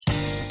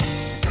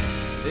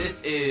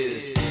This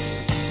is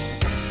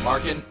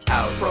Markin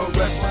Out. Pro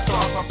Wrestling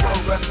Talk by Pro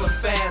Wrestling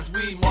fans.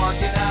 We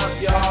marking out,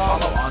 y'all.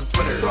 Follow on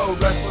Twitter. Pro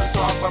Wrestling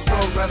Talk by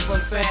Pro Wrestling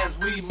fans.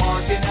 We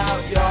marking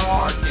out,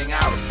 y'all. Marking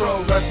Out.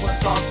 Pro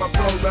Wrestling Talk by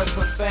Pro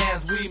Wrestling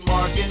fans. We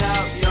marking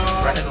out,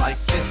 y'all. Running like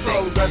fisting.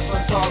 Pro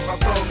Wrestling Talk by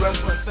Pro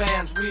Wrestling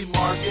fans. We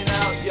marking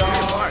out, y'all.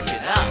 We're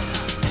marking out.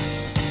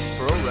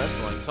 Pro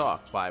Wrestling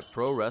Talk by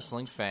Pro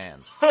Wrestling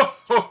fans. Ho,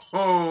 ho,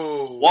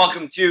 ho.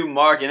 Welcome to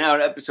Markin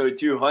Out, episode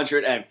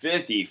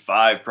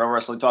 255, Pro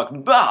Wrestling Talk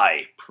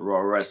by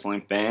Pro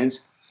Wrestling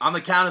fans. On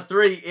the count of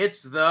three,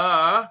 it's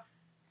the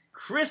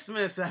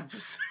Christmas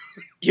episode.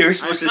 You're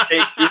supposed to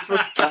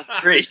count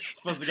three.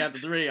 Supposed to count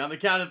to three. On the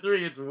count of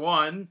three, it's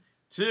 1,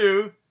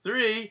 2,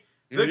 3.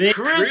 The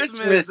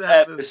Christmas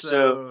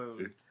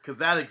episode. Because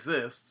that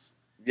exists.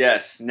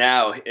 Yes,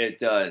 now it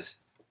does.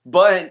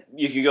 But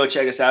you can go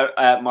check us out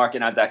at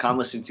markinout.com,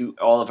 listen to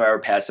all of our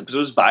past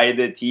episodes, buy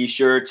the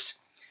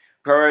t-shirts,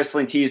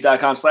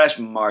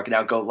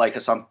 prowrestlingtees.com/markinout. Go like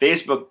us on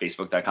Facebook,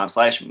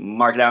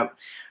 facebook.com/markinout.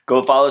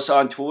 Go follow us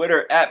on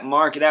Twitter at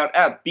markinout,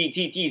 at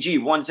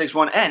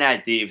BTTG161, and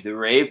at Dave the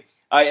Rave.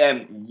 I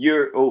am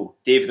your,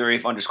 Dave the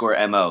Rave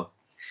 _MO.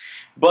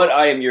 But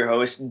I am your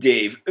host,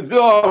 Dave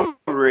the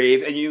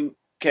Rave, and you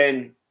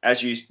can,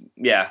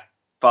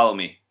 follow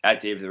me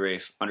at Dave the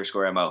Rave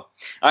 _MO.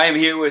 I am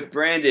here with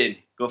Brandon.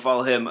 Go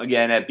follow him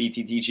again at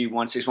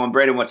BTTG161.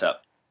 Brandon, what's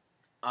up?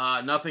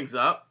 Nothing's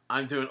up.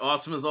 I'm doing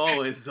awesome as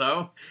always,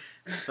 though.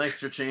 Thanks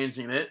for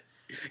changing it.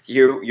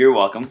 You're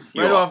welcome.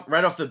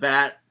 Right off the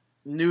bat,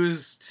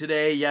 news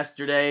today,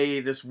 yesterday,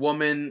 this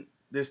woman,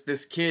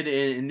 this kid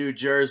in New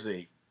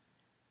Jersey,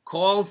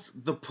 calls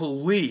the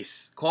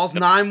police, calls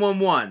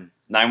 911.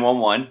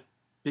 911.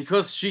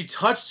 Because she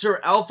touched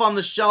her elf on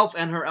the shelf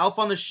and her elf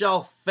on the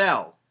shelf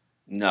fell.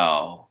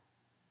 No.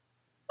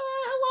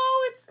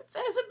 Hello, it's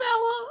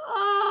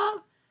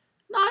Isabella.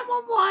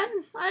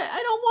 911.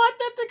 I don't want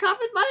them to come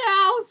in my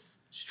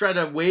house. She tried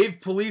to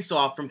wave police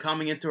off from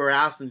coming into her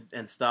house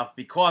and stuff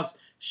because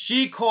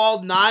she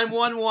called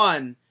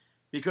 911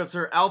 because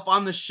her elf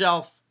on the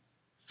shelf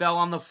fell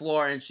on the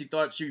floor and she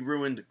thought she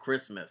ruined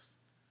Christmas.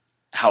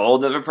 How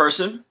old of a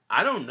person?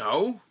 I don't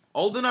know.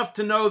 Old enough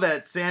to know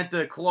that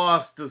Santa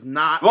Claus does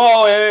not...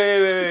 Whoa,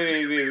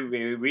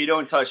 wait. We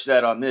don't touch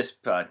that on this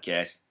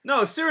podcast.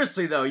 No,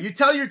 seriously, though. You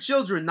tell your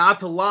children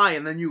not to lie,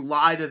 and then you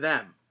lie to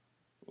them.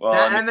 Well,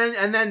 and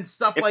then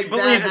stuff like that happens. If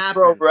you believe in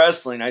pro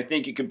wrestling, I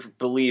think you could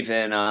believe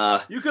in...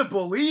 You could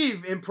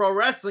believe in pro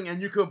wrestling,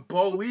 and you could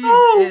believe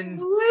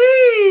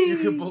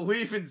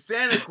in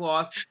Santa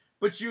Claus,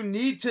 but you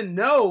need to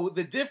know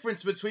the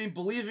difference between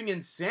believing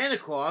in Santa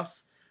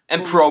Claus...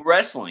 And pro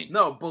wrestling.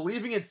 No,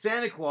 believing in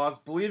Santa Claus,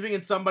 believing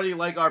in somebody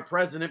like our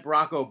president,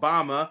 Barack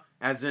Obama,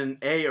 as in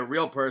a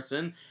real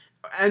person,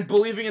 and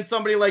believing in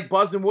somebody like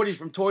Buzz and Woody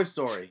from Toy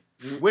Story.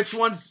 Which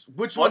ones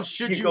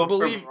should you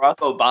believe? For Barack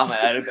Obama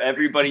out of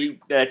everybody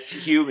that's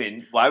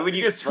human. Why would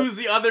you? Because who's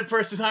the other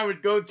person I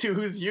would go to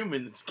who's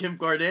human? It's Kim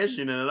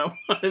Kardashian, and I don't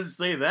want to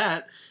say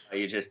that. Oh,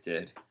 you just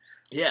did.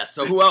 Yeah,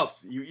 so who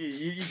else?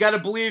 You got to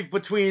believe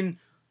between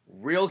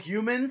real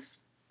humans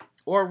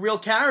or real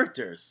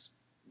characters.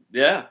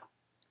 Yeah.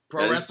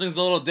 Pro wrestling's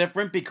a little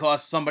different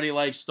because somebody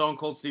like Stone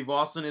Cold Steve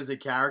Austin is a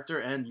character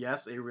and,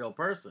 yes, a real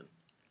person.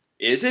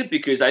 Is it?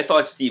 Because I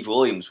thought Steve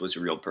Williams was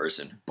a real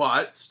person.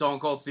 But Stone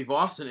Cold Steve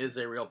Austin is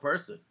a real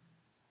person.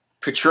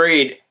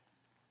 Portrayed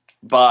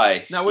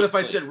by... Now, what if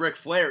I said Ric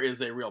Flair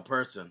is a real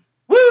person?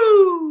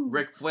 Woo!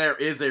 Ric Flair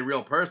is a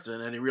real person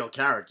and a real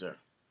character.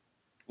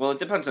 Well, it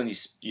depends on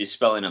your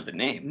spelling of the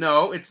name.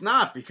 No, it's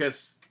not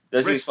because...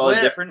 Doesn't he spell it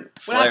different?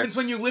 What happens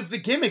when you live the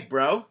gimmick,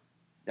 bro?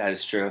 That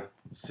is true.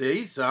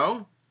 See,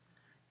 so...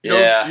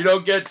 You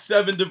don't get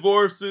 7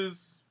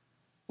 divorces.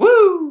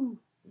 Woo!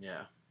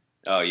 Yeah.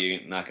 Oh,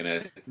 you're not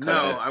gonna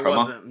cut I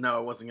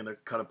wasn't gonna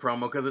cut a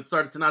promo because it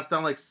started to not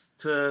sound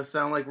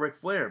like Ric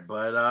Flair,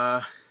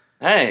 but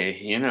hey,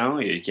 you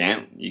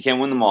can't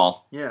win them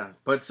all. Yeah,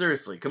 but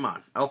seriously, come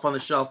on. Elf on the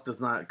Shelf does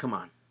not come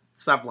on.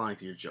 Stop lying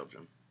to your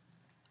children.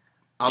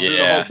 I'll do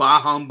the whole bah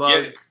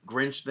humbug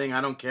Grinch thing,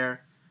 I don't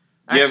care.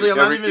 Actually, I'm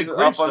not even a Grinch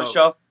Elf on the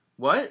Shelf?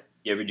 What?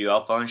 You ever do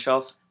Elf on the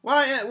Shelf?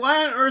 Why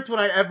on earth would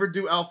I ever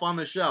do Elf on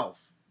the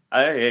Shelf?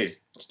 Hey,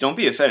 don't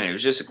be offended. It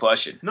was just a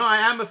question. No, I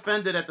am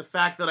offended at the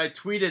fact that I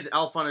tweeted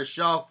Elf on a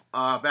Shelf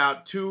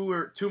about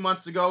 2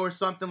 months ago or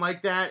something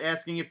like that,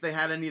 asking if they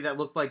had any that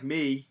looked like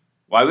me.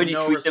 Why would you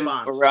tweet them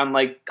around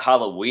like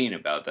Halloween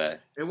about that?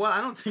 I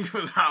don't think it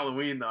was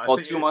Halloween though. Well,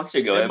 2 months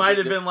ago. It might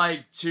have been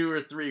like 2 or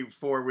 3,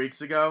 4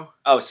 weeks ago.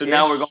 Oh, so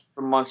now we're going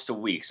from months to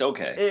weeks.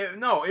 Okay.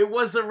 It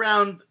was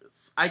around.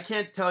 I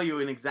can't tell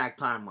you an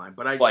exact timeline,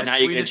 but I now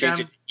you're gonna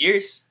change it to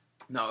years?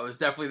 No, it was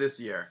definitely this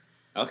year.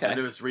 Okay. And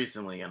it was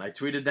recently, and I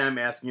tweeted them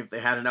asking if they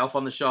had an elf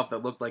on the shelf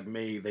that looked like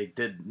me. They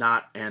did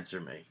not answer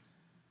me.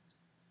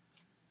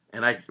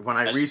 And when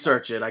I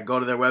research it, I go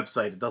to their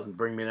website. It doesn't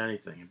bring me to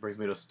anything. It brings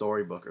me to a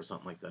storybook or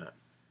something like that.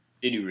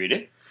 Did you read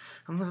it?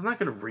 I'm not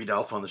going to read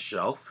Elf on the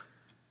Shelf.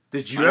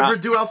 Did you ever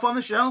do Elf on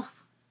the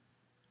Shelf?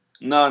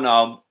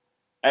 No.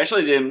 I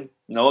actually didn't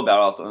know about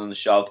Elf on the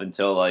Shelf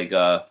until like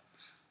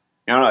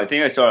I don't know. I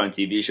think I saw it on a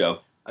TV show.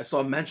 I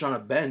saw Mensch on a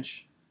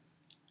bench.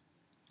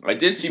 I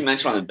did see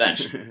Mensch on the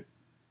bench.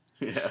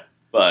 Yeah.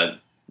 But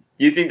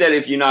do you think that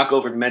if you knock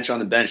over Mensch on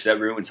the bench, that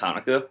ruins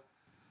Hanukkah?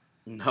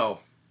 No.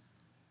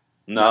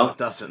 No? It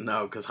doesn't.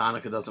 No, because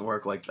Hanukkah doesn't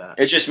work like that.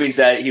 It just means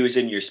that he was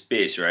in your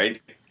space, right?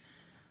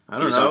 I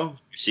don't know.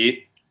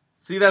 See?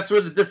 See, that's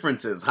where the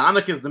difference is.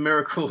 Hanukkah is the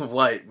miracle of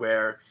light,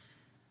 where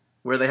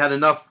they had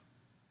enough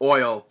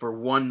oil for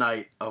one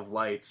night of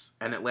lights,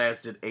 and it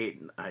lasted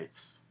 8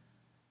 nights.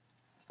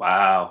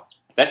 Wow.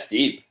 That's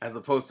deep. As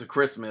opposed to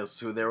Christmas,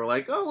 who they were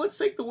like, oh, let's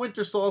take the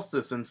winter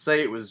solstice and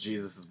say it was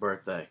Jesus'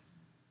 birthday.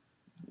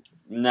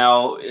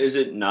 Now, is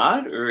it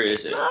not, or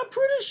is it? I'm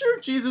pretty sure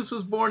Jesus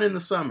was born in the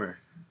summer.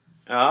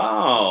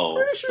 Oh,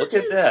 Pretty sure look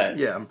Jesus, at that.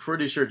 Yeah, I'm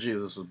pretty sure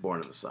Jesus was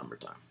born in the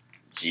summertime.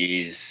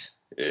 Jesus.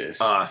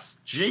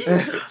 Us.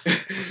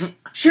 Jesus!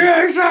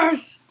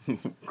 Jesus!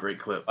 Great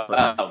clip.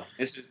 Wow.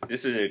 This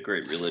is a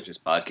great religious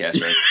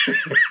podcast, right?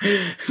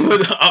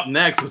 But up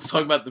next, let's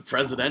talk about the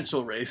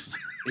presidential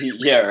race.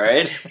 Yeah,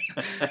 right?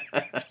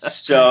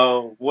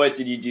 So, what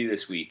did you do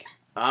this week?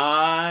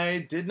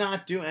 I did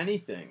not do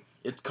anything.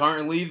 It's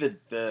currently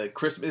the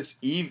Christmas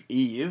Eve.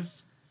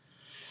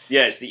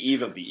 Yeah, it's the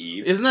eve of the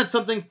eve. Isn't that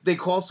something they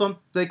call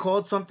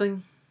it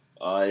something?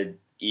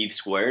 Eve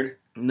squared?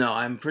 No,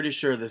 I'm pretty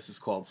sure this is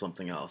called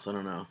something else. I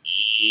don't know.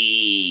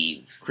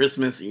 Eve.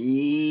 Christmas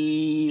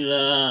Eve.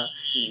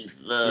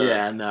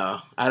 Yeah,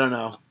 no. I don't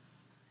know.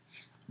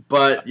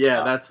 But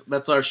yeah,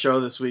 that's our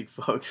show this week,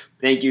 folks.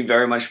 Thank you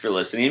very much for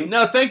listening.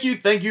 No, thank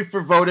you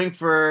for voting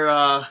for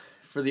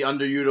the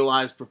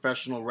underutilized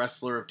professional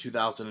wrestler of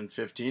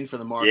 2015 for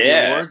the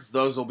Markin Awards.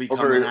 Those will be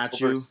coming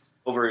at you.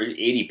 Over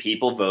 80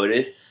 people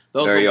voted.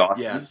 Those Very will,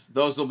 awesome. Yes,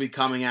 those will be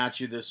coming at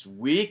you this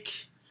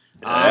week.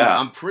 Yeah.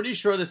 I'm pretty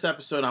sure this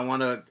episode. I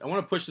want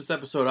to push this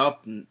episode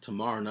up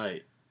tomorrow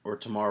night or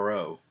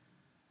tomorrow.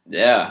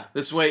 Yeah.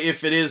 This way,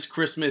 if it is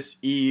Christmas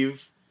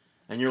Eve,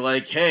 and you're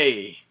like,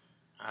 "Hey,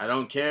 I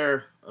don't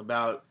care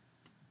about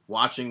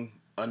watching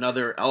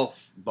another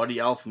Buddy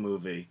Elf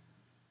movie."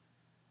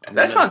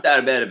 That's not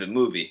that bad of a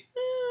movie.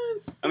 Yeah,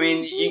 I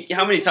mean,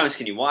 how many times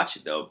can you watch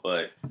it though?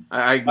 But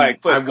I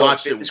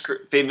watched it.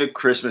 Favorite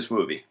Christmas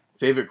movie?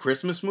 Favorite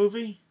Christmas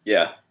movie?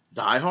 Yeah.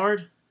 Die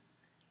Hard.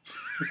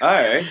 All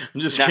right. I'm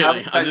just Now, kidding. how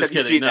many I'm times just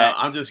have you kidding. seen No, that?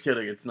 I'm just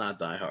kidding. It's not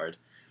Die Hard.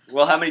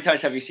 Well, how many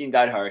times have you seen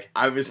Die Hard?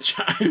 I was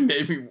trying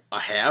maybe a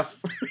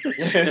half. Who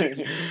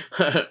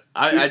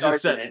I just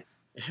stars said in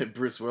it?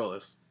 Bruce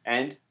Willis.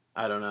 And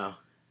I don't know.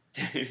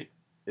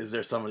 Is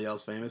there somebody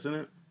else famous in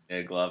it?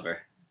 yeah, Glover.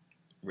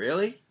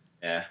 Really?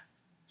 Yeah.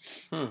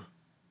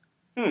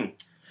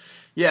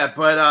 Yeah,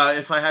 but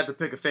if I had to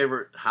pick a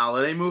favorite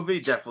holiday movie,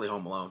 definitely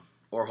Home Alone.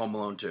 Or Home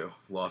Alone 2,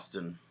 Lost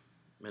in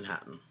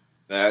Manhattan.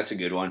 That's a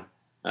good one.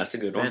 That's a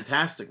good one.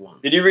 Fantastic one.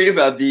 Did you read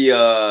about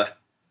the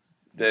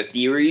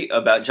theory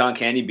about John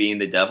Candy being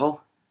the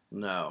devil?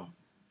 No.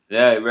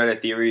 Yeah, I read a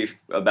theory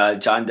about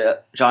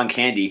John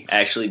Candy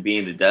actually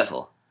being the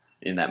devil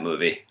in that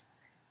movie,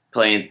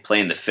 playing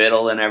the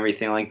fiddle and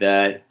everything like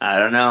that. I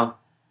don't know.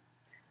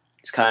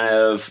 It's kind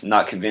of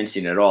not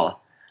convincing at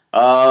all.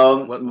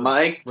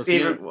 My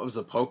favorite what was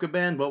a polka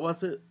band? What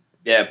was it?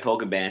 Yeah,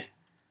 polka band.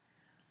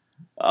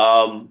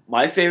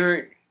 My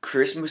favorite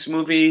Christmas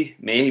movie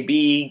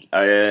maybe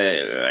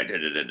Gremlins.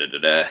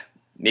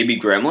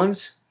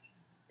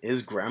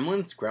 Is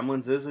Gremlins?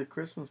 Gremlins is a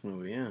Christmas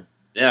movie, yeah.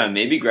 Yeah,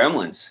 maybe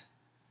Gremlins.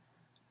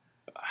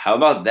 How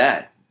about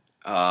that?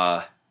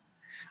 All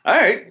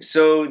right,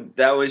 so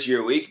that was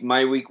your week.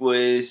 My week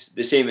was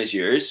the same as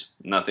yours.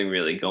 Nothing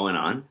really going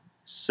on.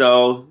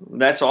 So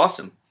that's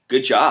awesome.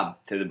 Good job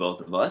to the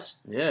both of us.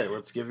 Yeah,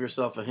 let's give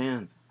yourself a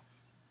hand.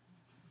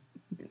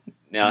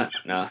 No.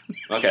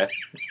 Okay.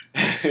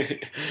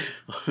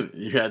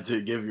 You had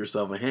to give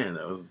yourself a hand.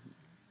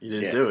 You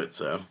didn't do it,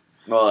 so.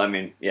 Well, I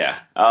mean, yeah.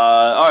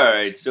 All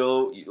right,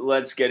 so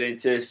let's get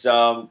into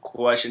some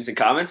questions and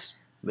comments.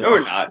 There are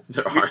not.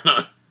 There are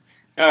not.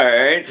 All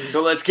right,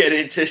 so let's get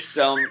into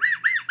some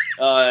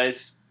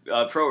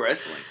pro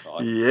wrestling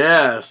talk.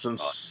 Yeah, some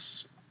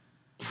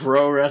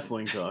pro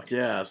wrestling talk.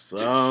 Yeah,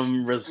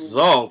 some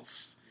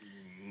results.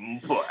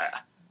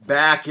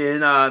 Back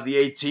in the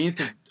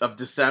 18th of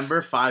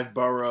December, Five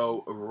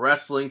Borough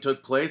Wrestling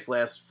took place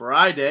last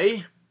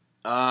Friday.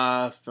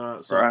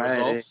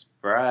 Results.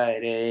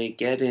 Friday,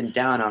 getting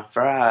down on I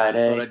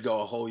Friday. thought I'd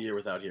go a whole year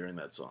without hearing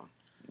that song.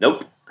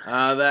 Nope.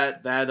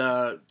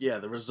 The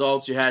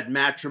results, you had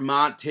Matt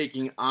Tremont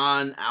taking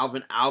on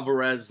Alvin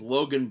Alvarez,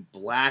 Logan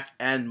Black,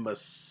 and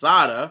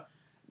Masada.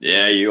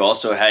 Yeah, you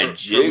also had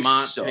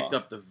Tremont Jigsaw. picked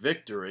up the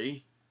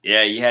victory.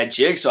 Yeah, you had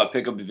Jigsaw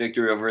pick up the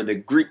victory over the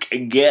Greek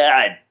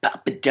god,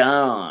 Papa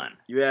Don.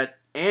 You had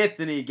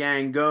Anthony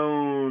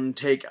Gangone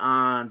take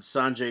on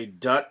Sanjay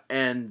Dutt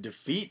and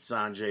defeat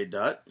Sanjay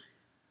Dutt.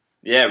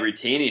 Yeah,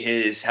 retaining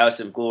his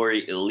House of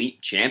Glory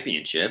Elite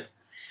Championship.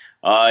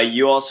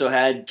 You also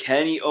had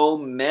Kenny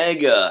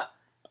Omega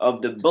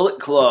of the Bullet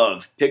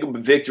Club pick up a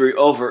victory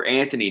over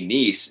Anthony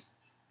Nese.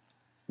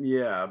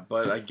 Yeah,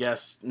 but I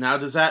guess now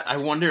I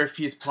wonder if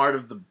he's part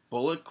of the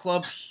Bullet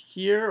Club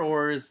here,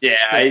 or is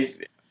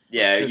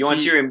Yeah, Does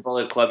once he- you're in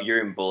Bullet Club,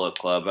 you're in Bullet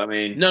Club. I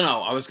mean,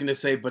 No, I was gonna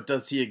say, but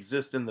does he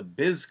exist in the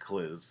Biz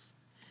Cliz?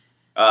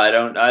 I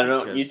don't.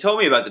 You Because- told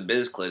me about the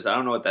Biz Cliz. I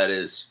don't know what that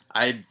is.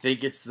 I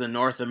think it's the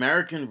North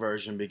American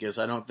version because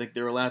I don't think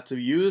they're allowed to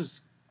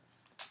use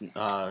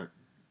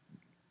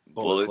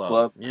Bullet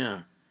Club. Yeah.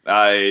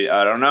 I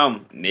don't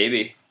know.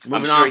 Maybe.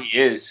 Moving I'm sure on. he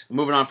is.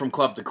 Moving on from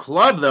club to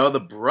club, though,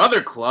 the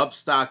brother club,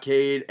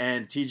 Stockade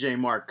and TJ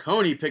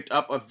Marconi, picked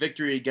up a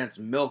victory against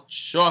Milk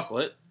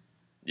Chocolate.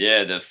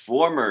 Yeah, the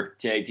former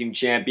tag team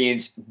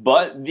champions,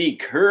 but the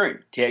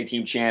current tag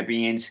team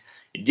champions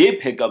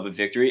did pick up a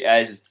victory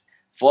as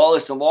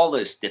Flawless and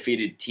Lawless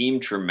defeated Team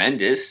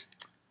Tremendous.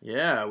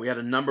 Yeah, we had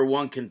a number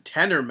one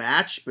contender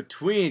match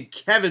between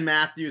Kevin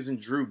Matthews and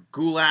Drew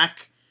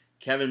Gulak.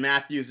 Kevin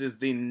Matthews is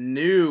the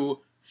new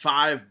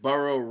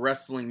 5-borough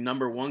wrestling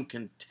number one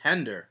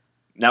contender.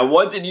 Now,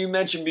 what did you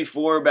mention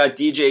before about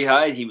DJ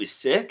Hyde? He was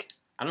sick?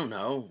 I don't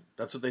know.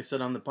 That's what they said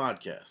on the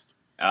podcast.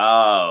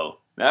 Oh,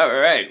 all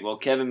right. Well,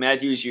 Kevin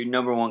Matthews, your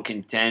number one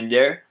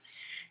contender.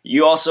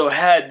 You also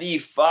had the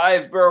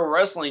 5-borough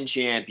wrestling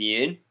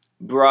champion,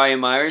 Brian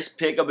Myers,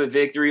 pick up a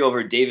victory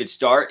over David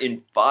Starr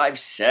in 5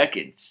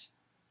 seconds.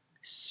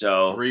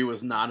 So 3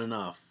 was not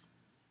enough.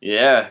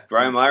 yeah,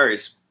 Brian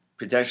Myers,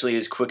 potentially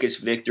his quickest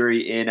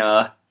victory in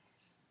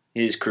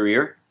his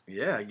career.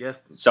 Yeah, I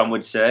guess Some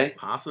would say.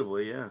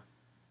 possibly, yeah.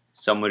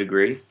 Some would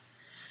agree.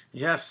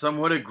 Yes, some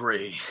would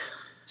agree.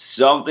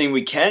 Something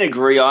we can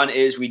agree on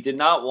is we did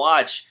not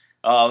watch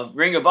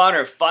Ring of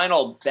Honor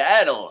Final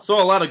Battle.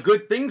 Saw a lot of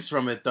good things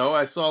from it, though.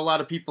 I saw a lot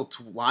of people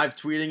live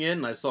tweeting it,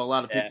 and I saw a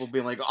lot of people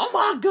being like, "Oh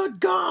my good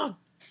God,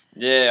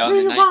 Yeah, on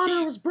Ring the of 19th.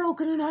 Honor was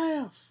broken in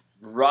half."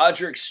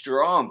 Roderick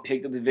Strong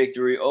picked up the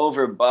victory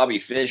over Bobby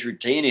Fish,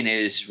 retaining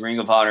his Ring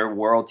of Honor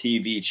World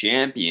TV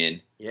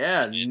Champion.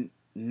 Yeah,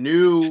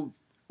 new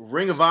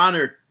Ring of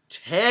Honor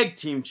Tag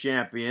Team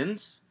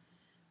Champions.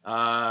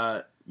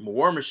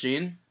 War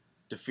Machine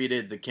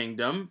defeated the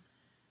Kingdom.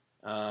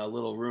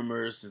 Little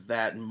rumors is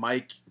that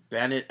Mike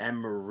Bennett and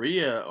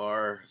Maria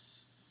are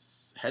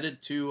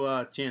headed to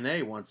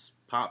TNA once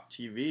Pop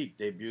TV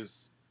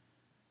debuts.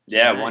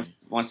 Yeah,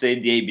 TNA. once they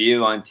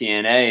debut on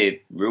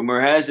TNA,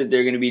 rumor has it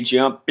they're going to be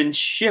jumping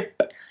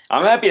ship.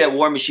 I'm happy that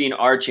War Machine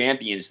are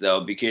champions, though,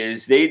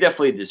 because they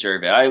definitely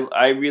deserve it.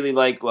 I really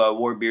like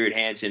Warbeard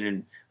Hansen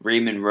and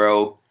Raymond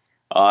Rowe.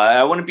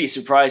 I wouldn't be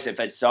surprised if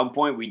at some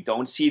point we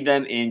don't see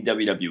them in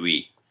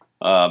WWE,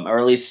 or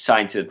at least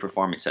signed to the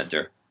Performance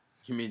Center.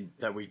 You mean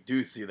that we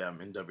do see them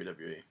in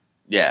WWE?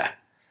 Yeah.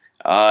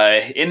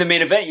 In the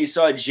main event, you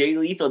saw Jay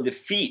Lethal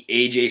defeat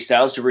AJ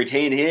Styles to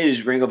retain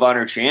his Ring of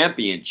Honor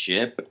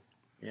Championship.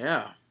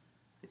 Yeah.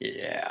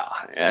 Yeah.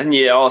 And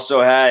you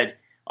also had,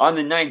 on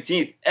the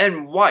 19th,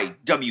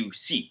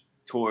 NYWC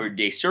Tour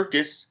de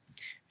Circus.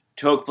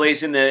 Took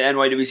place in the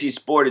NYWC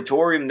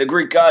Sportatorium. The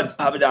Greek god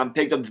Abaddon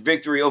picked up the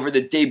victory over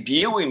the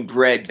debuting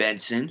Brad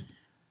Benson.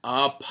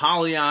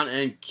 Apollyon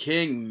and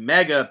King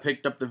Mega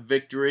picked up the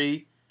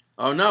victory.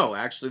 Oh no,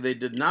 actually they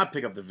did not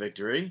pick up the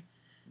victory.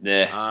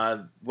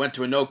 Yeah. Went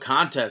to a no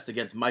contest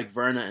against Mike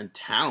Verna and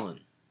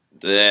Talon.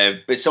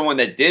 But someone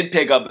that did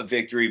pick up a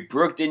victory,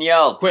 Brooke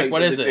Danielle. Quick,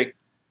 what is it?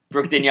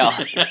 Brooke Danielle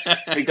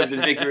picked up the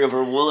victory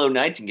over Willow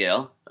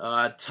Nightingale.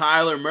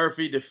 Tyler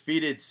Murphy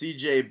defeated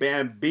CJ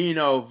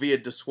Bambino via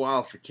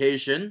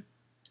disqualification.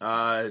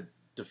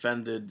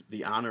 Defended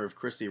the honor of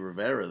Chrissy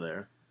Rivera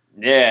there.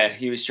 Yeah,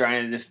 he was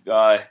trying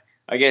to,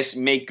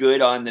 make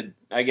good on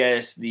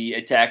the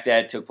attack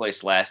that took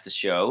place last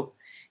show.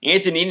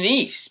 Anthony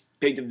Nese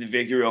picked up the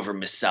victory over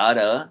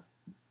Masada.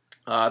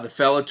 The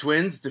Fella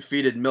Twins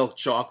defeated Milk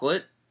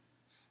Chocolate.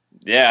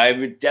 Yeah, I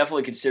would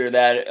definitely consider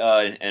that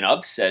an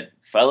upset.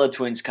 Fella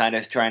Twins kind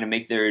of trying to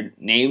make their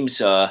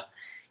names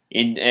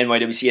in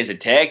NYWC as a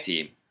tag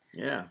team.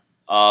 Yeah.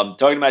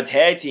 Talking about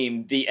tag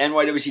team, the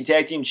NYWC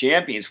Tag Team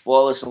Champions,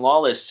 Flawless and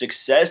Lawless,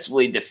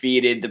 successfully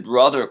defeated the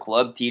Brother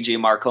Club, TJ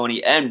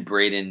Marconi and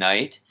Braden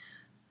Knight.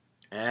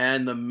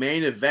 And the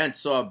main event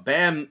saw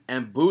Bam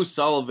and Boo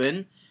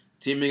Sullivan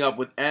teaming up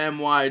with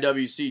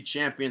NYWC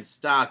champion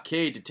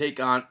Stockade to take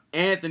on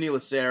Anthony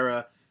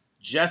Lacerra,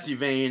 Jesse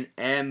Vane,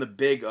 and the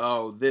Big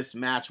O. This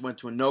match went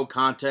to a no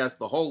contest.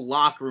 The whole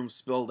locker room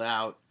spilled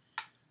out.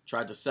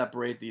 Tried to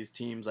separate these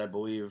teams, I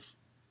believe.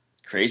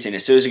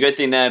 Craziness. So it was a good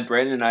thing that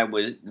Brandon and I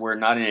were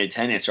not in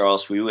attendance, or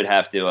else we would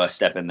have to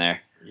step in there.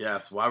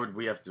 Yes, why would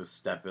we have to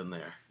step in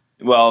there?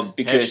 Well,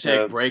 because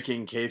Hashtag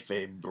breaking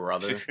kayfabe,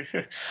 brother.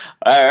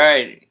 All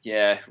right,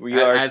 yeah, we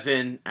are. As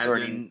in,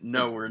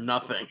 no, we're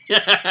nothing.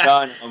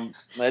 John,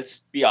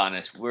 let's be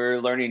honest. We're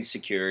learning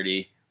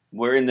security.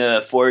 We're in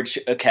the Forge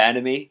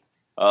Academy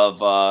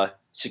of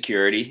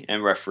security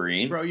and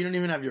refereeing. Bro, you don't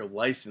even have your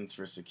license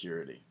for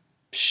security.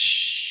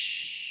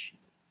 Psh,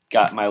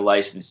 got my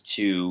license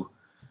to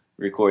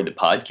record the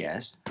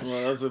podcast.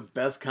 Well, that was the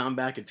best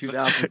comeback in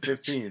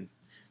 2015.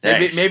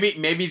 Thanks.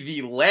 maybe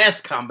the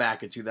last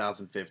comeback in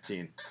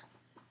 2015.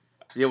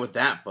 Deal with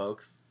that,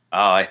 folks.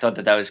 Oh, I thought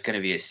that was going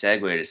to be a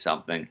segue to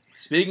something.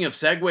 Speaking of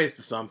segues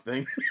to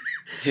something,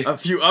 a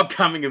few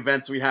upcoming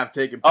events we have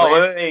taken place.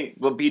 Oh, wait.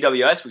 What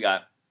BWS we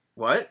got?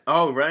 What?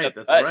 Oh, right.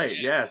 That's right.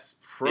 Yes.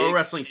 Pro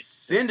Wrestling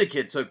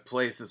Syndicate took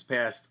place this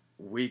past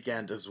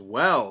weekend as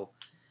well.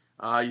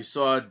 You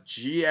saw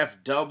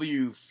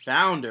GFW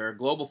founder,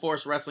 Global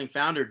Force Wrestling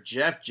founder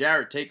Jeff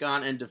Jarrett take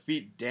on and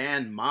defeat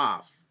Dan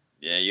Moff.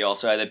 Yeah, you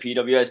also had the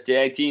PWS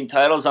Tag Team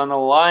titles on the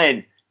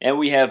line. And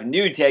we have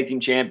new tag team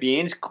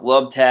champions.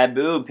 Club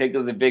Taboo picked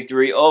up the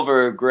victory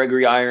over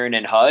Gregory Iron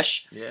and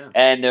Hush. Yeah.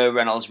 And the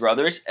Reynolds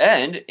Brothers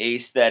and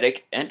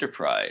Aesthetic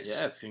Enterprise.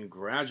 Yes,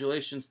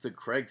 congratulations to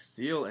Craig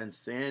Steele and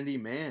Sandy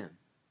Mann.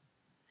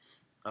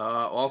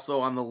 Also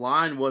on the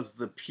line was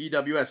the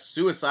PWS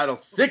Suicidal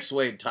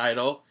Six-Way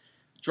title.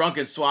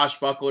 Drunken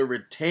Swashbuckler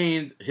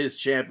retained his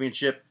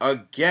championship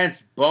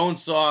against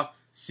Bonesaw,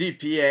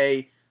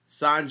 CPA,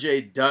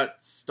 Sanjay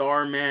Dutt,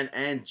 Starman,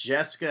 and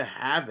Jessica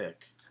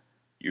Havoc.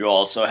 You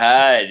also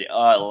had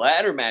a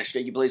ladder match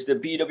taking place. The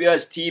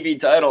PWS TV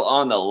title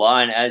on the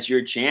line as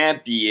your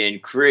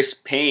champion. Chris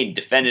Payne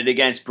defended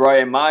against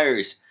Brian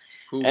Myers.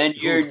 Who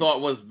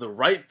thought was the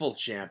rightful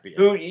champion.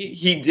 Who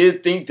he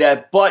did think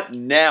that, but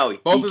now...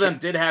 Both of them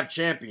did have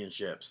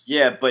championships.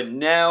 Yeah, but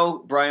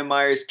now Brian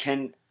Myers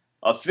can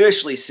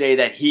officially say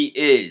that he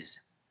is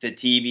the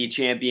TV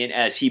champion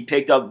as he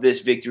picked up this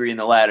victory in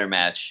the ladder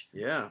match.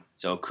 Yeah.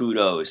 So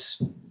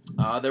kudos.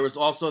 There was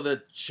also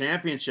the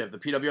championship, the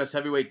PWS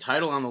Heavyweight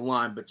title on the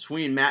line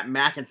between Matt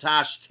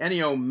McIntosh,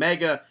 Kenny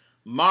Omega,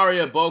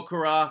 Maria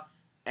Bokara,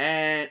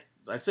 and...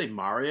 Did I say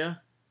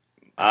Maria?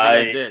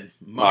 I did.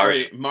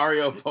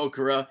 Mario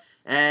Bokara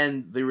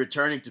and the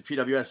returning to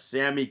PWS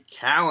Sami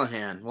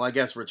Callihan. Well, I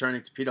guess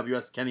returning to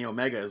PWS Kenny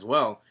Omega as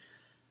well.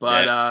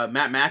 But yeah.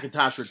 Matt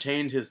McIntosh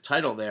retained his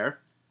title there.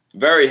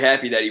 Very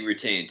happy that he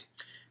retained.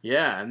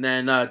 Yeah, and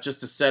then just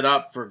to set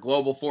up for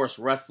Global Force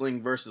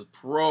Wrestling versus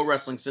Pro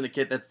Wrestling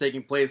Syndicate that's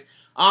taking place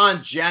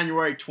on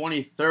January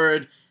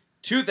 23rd,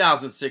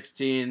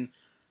 2016,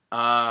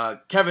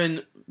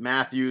 Kevin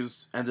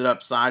Matthews ended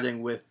up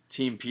siding with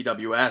Team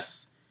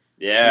PWS.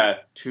 Yeah.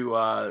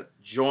 To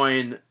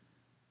join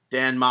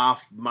Dan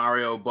Moff,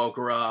 Mario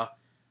Bokara,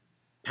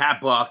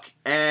 Pat Buck,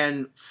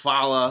 and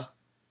Fala.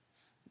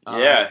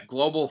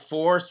 Global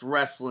Force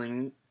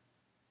Wrestling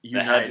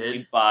United. The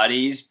Heavenly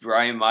Bodies,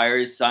 Brian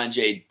Myers,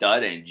 Sanjay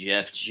Dutt, and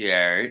Jeff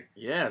Jarrett.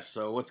 Yeah,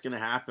 so what's going to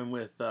happen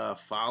with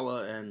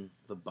Fala and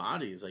the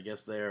Bodies? I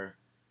guess they're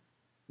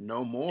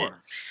no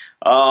more.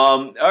 Yeah.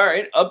 All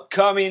right,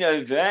 upcoming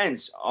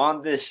events.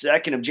 On the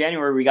 2nd of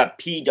January, we got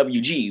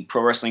PWG,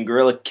 Pro Wrestling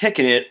Guerrilla,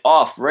 kicking it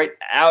off right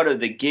out of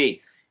the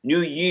gate.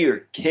 New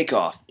Year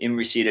kickoff in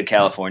Reseda,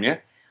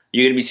 California.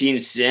 You're going to be seeing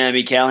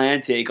Sami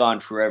Callihan take on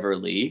Trevor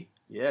Lee.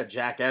 Yeah,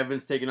 Jack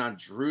Evans taking on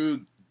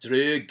Drew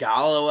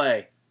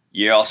Galloway.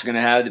 You're also going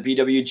to have the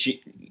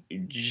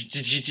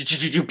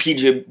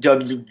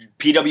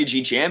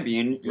PWG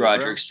champion,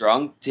 Roderick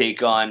Strong,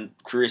 take on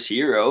Chris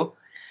Hero.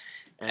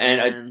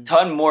 And a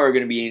ton more are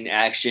going to be in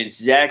action.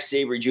 Zack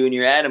Sabre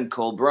Jr., Adam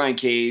Cole, Brian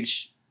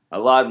Cage, a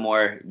lot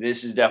more.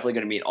 This is definitely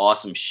going to be an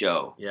awesome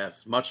show.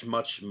 Yes, much,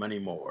 much money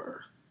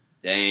more.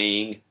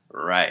 Dang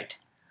right.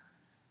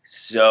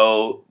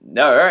 So,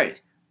 all right.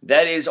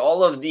 That is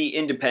all of the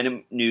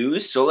independent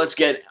news. So let's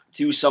get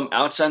to some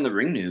outside the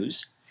ring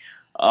news.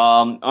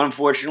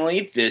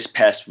 Unfortunately, this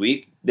past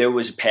week, there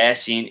was a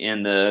passing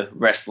in the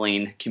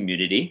wrestling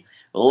community.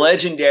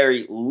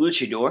 Legendary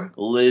luchador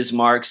Liz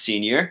Mark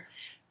Sr.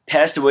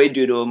 passed away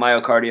due to a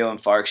myocardial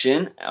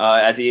infarction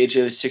at the age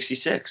of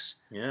 66.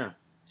 Yeah.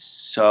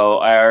 So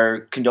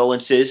our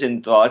condolences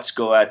and thoughts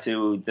go out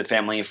to the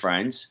family and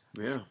friends.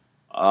 Yeah.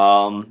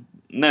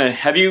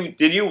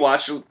 Did you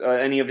watch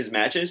any of his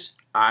matches?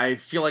 I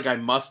feel like I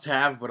must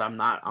have, but I'm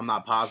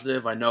not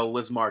positive. I know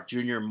Liz Mark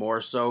Jr.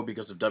 more so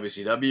because of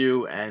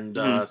WCW and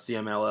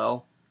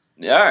CMLL.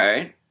 Yeah, all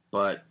right.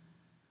 But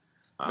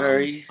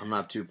I'm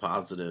not too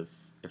positive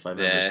if I've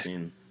ever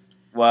seen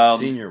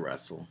Senior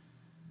wrestle.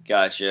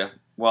 Gotcha.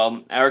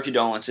 Well, our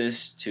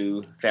condolences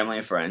to family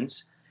and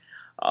friends.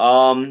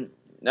 All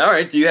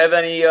right. Do you have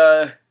any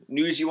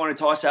news you want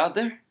to toss out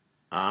there?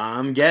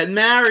 I'm getting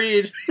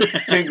married.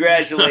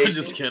 Congratulations.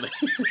 I'm just kidding.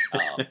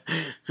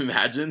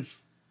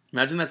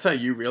 Imagine that's how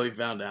you really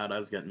found out I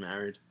was getting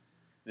married.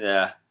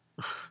 Yeah.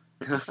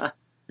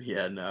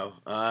 Yeah, no.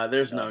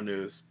 There's no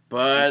news.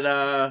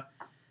 But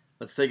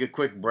let's take a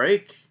quick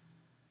break.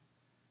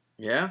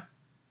 Yeah?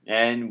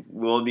 And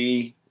we'll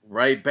be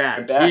right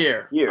back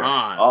here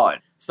on.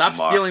 Stop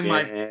stealing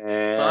my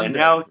thunder.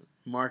 Now.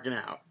 Marking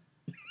Out.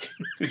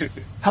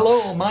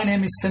 Hello, my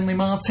name is Finley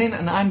Martin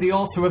and I'm the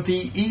author of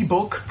the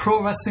ebook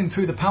Pro Wrestling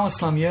Through the Power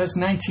Slam Years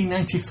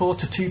 1994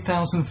 to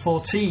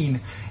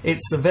 2014.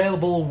 It's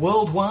available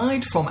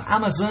worldwide from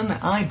Amazon,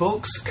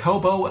 iBooks,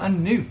 Kobo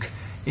and Nook.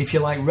 If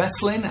you like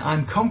wrestling,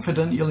 I'm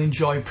confident you'll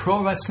enjoy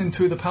Pro Wrestling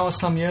Through the Power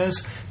Slam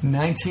Years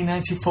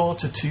 1994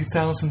 to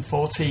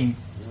 2014.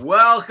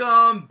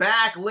 Welcome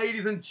back,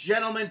 ladies and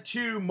gentlemen,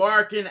 to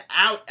Markin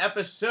Out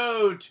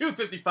episode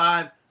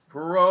 255.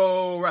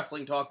 Pro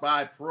Wrestling Talk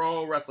by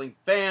Pro Wrestling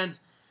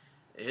Fans.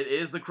 It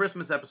is the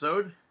Christmas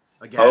episode.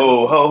 Again.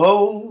 Ho, ho,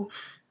 ho.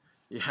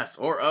 Yes,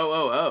 or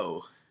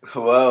oh.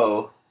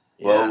 Whoa.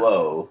 Yeah.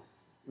 Whoa.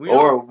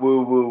 Or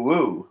woo woo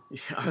woo.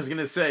 I was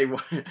gonna say,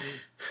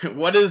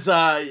 what is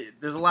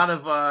there's a lot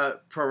of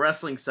pro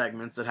wrestling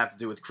segments that have to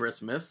do with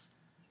Christmas.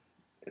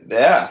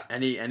 Yeah.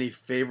 Any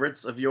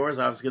favorites of yours?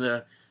 I was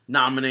gonna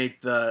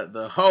nominate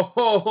the ho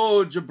ho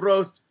ho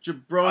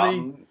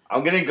jabroni.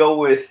 I'm gonna go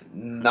with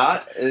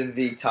not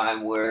the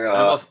time where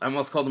I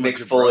almost called him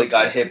Mick a Foley jabroski.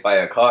 got hit by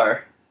a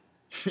car.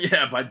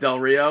 Yeah, by Del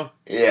Rio.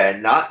 Yeah,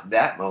 not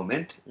that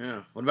moment.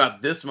 Yeah. What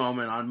about this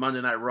moment on Monday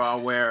Night Raw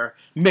where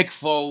Mick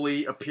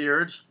Foley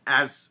appeared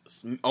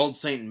as Old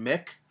Saint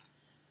Mick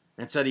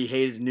and said he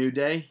hated New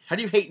Day? How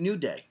do you hate New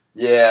Day?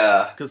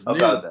 Yeah, Because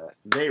about that.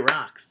 Day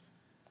rocks.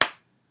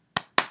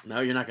 No,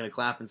 you're not going to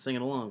clap and sing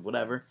it along.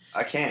 Whatever.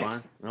 I can't. It's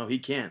fine. No, he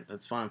can't.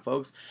 That's fine,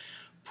 folks.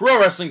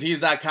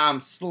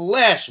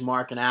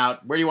 ProWrestlingTees.com/Markin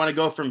Out. Where do you want to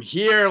go from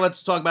here?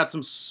 Let's talk about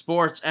some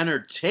sports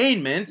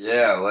entertainment.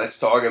 Yeah, let's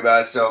talk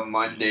about some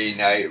Monday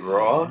Night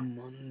Raw.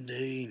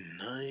 Monday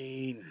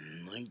Night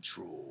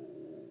Nitro.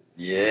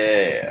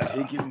 Yeah.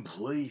 Taking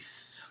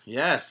place.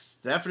 Yes,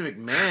 Stephanie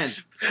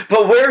McMahon.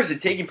 But where is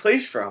it taking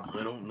place from?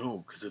 I don't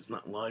know, because it's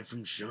not live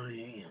from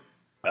Cheyenne.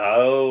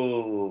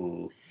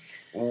 Oh.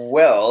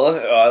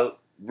 Well,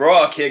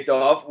 Raw kicked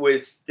off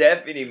with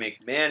Stephanie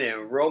McMahon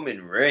and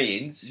Roman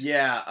Reigns.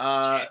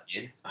 Yeah,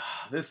 champion.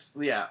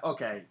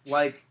 Okay.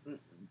 Like,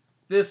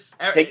 this...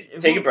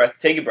 Take a breath.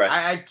 Take a breath.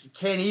 I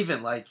can't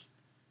even, like...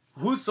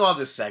 Who saw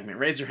this segment?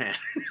 Raise your hand.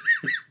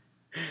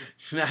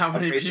 Now, how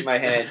many raising my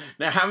hand.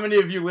 Now, how many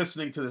of you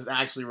listening to this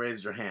actually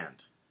raised your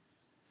hand?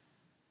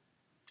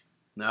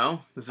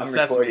 No? This is I'm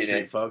Sesame recording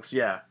Street, it. folks.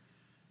 Yeah.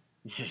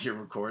 Yeah, you're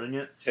recording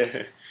it?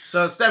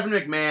 So, Stephanie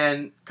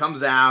McMahon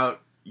comes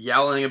out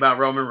yelling about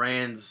Roman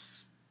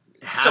Reigns.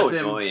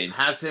 Annoying.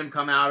 Has him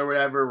come out or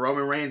whatever.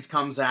 Roman Reigns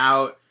comes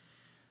out.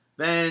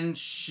 Then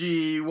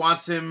she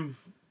wants him,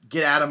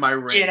 get out of my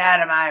ring. Get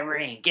out of my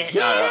ring. Get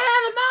Get out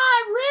of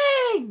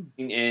my ring!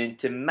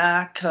 into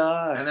my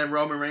car. And then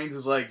Roman Reigns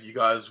is like, you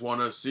guys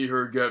want to see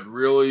her get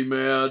really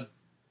mad?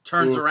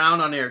 Turns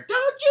around on air.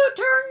 Don't you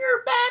turn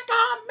your back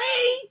on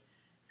me!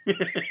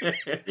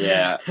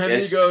 Yeah. And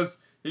he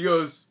goes,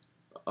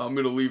 I'm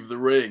going to leave the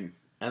ring.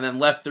 And then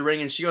left the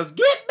ring and she goes,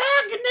 get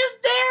back in this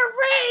damn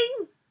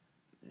ring!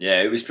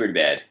 Yeah, it was pretty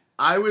bad.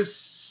 I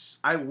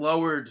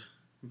lowered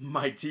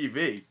my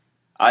TV.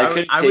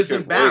 I was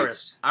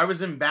embarrassed. I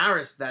was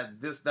embarrassed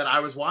that I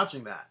was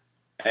watching that.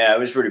 Yeah, it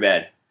was pretty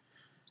bad.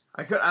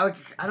 I don't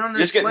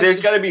understand.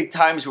 There's got to be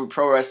times where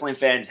pro wrestling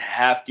fans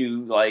have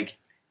to like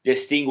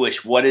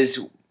distinguish what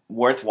is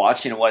worth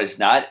watching and what is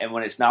not, and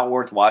when it's not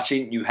worth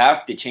watching, you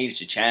have to change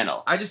the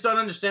channel. I just don't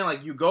understand.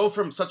 Like, you go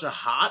from such a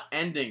hot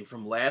ending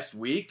from last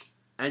week,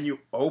 and you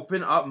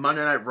open up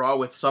Monday Night Raw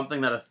with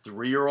something that a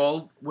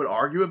 3-year-old would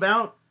argue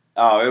about.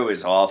 Oh, it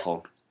was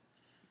awful.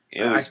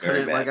 It was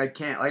very bad.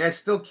 I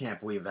still can't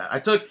believe that.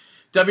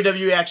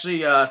 WWE actually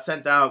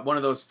sent out one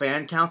of those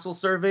fan council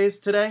surveys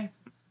today.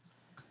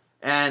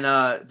 And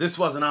this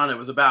wasn't on. It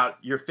was about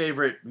your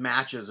favorite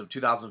matches of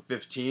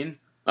 2015.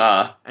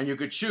 And you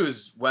could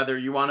choose whether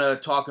you want to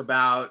talk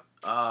about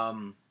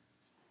Superstars,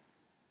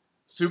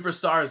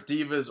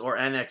 Divas, or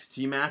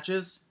NXT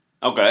matches.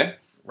 Okay.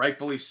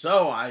 Rightfully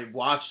so. I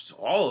watched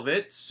all of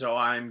it, so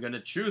I'm going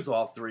to choose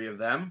all 3 of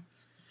them.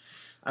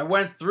 I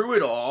went through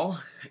it all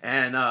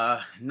and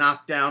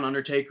knocked down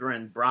Undertaker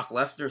and Brock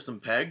Lesnar some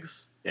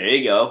pegs. There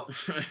you go.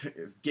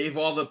 Gave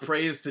all the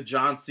praise to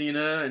John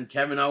Cena and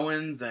Kevin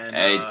Owens and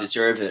Hey,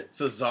 deserve it.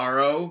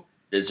 Cesaro.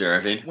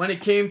 Deserving. When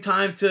it came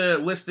time to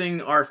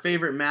listing our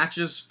favorite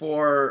matches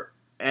for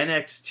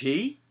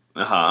NXT,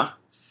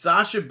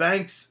 Sasha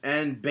Banks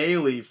and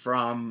Bayley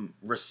from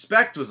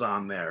Respect was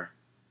on there.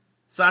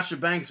 Sasha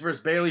Banks versus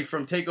Bayley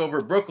from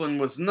TakeOver Brooklyn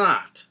was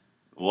not.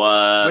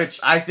 What? Which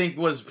I think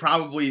was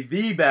probably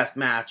the best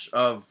match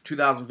of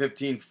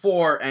 2015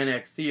 for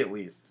NXT at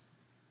least.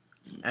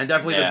 And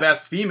definitely the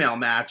best female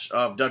match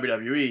of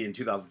WWE in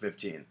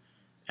 2015.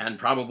 And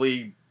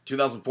probably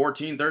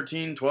 2014,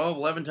 13, 12,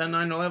 11, 10,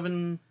 9,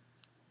 11.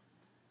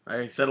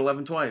 I said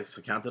 11 twice.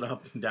 I counted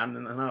up, down,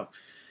 and up.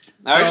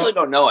 I actually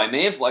don't know. I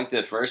may have liked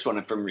the first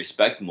one from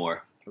Respect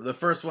more. The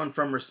first one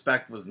from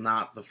Respect was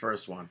not the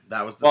first one.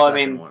 That was the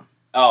second one.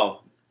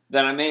 Oh.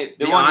 Then I may...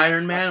 The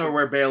Iron Man or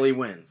where Bayley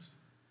wins.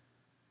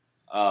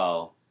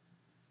 Oh.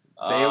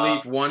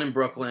 Bayley won in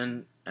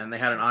Brooklyn, and they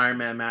had an Iron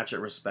Man match at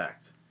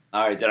Respect.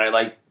 Alright, then I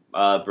like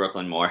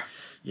Brooklyn more.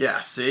 Yeah,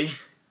 see?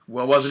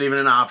 Well, it wasn't even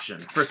an option.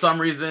 For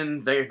some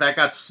reason, that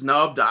got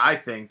snubbed, I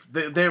think.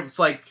 It's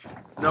like,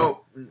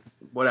 no,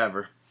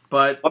 whatever.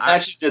 But what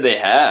matches did they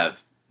have?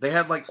 They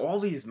had, like, all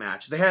these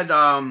matches. They had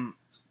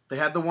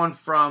the one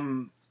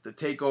from the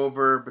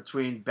takeover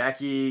between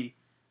Becky,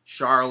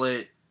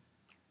 Charlotte,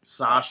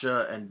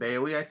 Sasha, and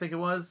Bayley, I think it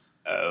was.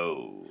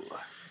 Oh.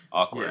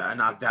 Awkward. Yeah, I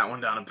knocked that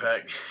one down a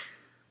peg.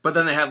 But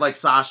then they had, like,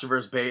 Sasha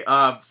versus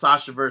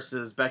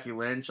Becky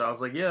Lynch. I was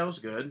like, yeah, that was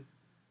good.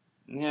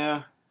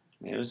 Yeah.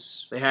 It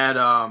was... They had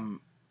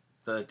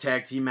the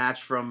tag team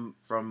match from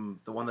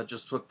the one that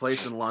just took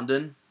place in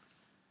London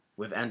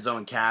with Enzo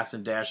and Cass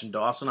and Dash and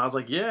Dawson. I was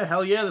like, yeah,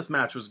 hell yeah, this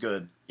match was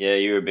good. Yeah,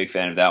 you were a big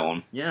fan of that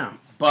one. Yeah.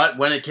 But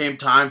when it came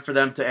time for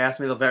them to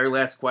ask me the very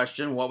last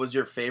question, what was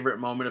your favorite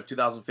moment of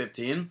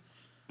 2015?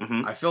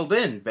 Mm-hmm. I filled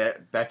in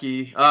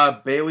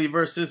Bailey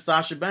versus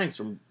Sasha Banks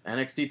from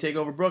NXT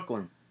TakeOver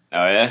Brooklyn.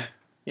 Oh, yeah?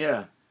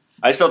 Yeah.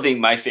 I still think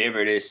my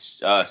favorite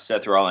is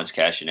Seth Rollins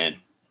cashing in.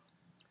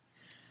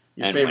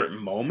 Your favorite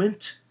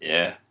moment?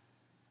 Yeah.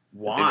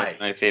 Why? That's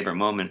my favorite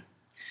moment.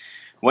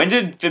 When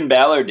did Finn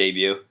Balor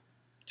debut?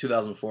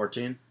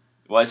 2014.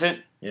 Was it?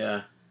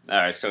 Yeah. All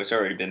right, so it's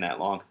already been that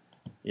long.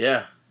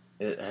 Yeah,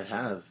 it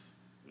has.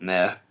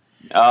 Yeah.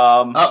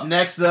 Up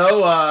next,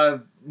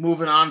 though,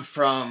 moving on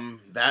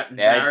from that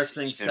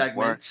embarrassing segment.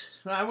 Worse.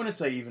 I wouldn't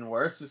say even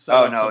worse. It's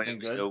no, something it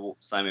was good. the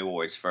Slimy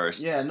Wars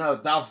first. Yeah, no,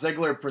 Dolph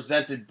Ziggler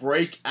presented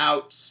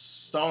Breakout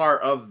Star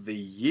of the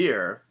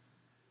Year,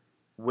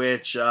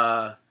 which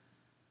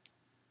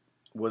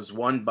was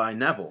won by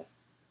Neville.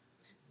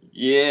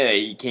 Yeah,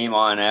 he came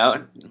on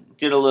out,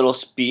 did a little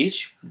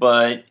speech,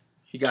 but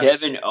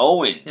Kevin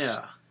Owens.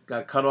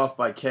 Got cut off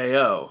by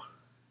KO.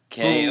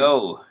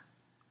 KO.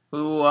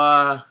 Who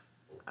of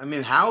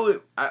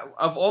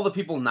all the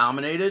people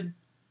nominated,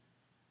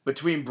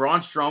 between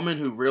Braun Strowman,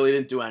 who really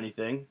didn't do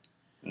anything,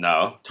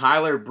 No.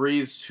 Tyler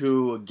Breeze,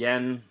 who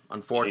again,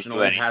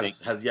 unfortunately,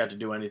 has yet to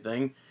do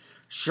anything,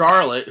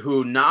 Charlotte,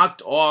 who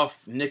knocked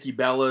off Nikki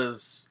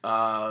Bella's,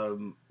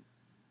 longest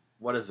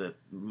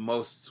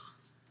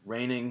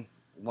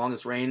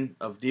reign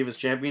of Divas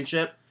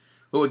Championship,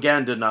 who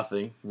again did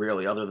nothing,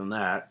 really, other than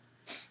that.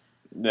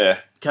 Yeah.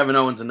 Kevin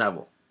Owens and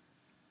Neville.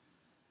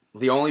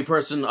 The only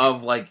person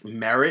of,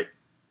 merit,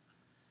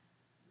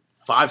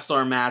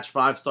 5-star match,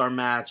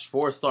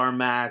 4-star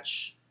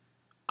match,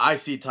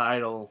 IC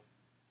title.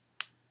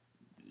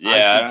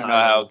 Yeah, I don't know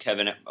how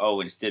Kevin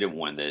Owens didn't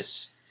win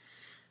this.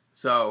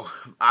 So,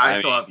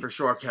 I thought for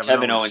sure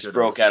Kevin Owens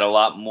broke out a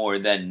lot more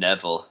than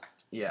Neville.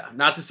 Yeah,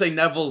 not to say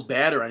Neville's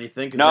bad or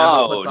anything, because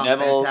Neville puts on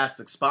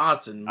fantastic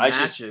spots and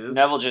matches.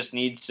 Neville just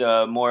needs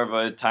more of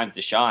a time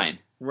to shine.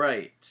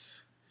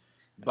 Right.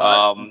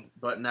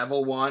 But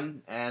Neville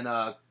won, and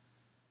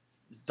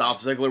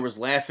Dolph Ziggler was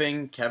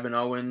laughing. Kevin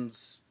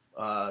Owens,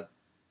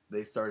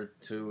 they started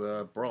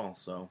to brawl,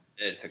 so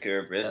it took care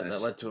of business.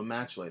 That led to a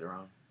match later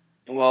on.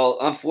 Well,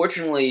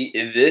 unfortunately,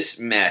 this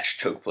match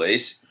took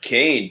place.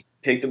 Kane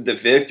picked up the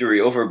victory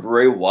over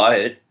Bray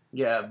Wyatt.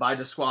 Yeah, by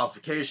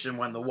disqualification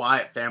when the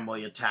Wyatt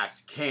family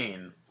attacked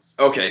Kane.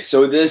 Okay,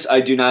 so this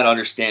I do not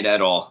understand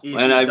at all.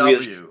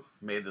 ECW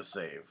made the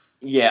save.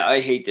 Yeah,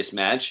 I hate this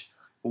match.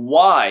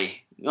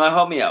 Why? Now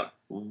help me out.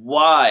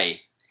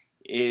 Why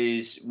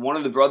is one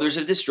of the Brothers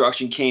of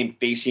Destruction, Kane,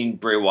 facing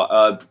Bray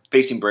Wyatt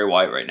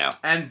right now?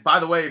 And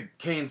by the way,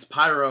 Kane's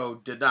pyro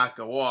did not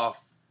go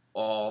off,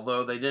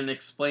 although they didn't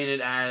explain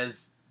it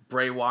as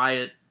Bray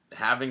Wyatt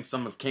having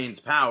some of Kane's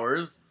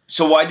powers.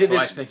 So why did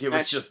this? I think it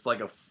was just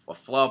like a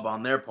flub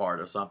on their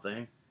part or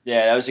something.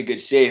 Yeah, that was a good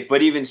save.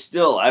 But even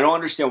still, I don't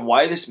understand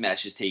why this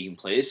match is taking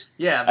place.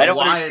 Yeah, I don't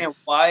understand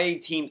why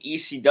Team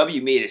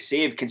ECW made a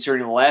save,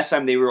 considering the last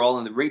time they were all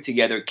in the ring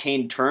together,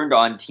 Kane turned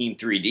on Team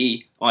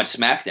 3D on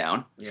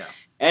SmackDown. Yeah.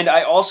 And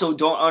I also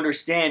don't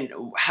understand,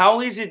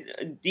 how is it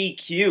a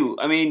DQ?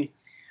 I mean,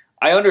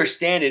 I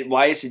understand it,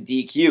 why it's a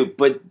DQ,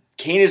 but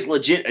Kane is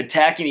legit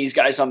attacking these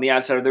guys on the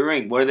outside of the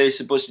ring. What are they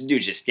supposed to do?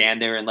 Just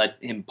stand there and let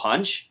him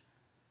punch?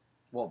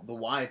 Well, the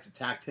Wyatts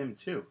attacked him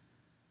too.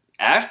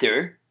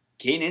 After,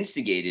 Kane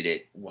instigated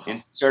it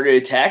and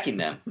started attacking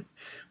them.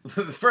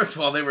 First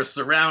of all, they were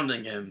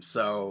surrounding him,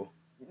 so...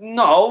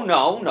 No,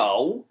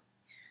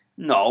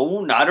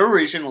 not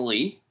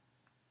originally.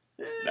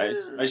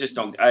 I just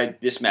don't...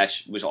 this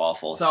match was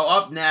awful. So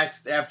up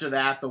next, after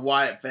that, the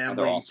Wyatt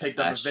family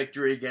picked up a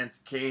victory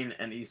against Kane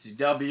and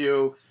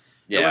ECW.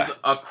 Yeah. It was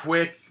a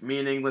quick,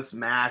 meaningless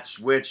match,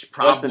 which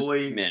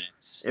probably...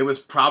 minutes. It was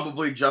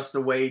probably just a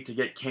way to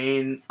get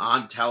Kane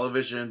on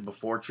television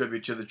before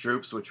Tribute to the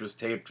Troops, which was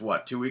taped,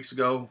 2 weeks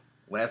ago?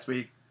 Last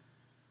week?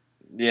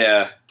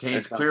 Yeah.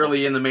 Kane's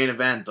clearly in the main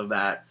event of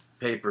that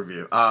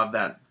pay-per-view.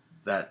 That.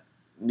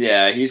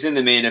 Yeah, he's in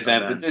the main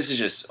event, but this is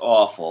just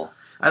awful.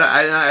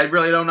 I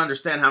really don't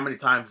understand how many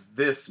times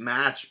this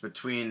match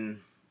between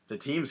the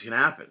teams can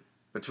happen.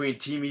 Between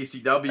Team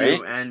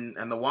ECW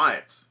and the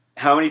Wyatts.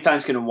 How many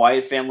times can a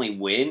Wyatt family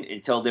win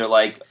until they're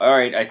like, all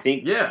right, I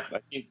think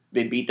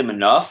they beat them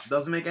enough?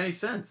 Doesn't make any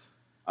sense.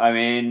 I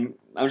mean,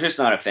 I'm just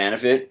not a fan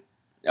of it.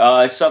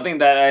 Something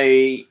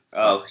that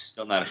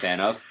still not a fan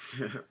of.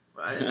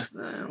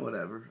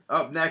 Whatever.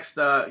 Up next,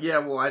 I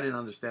didn't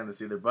understand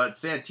this either, but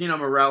Santino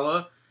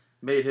Marella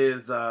made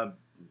his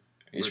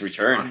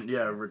return.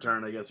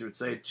 Return, I guess you would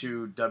say,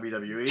 to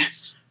WWE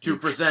to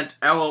present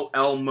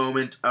LOL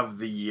Moment of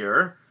the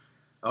Year.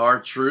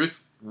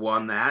 R-Truth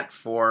won that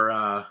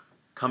for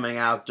coming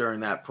out during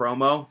that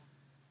promo.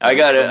 I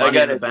got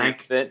the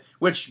bank,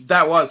 which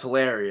that was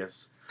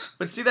hilarious.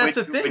 But see, that's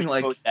the thing. Would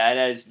you vote that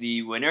as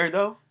the winner,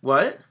 though?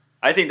 What?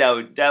 I think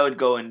that would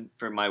go in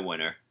for my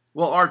winner.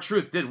 Well,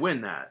 R-Truth did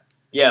win that.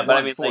 Yeah, but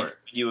I mean, do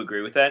you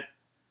agree with that?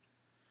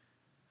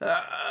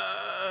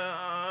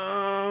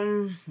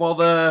 Well,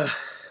 the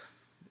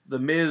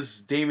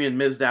Damien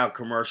Mizdow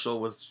commercial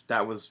was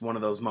one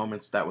of those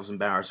moments that was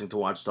embarrassing to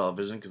watch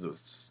television because it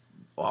was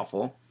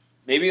awful.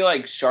 Maybe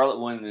like Charlotte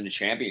won in the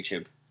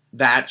championship.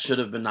 That should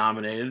have been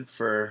nominated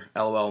for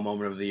LOL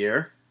Moment of the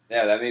Year.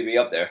 Yeah, that may be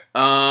up there.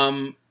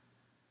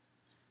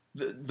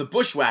 The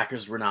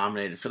Bushwhackers were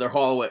nominated for their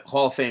Hall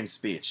of Fame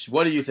speech.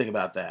 What do you think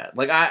about that?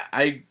 Like,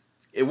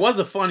 it was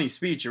a funny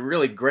speech, a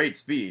really great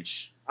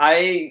speech.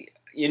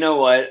 You know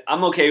what?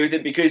 I'm okay with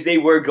it because they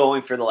were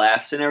going for the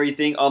laughs and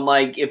everything.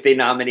 Unlike if they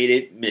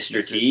nominated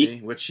Mr. T,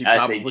 which he as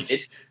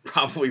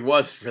probably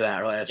was for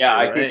that last year. Yeah,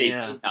 I right? think they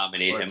did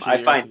nominate him. 2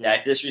 I find years ago.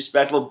 that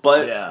disrespectful,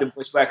 but the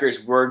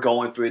Bushwhackers were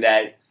going through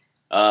that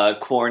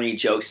corny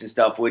jokes and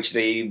stuff, which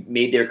they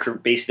made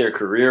base their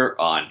careers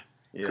on.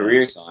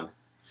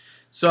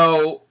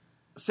 So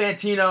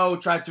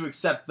Santino tried to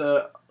accept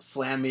the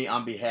Slammy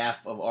on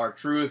behalf of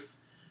R-Truth.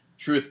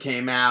 Truth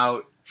came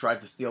out,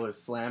 tried to steal his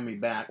Slammy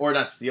back. Or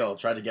not steal,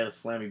 tried to get his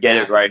Slammy back. Get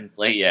it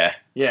rightfully, yeah.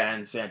 Yeah,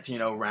 and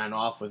Santino ran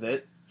off with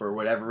it. For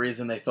whatever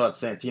reason, they thought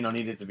Santino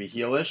needed to be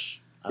heelish.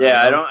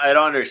 I don't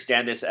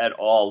understand this at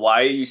all.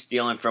 Why are you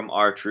stealing from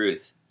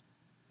R-Truth?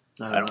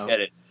 I don't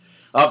get it.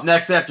 Up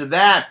next after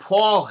that,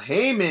 Paul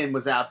Heyman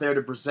was out there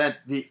to present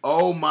the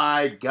Oh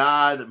My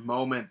God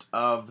moment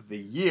of the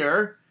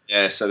year.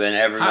 Yeah, so then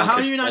everyone. How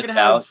are you not going to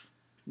have?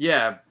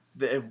 Yeah,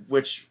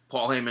 which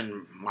Paul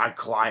Heyman, my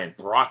client,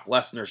 Brock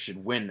Lesnar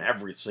should win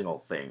every single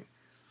thing.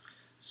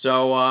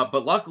 So,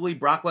 but luckily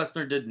Brock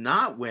Lesnar did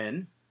not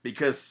win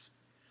because,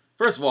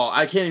 first of all,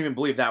 I can't even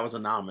believe that was a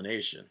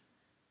nomination,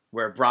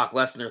 where Brock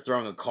Lesnar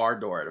throwing a car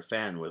door at a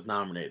fan was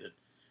nominated.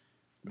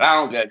 I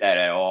don't get that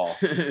at all.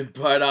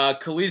 But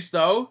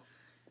Kalisto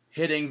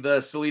hitting the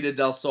Salida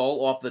del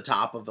Sol off the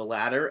top of the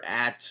ladder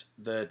at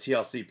the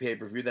TLC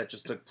pay-per-view that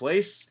just took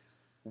place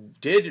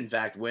did in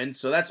fact win,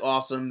 so that's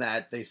awesome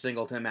that they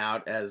singled him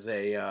out as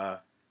as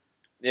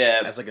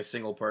like a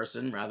single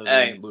person rather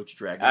than Lucha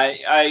Dragons.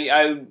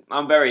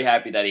 I'm very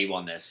happy that he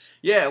won this.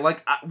 Yeah,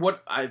 like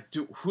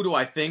who do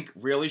I think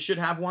really should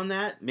have won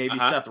that? Maybe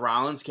Seth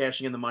Rollins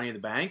cashing in the Money in the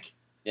Bank.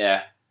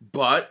 Yeah,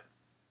 but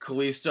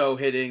Kalisto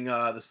hitting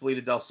the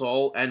Salida del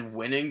Sol and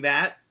winning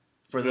that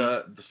for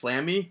the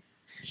Slammy.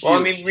 Well,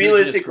 I mean,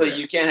 realistically,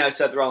 you can't have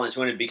Seth Rollins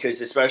win it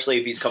because, especially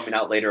if he's coming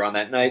out later on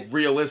that night.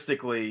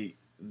 Realistically,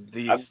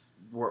 these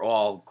were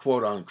all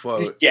quote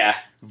unquote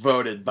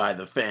voted by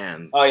the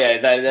fans. Oh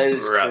yeah, that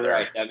is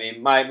correct. I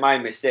mean, my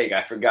mistake.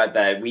 I forgot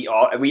that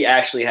we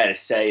actually had a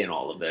say in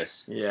all of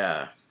this.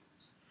 Yeah.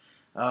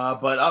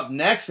 But up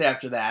next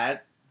after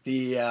that,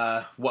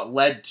 what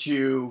led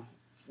from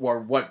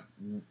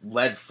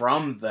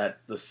the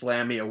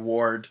Slammy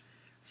Award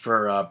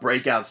for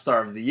Breakout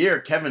Star of the Year,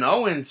 Kevin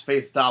Owens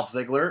faced Dolph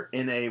Ziggler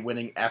in a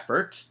winning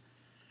effort.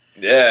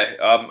 Yeah,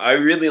 I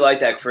really like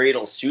that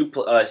cradle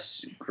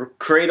superplex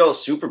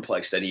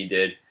that he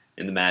did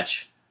in the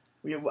match.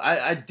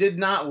 I did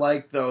not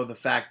like, though, the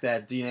fact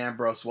that Dean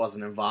Ambrose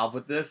wasn't involved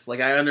with this. Like,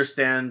 I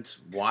understand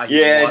why he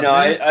wasn't.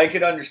 Yeah, no, I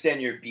could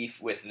understand your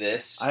beef with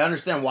this. I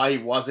understand why he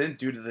wasn't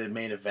due to the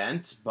main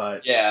event,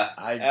 but... Yeah,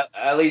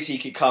 at least he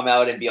could come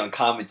out and be on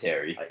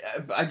commentary.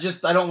 I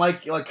don't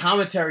like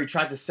commentary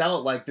tried to sell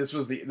it like this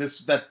was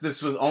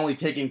this was only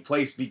taking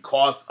place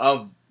because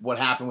of what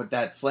happened with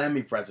that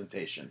Slammy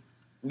presentation.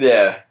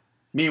 Yeah.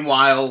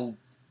 Meanwhile,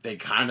 they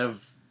kind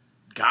of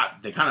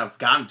got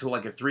into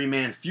like a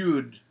 3-man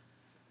feud.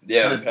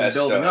 Yeah, the past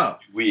building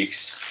up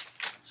weeks.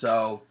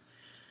 So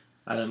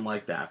I didn't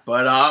like that.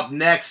 But up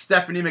next,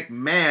 Stephanie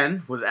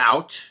McMahon was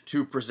out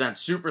to present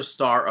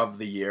Superstar of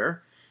the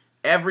Year.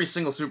 Every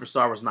single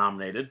superstar was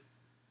nominated.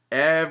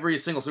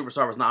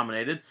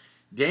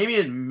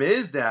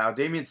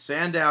 Damien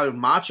Sandow,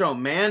 Macho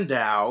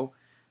Mandow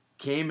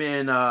came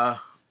in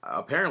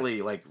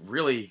apparently like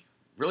really,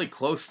 really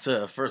close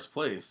to first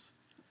place.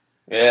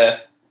 Yeah.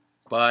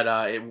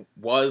 But it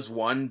was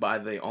won by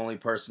the only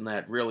person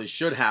that really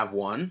should have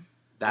won,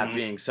 that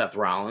being Seth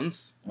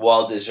Rollins.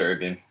 Well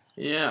deserving.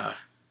 Yeah.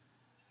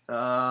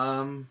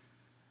 Yeah.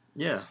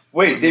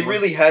 Wait, they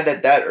really had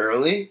that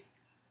early?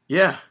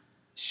 Yeah.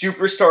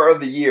 Superstar of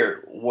the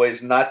Year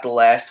was not the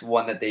last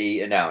one that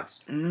they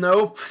announced.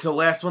 Nope. The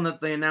last one that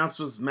they announced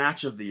was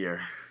Match of the Year.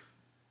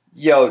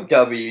 Yo,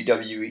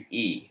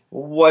 WWE.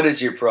 What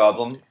is your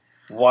problem?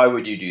 Why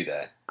would you do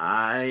that?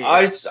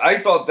 I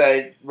thought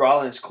that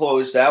Rollins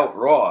closed out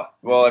Raw.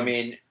 Well, I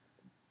mean,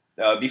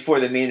 before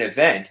the main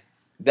event.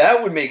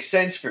 That would make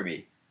sense for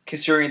me,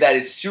 considering that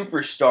it's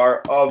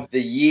Superstar of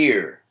the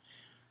Year.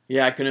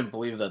 Yeah, I couldn't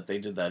believe that they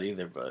did that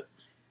either, but...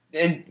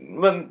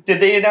 And did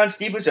they announce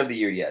Divas of the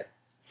Year yet?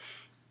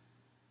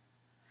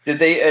 Did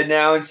they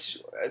announce...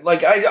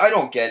 Like, I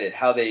don't get it,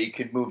 how they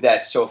could move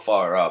that so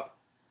far up.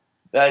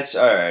 That's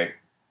alright.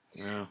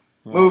 Yeah.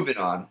 Well, moving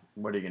on.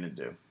 What are you going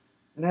to do?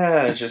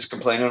 Nah, just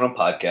complaining on a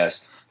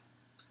podcast.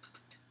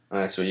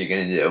 That's what you're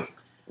going to do.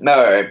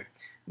 Alright.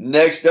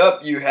 Next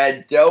up, you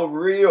had Del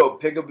Rio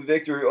pick up a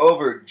victory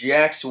over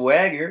Jack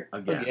Swagger.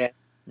 Again.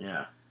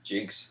 Yeah.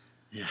 Jinx.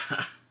 Yeah.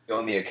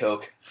 Throw me a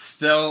Coke.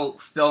 Still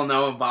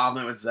no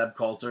involvement with Zeb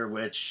Coulter,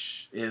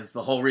 which is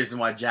the whole reason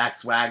why Jack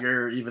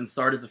Swagger even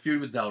started the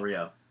feud with Del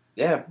Rio.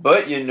 Yeah,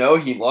 but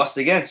he lost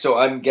again, so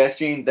I'm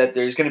guessing that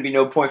there's going to be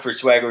no point for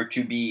Swagger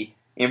to be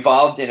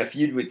involved in a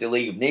feud with the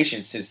League of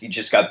Nations since he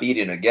just got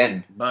beaten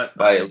again But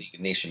by a League of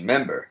Nations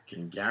member.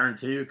 Can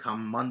guarantee you,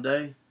 come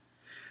Monday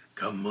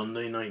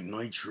Night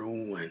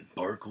Nitro at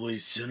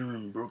Barclays Center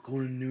in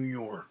Brooklyn, New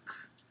York,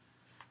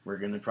 we're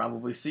going to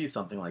probably see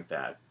something like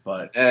that.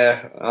 But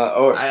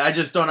I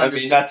just don't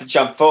understand. I mean, not to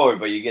jump forward,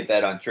 but you get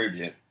that on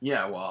Tribute.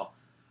 Yeah, well,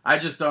 I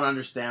just don't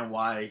understand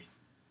why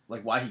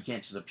he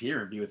can't just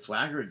appear and be with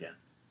Swagger again.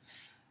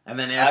 And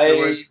then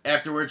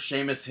afterwards,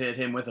 Sheamus hit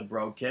him with a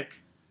bro kick.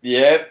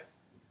 Yep.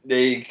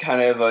 They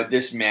kind of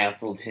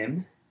dismantled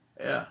him.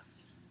 Yeah.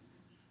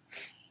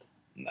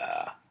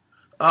 Nah.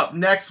 Up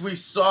next, we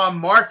saw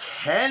Mark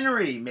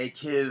Henry make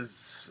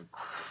his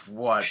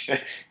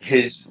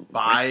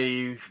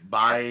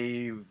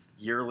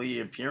bi-yearly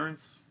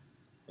appearance.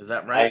 Is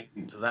that right?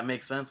 Does that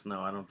make sense?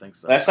 No, I don't think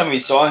so. Last time we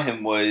saw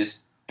him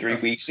was 3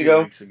 weeks ago.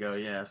 3 weeks ago,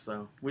 yeah.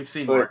 So we've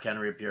seen Mark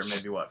Henry appear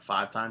maybe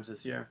 5 times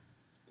this year.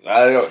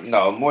 I don't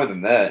know, more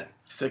than that.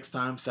 6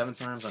 times, 7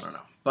 times, I don't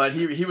know. But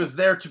he was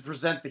there to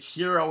present the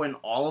Hero in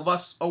All of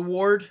Us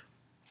award.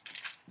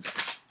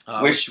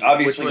 Which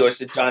obviously goes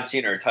to John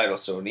Cena or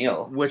Titus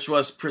O'Neil. Which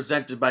was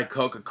presented by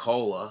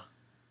Coca-Cola.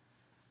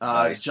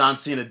 Nice. John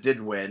Cena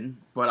did win,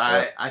 but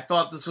I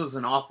thought this was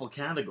an awful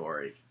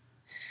category.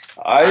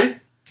 I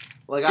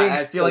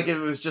feel like it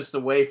was just a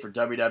way for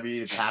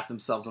WWE to pat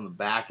themselves on the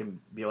back and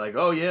be like,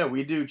 oh yeah,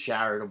 we do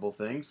charitable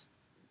things.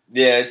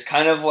 Yeah, it's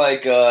kind of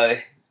like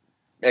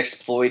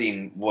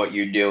exploiting what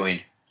you're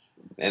doing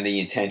and the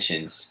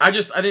intentions. I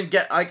didn't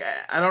get, I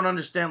don't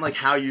understand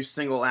how you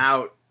single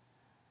out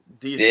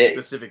these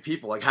specific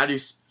people. How do you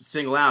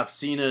single out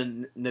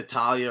Cena,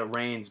 Natalya,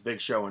 Reigns, Big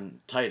Show, and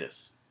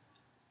Titus?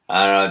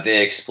 I don't know.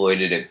 They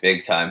exploited it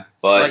big time,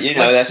 but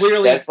that's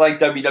like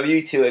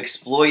WWE to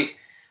exploit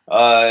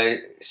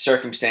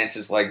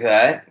circumstances like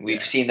that.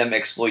 We've seen them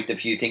exploit a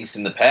few things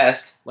in the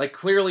past.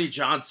 Clearly,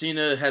 John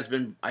Cena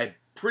I'm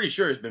pretty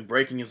sure has been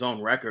breaking his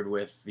own record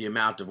with the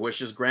amount of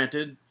wishes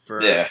granted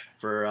for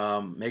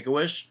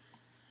Make-A-Wish.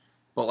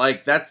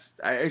 But that's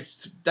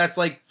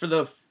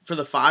for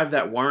the 5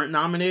 that weren't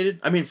nominated.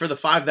 I mean, for the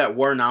 5 that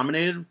were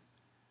nominated,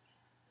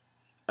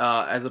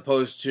 as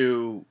opposed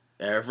to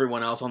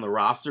everyone else on the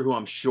roster, who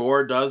I'm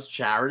sure does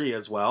charity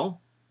as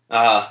well.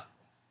 That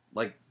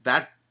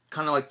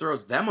kind of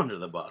throws them under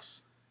the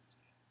bus.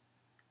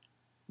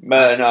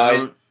 But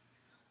I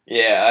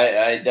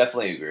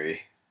definitely agree.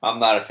 I'm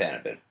not a fan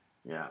of it.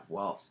 Yeah,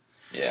 well.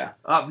 Yeah.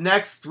 Up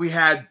next, we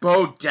had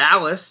Bo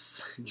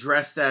Dallas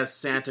dressed as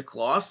Santa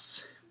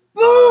Claus.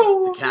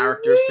 The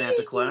character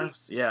Santa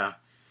Claus. Yeah.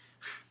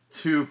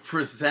 To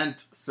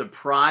present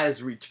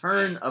surprise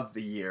return of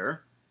the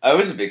year. I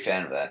was a big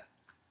fan of that.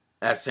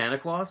 As Santa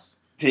Claus?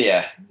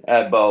 Yeah,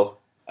 Bo.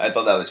 I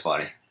thought that was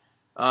funny.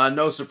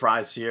 No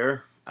surprise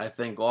here. I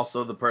think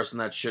also the person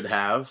that should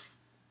have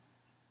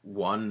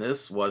won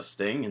this was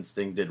Sting, and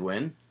Sting did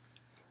win.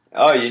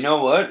 Oh, you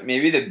know what?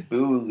 Maybe the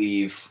Boo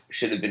Leave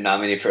should have been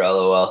nominated for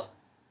LOL.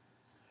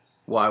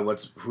 Why?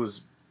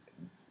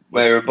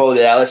 Where Bo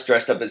Dallas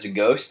dressed up as a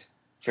ghost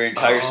for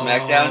entire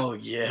SmackDown? Oh,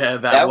 yeah,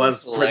 that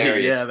was hilarious.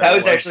 Pretty, yeah, that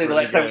was actually the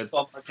last time we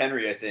saw Mark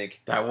Henry, I think.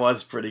 That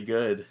was pretty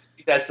good.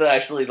 That's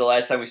actually the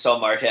last time we saw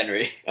Mark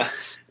Henry.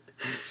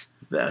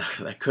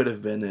 that could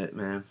have been it,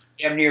 man.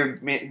 Damn near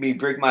made me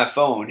break my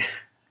phone.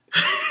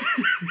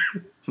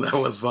 That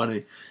was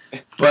funny.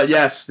 But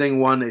yes,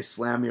 Sting won a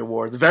Slammy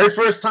Award. The very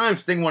first time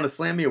Sting won a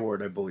Slammy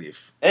Award, I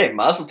believe. Hey,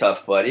 mazel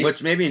tov, buddy.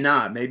 Which maybe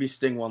not. Maybe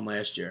Sting won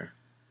last year.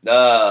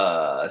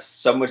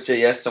 Some would say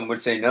yes, some would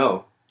say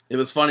no. It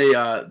was funny.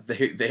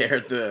 They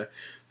aired the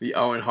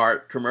Owen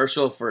Hart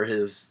commercial for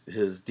his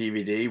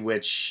DVD,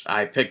 which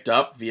I picked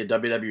up via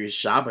WWE's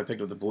shop. I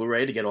picked up the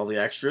Blu-ray to get all the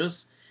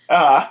extras.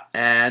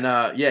 And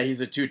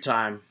he's a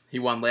 2-time. He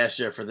won last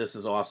year for This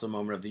Is Awesome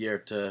Moment of the Year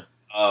to.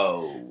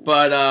 Oh.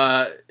 But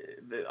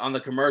on the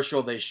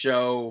commercial, they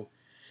show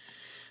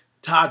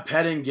Todd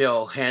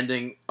Pettingill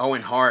handing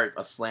Owen Hart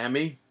a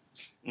Slammy.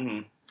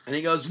 Mm-hmm. And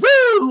he goes,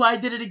 "Woo! I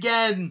did it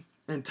again!"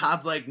 And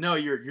Todd's like, "No,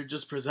 you're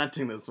just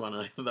presenting this one."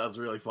 And I thought that was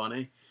really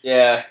funny.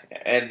 Yeah,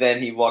 and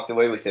then he walked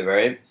away with it,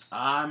 right?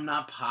 I'm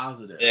not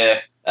positive.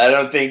 Yeah, I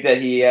don't think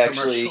that he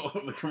actually...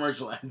 The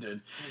commercial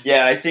ended.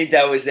 Yeah, I think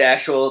that was the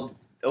actual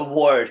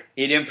award.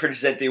 He didn't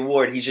present the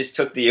award. He just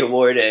took the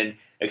award and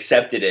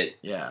accepted it.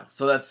 Yeah,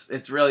 so it's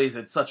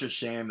such a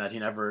shame that he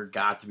never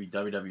got to be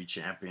WWE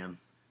champion.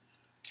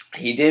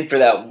 He did for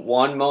that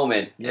one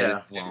moment.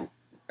 Yeah,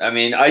 I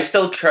mean, I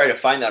still try to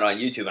find that on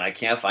YouTube, and I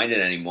can't find it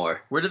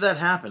anymore. Where did that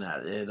happen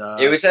at?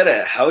 It was at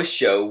a house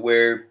show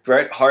where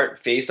Bret Hart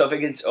faced off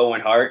against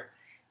Owen Hart,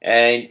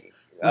 and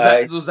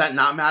was that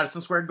not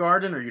Madison Square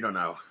Garden, or you don't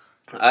know?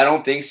 I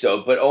don't think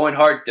so. But Owen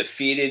Hart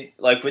defeated,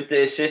 with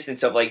the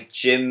assistance of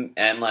Jim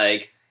and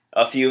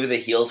a few of the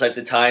heels at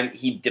the time,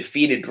 he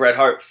defeated Bret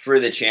Hart for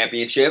the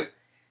championship,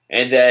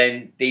 and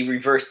then they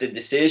reversed the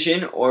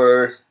decision,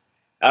 or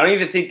I don't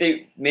even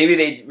think maybe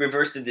they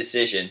reversed the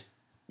decision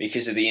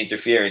because of the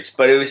interference.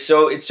 But it's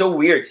so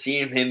weird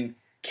seeing him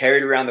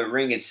carried around the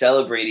ring and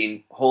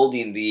celebrating,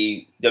 holding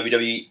the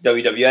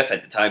WWF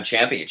at the time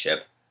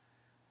championship.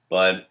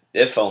 But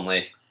if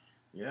only.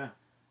 Yeah.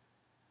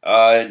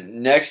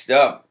 Next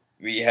up,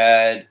 we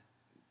had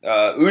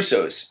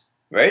Usos,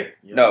 right?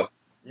 Yeah. No.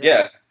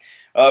 Yeah.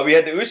 We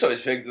had the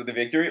Usos picked with the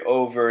victory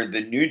over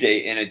the New Day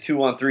in a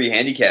 2-on-3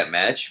 handicap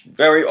match.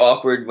 Very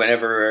awkward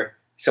whenever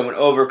someone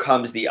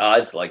overcomes the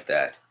odds like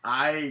that.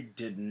 I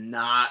did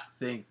not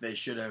think they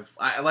should have.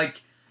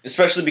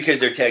 Especially because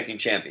they're tag team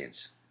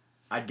champions.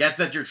 I get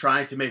that you're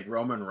trying to make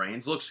Roman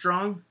Reigns look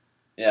strong.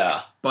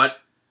 Yeah.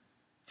 But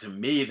to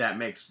me, that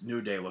makes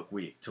New Day look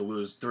weak to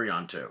lose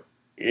 3-on-2.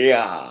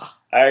 Yeah,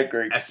 I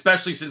agree.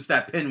 Especially since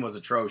that pin was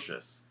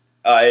atrocious.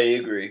 I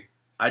agree.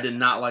 I did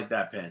not like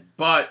that pin.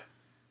 But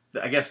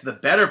I guess the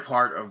better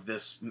part of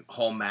this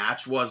whole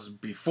match was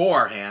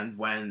beforehand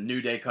when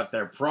New Day cut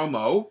their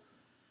promo,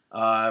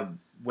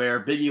 where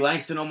Biggie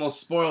Langston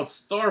almost spoiled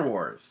Star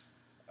Wars.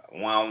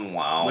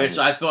 Wow. Which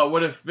I thought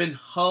would have been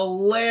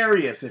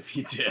hilarious if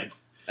he did.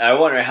 I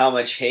wonder how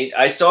much hate.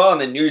 I saw on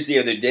the news the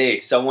other day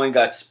someone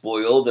got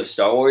spoiled of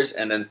Star Wars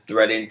and then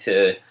threatened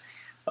to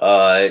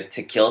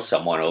kill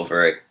someone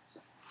over it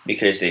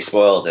because they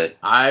spoiled it.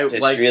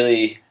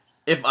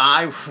 If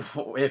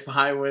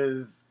I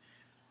was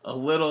a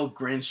little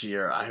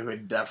Grinchier, I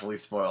would definitely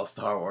spoil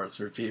Star Wars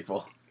for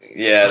people.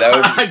 Yeah, that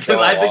would be so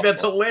I think awful.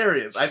 that's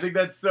hilarious. I think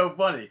that's so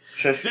funny.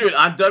 Dude,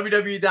 on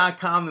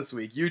WWE.com this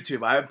week,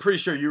 YouTube, I'm pretty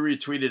sure you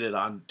retweeted it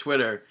on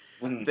Twitter.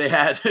 They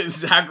had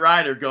Zack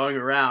Ryder going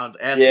around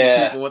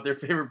asking people what their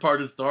favorite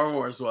part of Star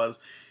Wars was.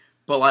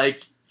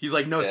 But, he's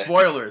like, no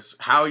spoilers.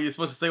 How are you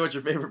supposed to say what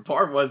your favorite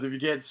part was if you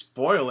can't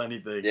spoil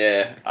anything?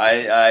 Yeah,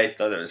 I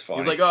thought it was funny.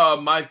 He's like, oh,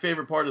 my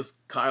favorite part is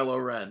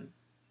Kylo Ren.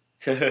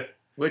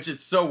 Which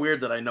it's so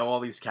weird that I know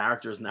all these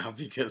characters now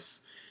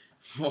because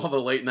all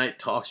the late night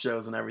talk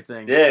shows and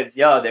everything.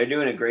 Yeah, they're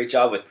doing a great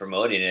job with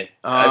promoting it.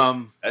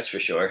 That's for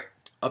sure.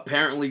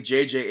 Apparently,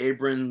 J.J.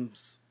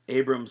 Abrams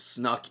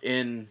snuck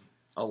in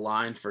a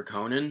line for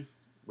Conan,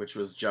 which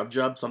was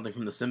Jub, something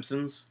from The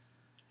Simpsons.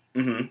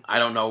 Mm-hmm. I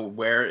don't know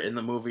where in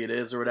the movie it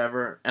is or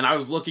whatever. And I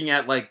was looking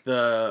at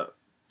the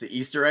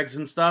Easter eggs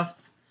and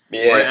stuff.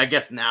 Yeah. Or I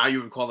guess now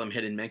you would call them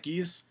hidden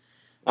Mickeys.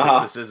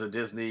 This is a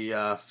Disney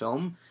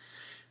film.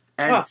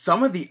 And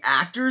some of the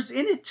actors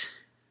in it,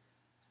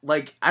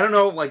 I don't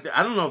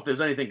know if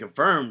there's anything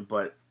confirmed,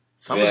 but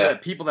some of the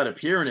people that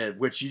appear in it,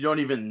 which you don't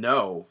even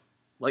know.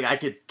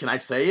 Can I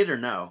say it or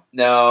no?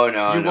 No.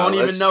 You won't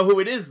even know who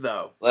it is,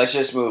 though. Let's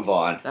just move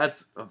on.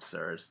 That's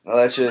absurd.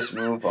 Let's just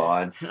move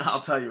on.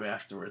 I'll tell you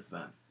afterwards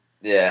then.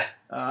 Yeah.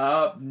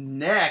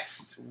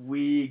 Next,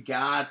 we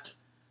got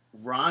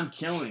Ron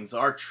Killings,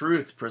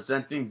 R-Truth,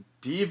 presenting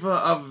Diva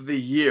of the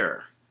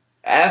Year.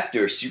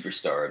 After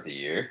Superstar of the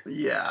Year.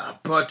 Yeah,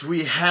 but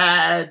we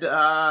had...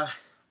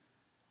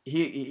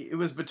 it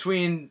was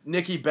between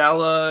Nikki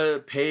Bella,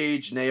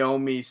 Paige,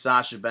 Naomi,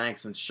 Sasha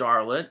Banks, and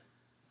Charlotte.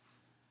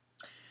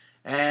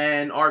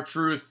 And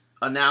R-Truth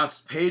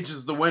announced Paige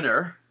is the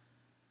winner,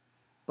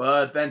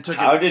 but then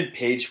How did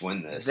Paige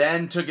win this?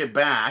 Then took it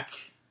back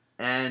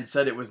and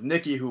said it was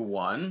Nikki who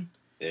won.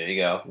 There you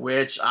go.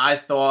 Which I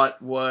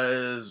thought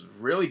was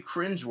really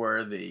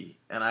cringeworthy,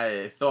 and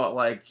I thought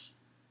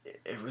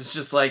it was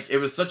just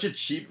it was such a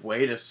cheap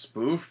way to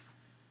spoof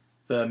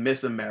the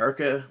Miss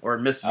America or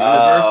Miss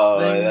Universe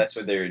thing. Oh, that's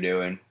what they were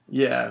doing.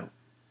 Yeah,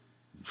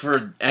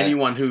 for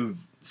anyone who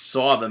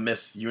saw the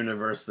Miss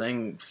Universe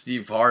thing,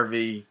 Steve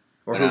Harvey.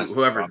 Or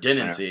whoever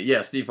didn't see it.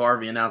 Yeah, Steve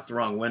Harvey announced the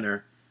wrong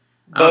winner.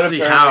 I don't see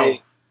how.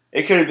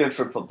 It could have been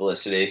for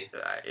publicity.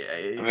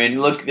 I mean,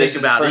 look, this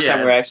is the first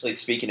time we're actually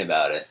speaking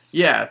about it.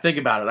 Yeah, think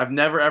about it. I've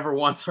never ever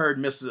once heard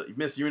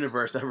Miss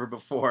Universe ever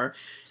before.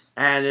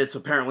 And it's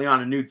apparently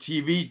on a new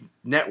TV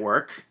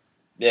network.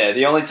 Yeah,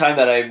 the only time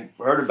that I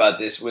heard about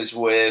this was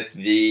with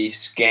the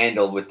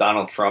scandal with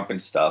Donald Trump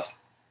and stuff.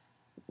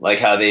 Like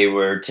how they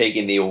were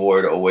taking the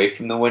award away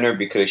from the winner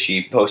because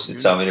she posted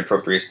some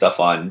inappropriate stuff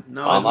online,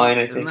 I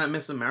think. Isn't that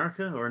Miss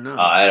America or no?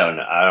 I don't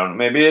know.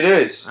 Maybe it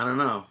is. I don't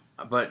know.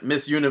 But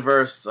Miss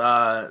Universe,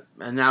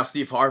 and now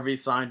Steve Harvey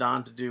signed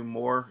on to do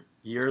more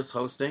years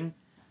hosting.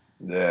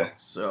 Yeah.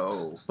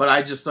 So, but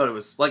I just thought it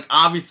was,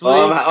 obviously...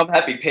 Well, I'm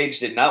happy Paige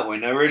did not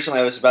win.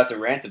 Originally, I was about to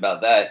rant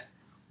about that,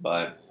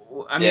 but...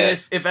 I mean,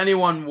 if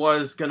anyone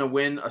was going to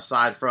win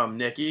aside from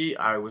Nikki,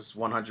 I was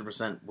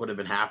 100% would have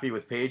been happy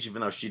with Paige, even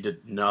though she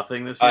did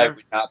nothing this year. I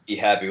would not be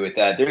happy with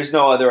that. There's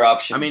no other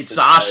option. I mean,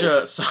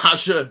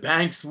 Sasha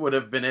Banks would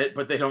have been it,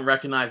 but they don't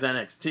recognize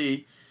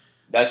NXT.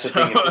 That's the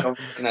thing. If they don't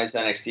recognize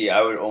NXT,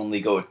 I would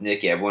only go with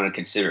Nikki. I wouldn't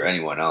consider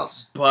anyone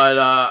else. But,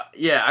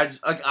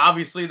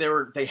 obviously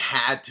they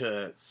had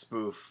to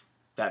spoof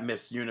that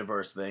Miss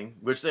Universe thing,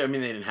 which, they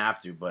didn't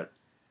have to, but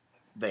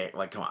they,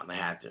 come on, they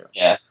had to.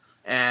 Yeah.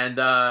 And,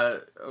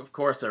 of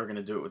course, they were going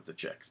to do it with the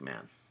chicks,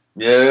 man.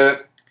 Yeah.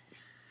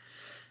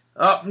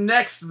 Up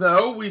next,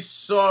 though, we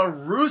saw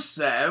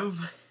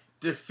Rusev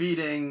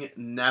defeating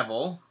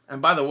Neville.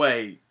 And by the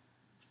way,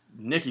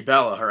 Nikki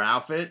Bella, her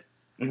outfit,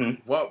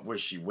 Mm-hmm. What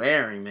was she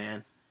wearing,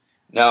 man?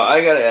 Now,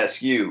 I gotta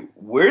ask you,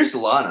 where's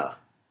Lana?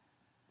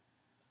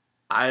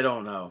 I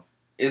don't know.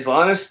 Is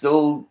Lana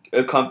still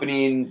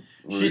accompanying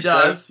Rusev? She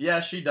does. Yeah,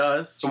 she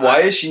does. So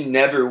why is she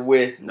never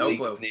with No League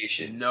clue. of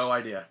Nations? No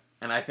idea.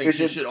 And I think she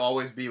Because should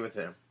always be with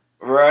him.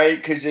 Right?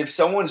 Because if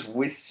someone's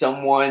with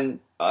someone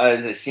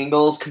as a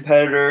singles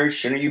competitor,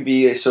 shouldn't you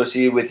be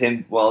associated with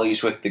him while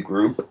he's with the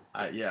group?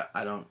 I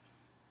don't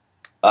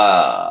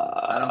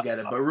I don't get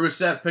it. But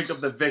Rusev picked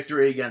up the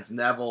victory against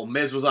Neville.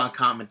 Miz was on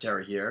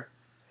commentary here.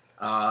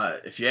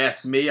 If you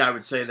ask me, I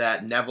would say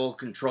that Neville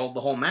controlled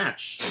the whole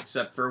match,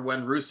 except for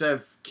when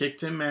Rusev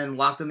kicked him and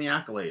locked in the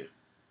accolade.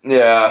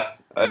 Yeah,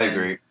 I And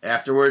agree.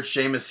 Afterwards,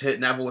 Sheamus hit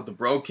Neville with the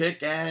bro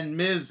kick, and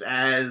Miz,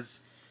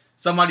 as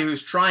somebody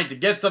who's trying to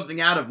get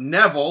something out of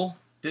Neville,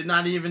 did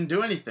not even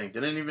do anything.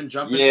 Didn't even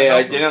jump in to Yeah, I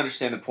help him. didn't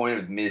understand the point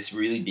of Miz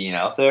really being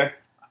out there.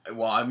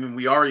 Well, I mean,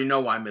 we already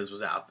know why Miz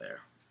was out there.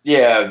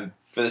 Yeah,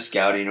 for the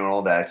scouting and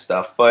all that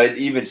stuff. But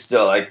even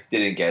still, I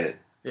didn't get it.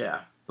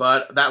 Yeah,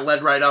 but that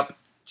led right up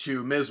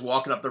to Miz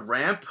walking up the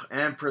ramp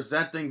and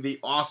presenting the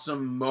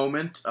awesome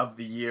moment of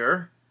the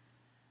year,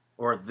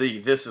 or the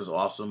This Is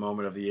Awesome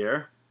moment of the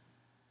year,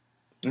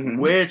 Mhm.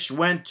 which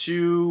went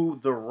to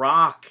The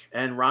Rock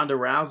and Ronda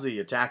Rousey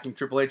attacking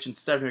Triple H and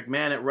Stephanie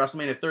McMahon at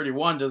WrestleMania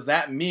 31. Does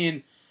that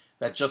mean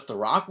that just The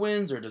Rock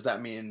wins, or does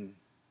that mean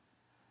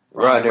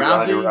Ronda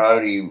Rousey?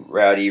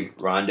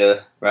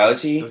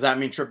 Does that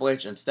mean Triple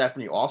H and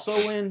Stephanie also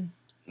win?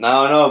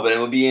 No, but it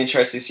will be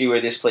interesting to see where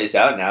this plays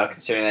out now,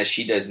 considering that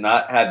she does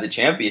not have the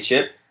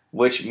championship,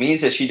 which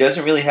means that she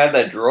doesn't really have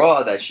that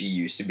draw that she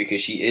used to because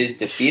she is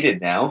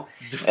defeated now.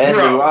 And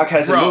The Rock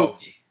has a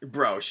movie.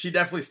 Bro, she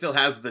definitely still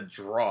has the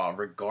draw,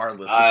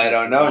 regardless. I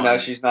don't know. Now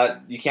she's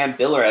not. You can't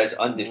bill her as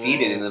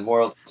undefeated in the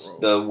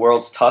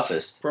world's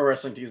toughest.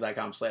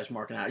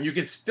 ProWrestlingTees.com/marking out. You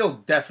can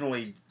still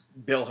definitely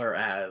bill her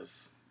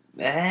as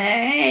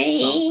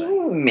Hey,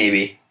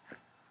 maybe.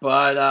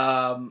 But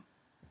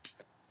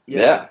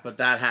Yeah. But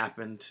that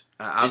happened.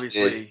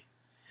 Obviously,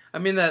 I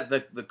mean that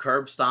the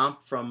curb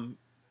stomp from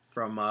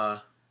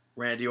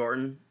Randy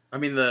Orton. I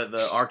mean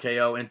the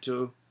RKO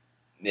into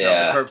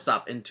the curb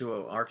stomp into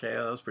a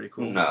RKO. That was pretty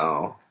cool.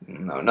 No,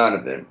 none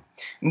of it.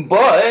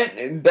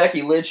 But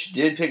Becky Lynch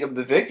did pick up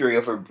the victory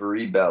over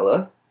Brie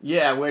Bella.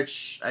 Yeah,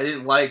 which I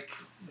didn't like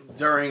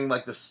during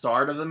like the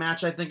start of the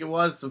match. I think it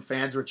was some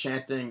fans were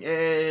chanting,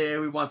 "Hey,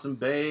 we want some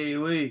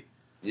Bayley."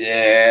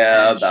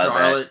 Yeah, and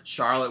about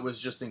Charlotte was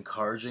just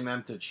encouraging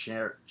them to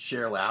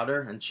cheer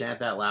louder and chant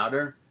that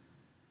louder,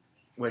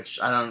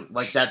 which I don't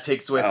like. That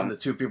takes away from the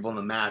two people in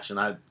the match, and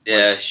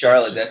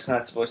Charlotte. That's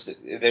not supposed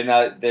to. They're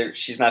not.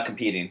 She's not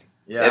competing.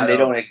 Yeah, and they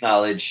don't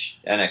acknowledge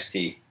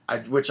NXT.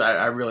 Which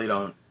I really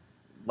don't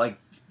like.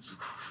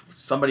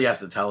 Somebody has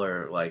to tell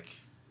her like,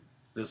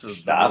 this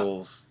is the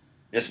rules.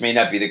 This may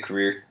not be the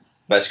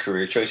best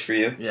career choice for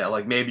you. Yeah,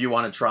 like maybe you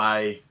want to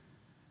try,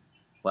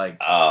 like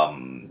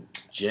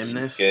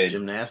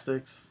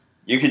gymnastics.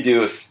 You could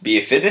be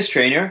a fitness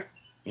trainer.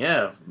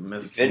 Yeah,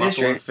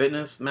 Muscle and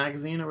Fitness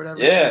magazine or whatever.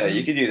 Yeah,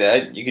 you could do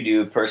that. You could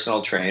do a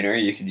personal trainer.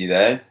 You could do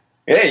that.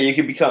 Yeah, you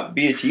could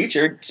be a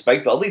teacher.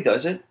 Spike Dudley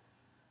does it.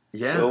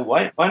 Yeah. So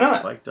why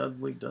not? Spike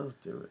Dudley does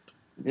do it.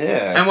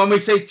 Yeah. And when we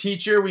say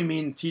teacher, we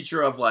mean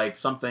teacher of like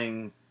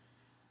something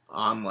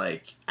on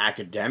like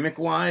academic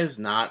wise,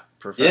 not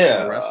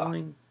professional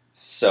wrestling.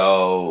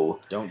 So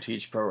don't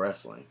teach pro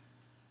wrestling.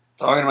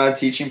 Talking about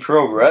teaching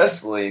pro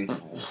wrestling.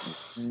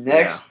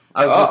 Next,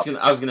 I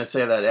was gonna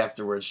say that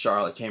afterwards.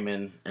 Charlotte came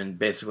in and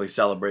basically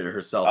celebrated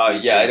herself. Oh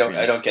yeah, I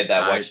don't get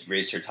that. Why she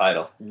raised her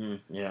title?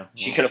 Yeah,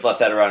 she could have left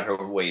that around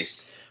her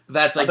waist.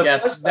 That's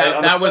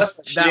that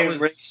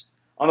was.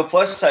 On the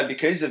plus side,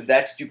 because of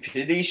that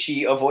stupidity,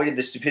 she avoided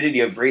the stupidity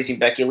of raising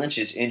Becky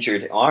Lynch's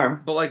injured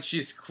arm. But like,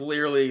 she's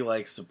clearly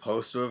like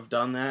supposed to have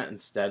done that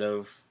instead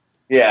of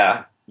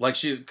like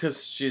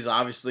she's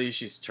obviously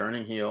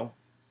turning heel.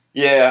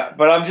 Yeah,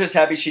 but I'm just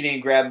happy she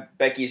didn't grab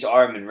Becky's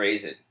arm and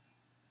raise it.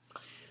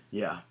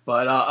 Yeah,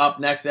 but up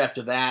next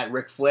after that,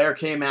 Ric Flair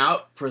came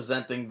out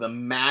presenting the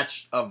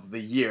match of the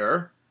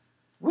year.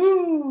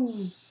 Woo!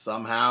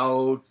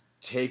 Somehow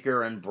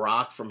Taker and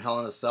Brock from Hell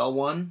in a Cell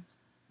won.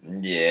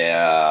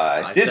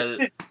 Yeah,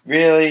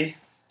 really?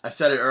 I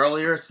said it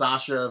earlier.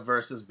 Sasha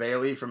versus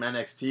Bayley from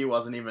NXT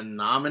wasn't even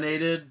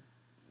nominated.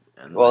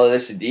 Well,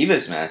 it's a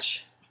Divas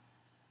match.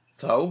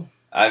 So?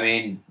 I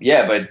mean,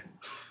 yeah, but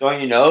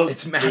don't you know?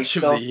 It's match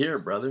of the year,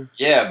 brother.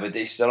 Yeah, but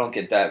they still don't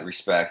get that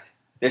respect.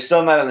 They're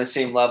still not on the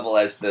same level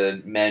as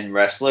the men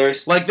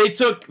wrestlers. Like they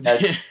took.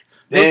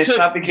 It's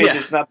not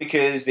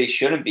because they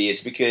shouldn't be.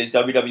 It's because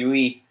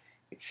WWE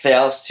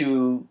fails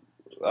to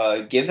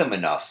give them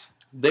enough.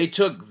 They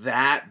took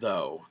that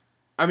though.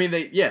 I mean,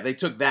 they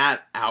took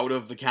that out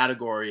of the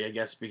category, I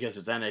guess, because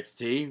it's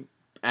NXT,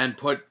 and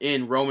put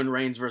in Roman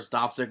Reigns versus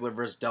Dolph Ziggler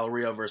versus Del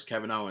Rio versus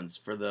Kevin Owens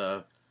for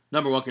the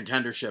 #1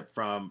 contendership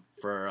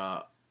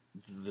for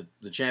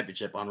the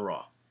championship on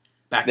Raw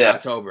back in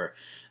October.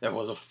 That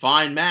was a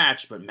fine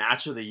match, but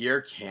match of the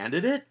year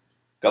candidate?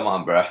 Come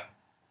on, bruh.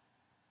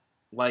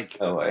 Like,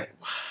 no way.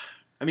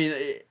 I mean,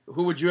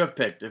 who would you have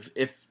picked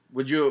if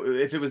Would you,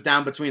 if it was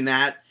down between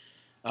that,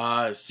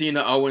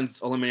 Cena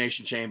Owens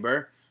Elimination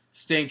Chamber,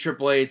 Sting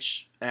Triple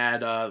H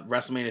at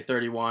WrestleMania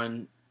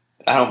 31?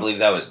 I don't believe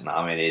that was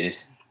nominated.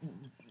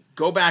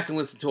 Go back and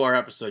listen to our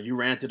episode. You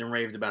ranted and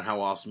raved about how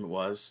awesome it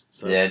was.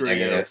 So Yeah, screw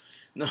negative. you.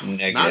 No,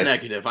 Negative. not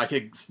negative. I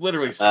could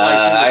literally splice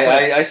in the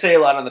clip. I say a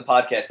lot on the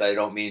podcast that I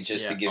don't mean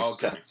just to give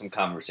okay. some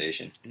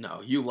conversation.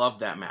 No, you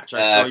loved that match.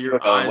 I saw your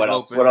eyes what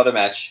else? open. What other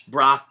match?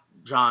 Brock,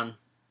 John,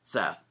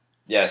 Seth.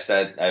 Yes,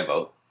 I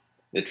vote.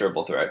 The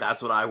triple threat.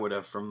 That's what I would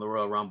have from the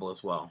Royal Rumble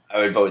as well. I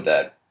would vote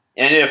that.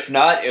 And if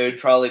not, it would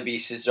probably be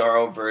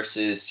Cesaro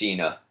versus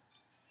Cena.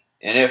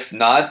 And if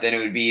not, then it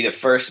would be the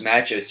first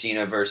match of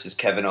Cena versus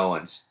Kevin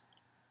Owens.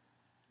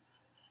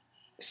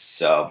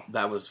 So.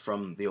 That was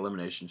from the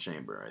Elimination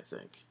Chamber, I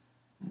think.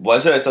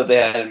 Was it? I thought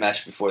they had a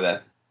match before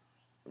that.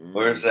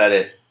 Or was that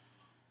it?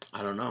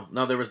 I don't know.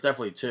 No, there was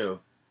definitely 2.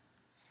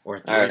 Or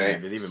 3,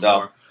 right, maybe, even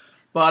more.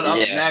 But up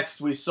yeah.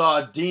 next, we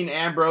saw Dean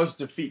Ambrose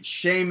defeat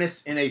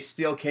Sheamus in a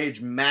steel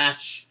cage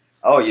match.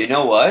 Oh, you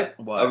know what?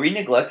 What? Are we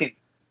neglecting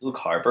Luke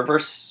Harper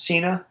versus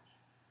Cena?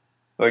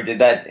 Or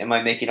am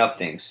I making up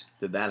things?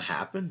 Did that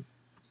happen?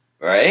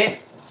 Right?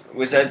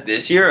 Was that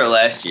this year or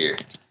last year?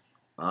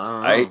 I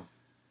don't know.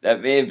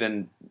 That may have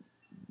been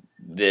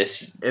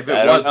this. If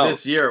it was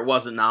this year, it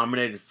wasn't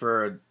nominated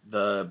for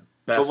the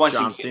best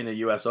John Cena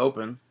U.S.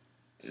 Open.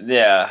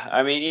 Yeah,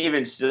 I mean,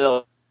 even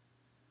still,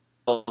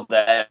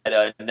 that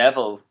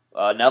Neville,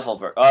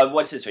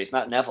 what's his face?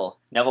 Not Neville.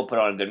 Neville put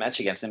on a good match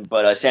against him,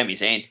 but Sami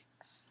Zayn.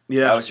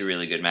 Yeah, that was a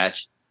really good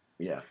match.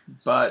 Yeah,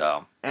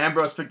 but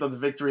Ambrose picked up the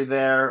victory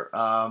there.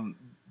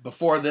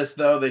 Before this,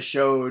 though, they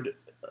showed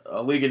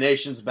League of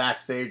Nations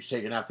backstage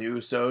taking out the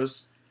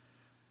Usos.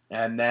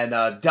 And then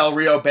Del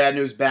Rio, Bad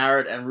News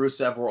Barrett, and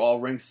Rusev were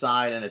all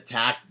ringside and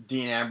attacked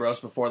Dean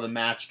Ambrose before the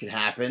match could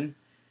happen.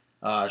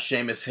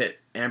 Sheamus hit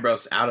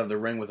Ambrose out of the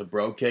ring with a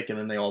bro kick, and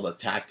then they all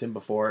attacked him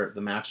before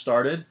the match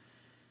started.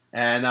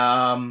 And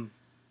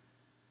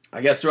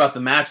I guess throughout the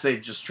match, they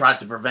just tried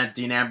to prevent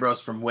Dean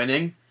Ambrose from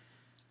winning.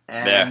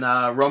 And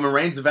Roman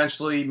Reigns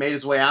eventually made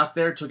his way out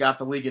there, took out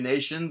the League of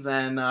Nations,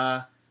 and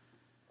I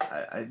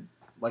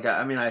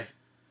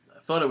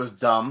thought it was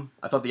dumb.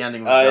 I thought the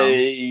ending was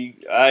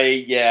dumb.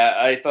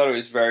 I thought it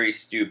was very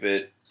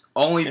stupid.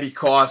 Only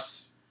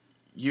because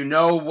you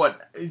know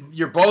what,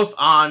 you're both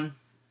on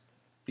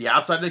the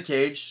outside of the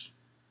cage.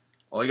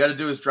 All you got to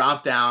do is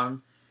drop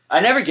down. I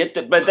never get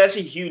that, but that's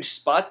a huge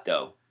spot,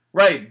 though.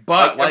 Right,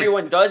 but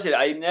everyone does it.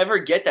 I never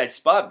get that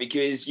spot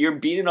because you're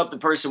beating up the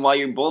person while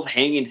you're both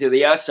hanging to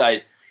the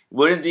outside.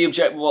 Wouldn't the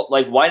object? Well,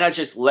 why not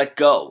just let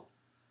go?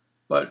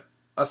 But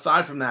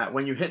aside from that,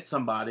 when you hit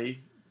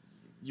somebody,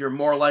 you're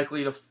more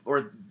likely to,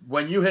 or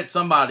when you hit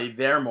somebody,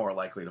 they're more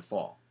likely to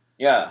fall.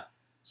 Yeah.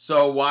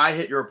 So why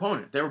hit your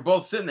opponent? They were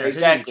both sitting there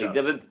exactly. hitting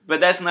each other.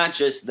 But that's not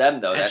just them,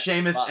 though. And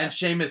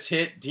Sheamus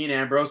hit Dean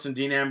Ambrose, and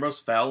Dean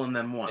Ambrose fell and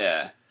then won.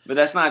 Yeah, but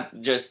that's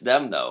not just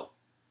them, though.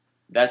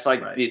 That's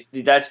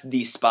that's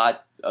the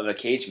spot of a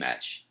cage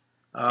match.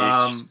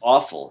 It's just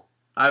awful.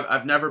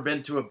 I've never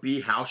been to a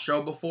B house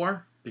show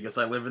before because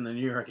I live in the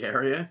New York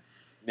area.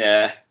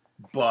 Yeah.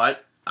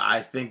 But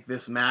I think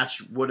this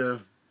match would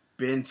have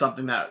been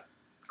something that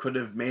could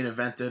have main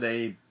evented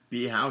a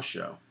B house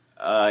show.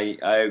 I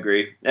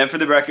agree. And for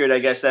the record, I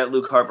guess that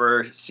Luke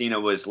Harper Cena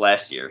was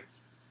last year.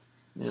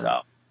 Yeah.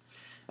 So.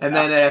 And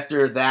then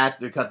after that,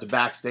 they cut to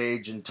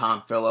backstage, and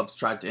Tom Phillips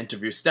tried to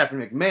interview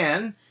Stephanie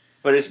McMahon.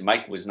 But his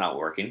mic was not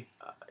working.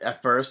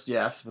 At first,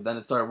 yes, but then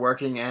it started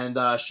working, and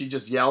she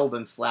just yelled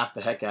and slapped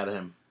the heck out of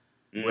him,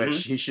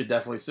 which he should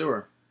definitely sue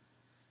her.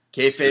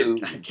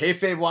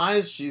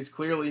 Kayfabe-wise, she's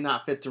clearly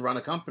not fit to run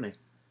a company.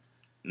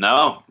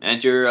 No,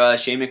 enter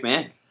Shane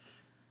McMahon.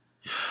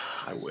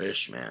 I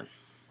wish, man.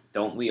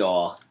 Don't we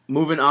all?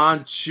 Moving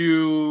on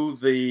to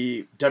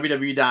the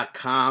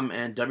WWE.com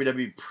and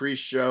WWE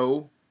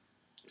pre-show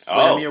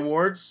Slammy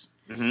Awards.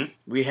 Mm-hmm.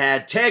 We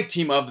had Tag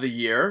Team of the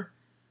Year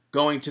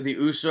going to the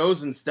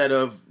Usos instead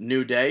of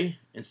New Day,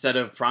 instead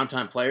of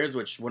Primetime Players,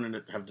 which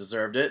wouldn't have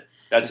deserved it.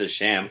 That's a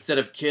sham. Instead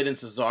of Kid and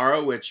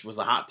Cesaro, which was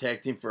a hot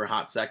tag team for a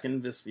hot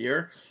second this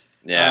year.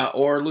 Yeah.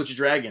 Or Lucha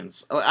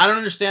Dragons. I don't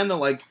understand,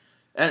 though, and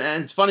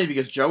it's funny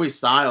because Joey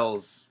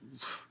Styles,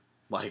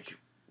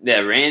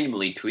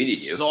 randomly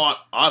tweeted you. Sought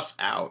us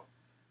out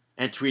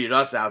and tweeted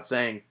us out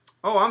saying,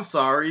 "Oh, I'm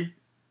sorry.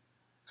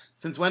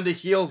 Since when do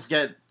heels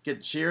get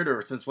cheered,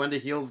 or since when do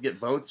heels get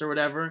votes or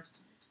whatever?"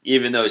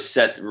 Even though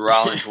Seth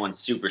Rollins won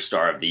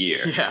Superstar of the Year.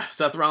 Yeah,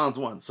 Seth Rollins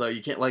won, so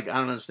you can't, I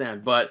don't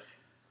understand. But,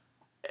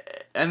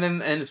 and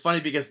it's funny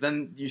because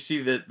then you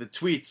see the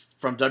tweets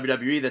from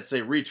WWE that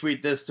say,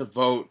 retweet this to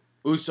vote,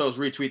 Usos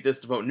retweet this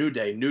to vote New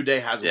Day. New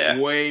Day has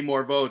way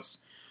more votes,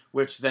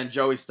 which then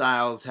Joey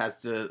Styles has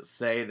to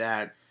say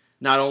that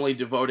not only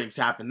do votings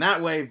happen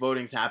that way,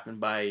 votings happen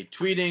by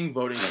tweeting,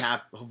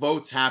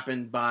 votes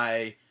happen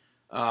by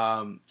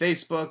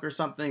Facebook or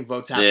something,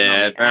 votes happen on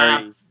the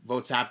app,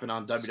 votes happen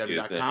on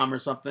WWE.com or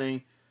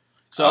something.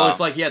 So it's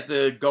like he had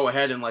to go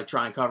ahead and like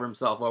try and cover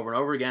himself over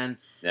and over again.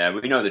 Yeah,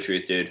 we know the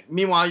truth, dude.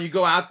 Meanwhile, you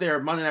go out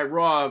there, Monday Night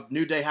Raw,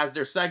 New Day has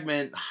their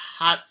segment,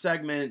 hot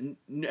segment.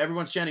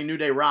 Everyone's chanting New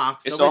Day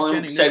rocks. It's the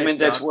only segment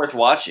that's worth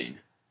watching.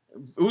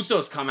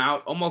 Usos come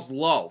out, almost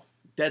lull.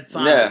 Dead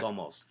silence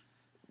almost.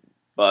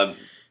 But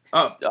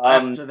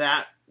after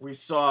that, we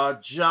saw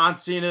John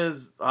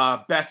Cena's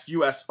Best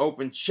U.S.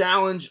 Open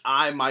Challenge.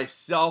 I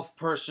myself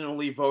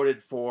personally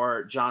voted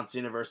for John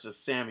Cena versus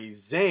Sami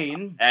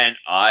Zayn. And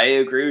I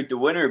agree with the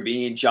winner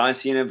being John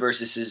Cena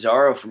versus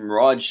Cesaro from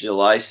Raw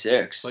July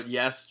 6th. But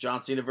yes,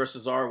 John Cena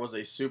versus Cesaro was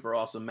a super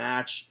awesome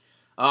match.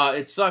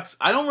 It sucks.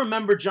 I don't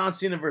remember John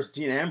Cena versus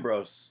Dean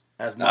Ambrose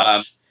as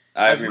much.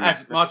 As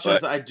much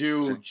as I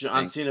do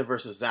John Cena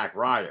versus Zack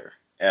Ryder.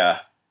 Yeah.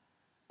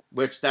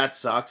 Which, that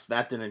sucks.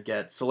 That didn't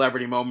get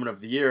Celebrity Moment of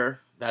the Year.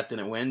 That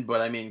didn't win,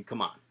 but I mean,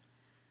 come on.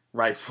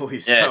 Rightfully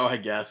so, I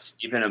guess.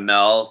 Stephen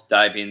Amell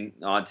diving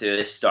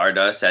onto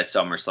Stardust at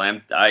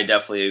SummerSlam. I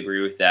definitely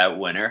agree with that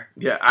winner.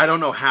 Yeah, I don't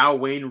know how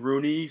Wayne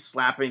Rooney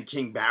slapping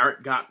King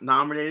Barrett got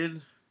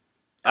nominated.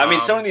 I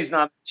mean, some of these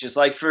nominations,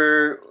 like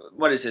for,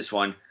 what is this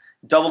one?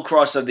 Double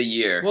Cross of the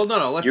Year. Well,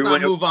 no, let's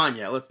not move on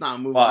yet. Let's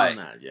not move on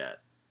that yet.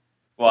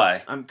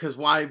 Why? Because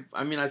why?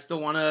 I mean, I still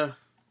want to...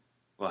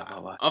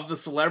 Why? Of the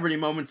Celebrity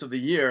Moments of the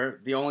Year,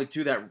 the only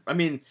two that... I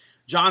mean...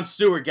 Jon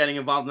Stewart getting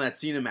involved in that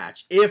Cena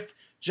match. If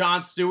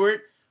Jon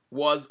Stewart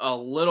was a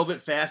little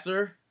bit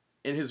faster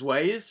in his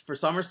ways for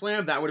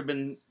SummerSlam, that would have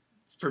been,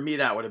 for me,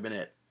 that would have been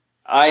it.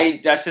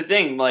 That's the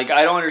thing. Like,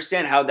 I don't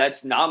understand how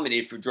that's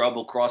nominated for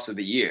Double Cross of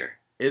the Year.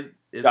 Is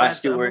Jon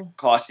Stewart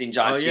costing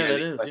John Cena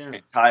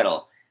the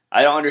title.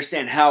 I don't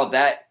understand how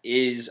that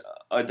is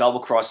a Double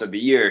Cross of the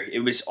Year. It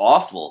was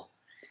awful.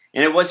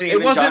 And it wasn't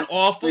even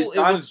awful. It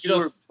was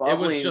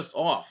just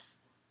off.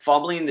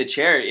 Fumbling the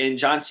chair and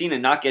John Cena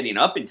not getting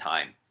up in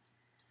time.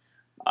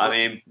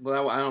 I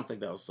don't think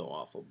that was so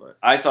awful, but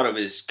I thought it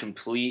was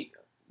complete.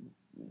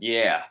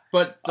 Yeah,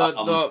 but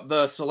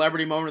the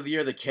Celebrity Moment of the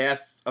Year, the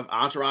cast of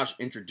Entourage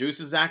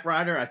introduces Zack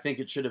Ryder. I think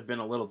it should have been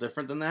a little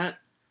different than that.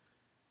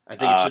 I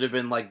think it should have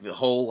been like the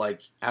whole,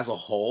 like as a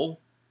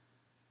whole.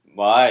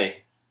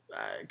 Why?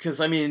 Because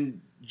I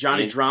mean,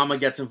 Johnny Drama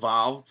gets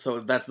involved, so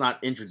that's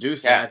not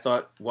introducing. I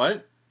thought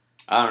what.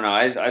 I don't know.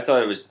 I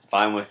thought it was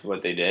fine with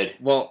what they did.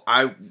 Well,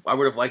 I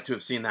would have liked to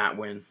have seen that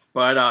win.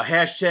 But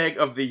hashtag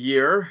of the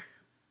year,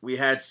 we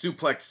had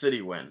Suplex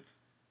City win.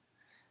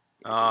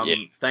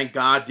 Thank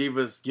God give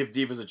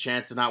Divas a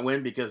chance to not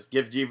win, because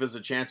Give Divas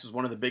a Chance was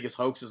one of the biggest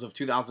hoaxes of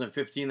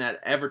 2015 that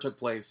ever took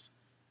place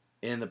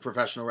in the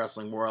professional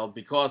wrestling world,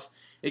 because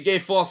it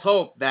gave false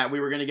hope that we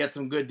were going to get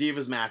some good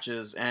Divas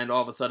matches, and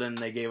all of a sudden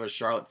they gave us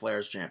Charlotte Flair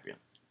as champion.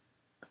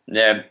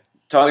 Yeah.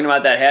 Talking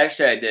about that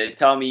hashtag,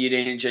 tell me you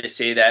didn't just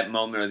say that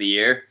moment of the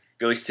year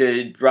goes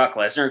to Brock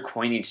Lesnar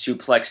coining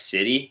Suplex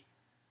City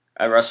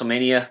at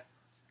WrestleMania.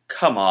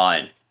 Come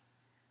on.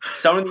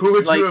 Who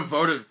would you have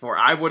voted for?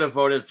 I would have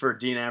voted for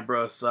Dean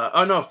Ambrose.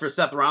 For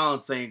Seth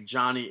Rollins saying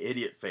Johnny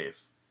Idiot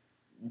Face.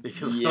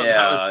 Because I thought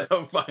that was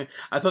so funny.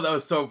 I thought that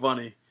was so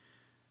funny.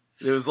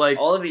 It was like...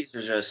 all of these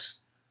are just...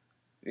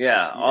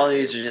 all of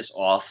these are just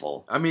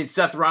awful. I mean,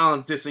 Seth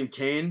Rollins dissing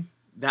Kane,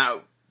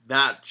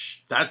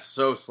 that's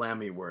so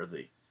slammy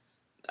worthy.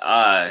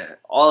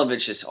 All of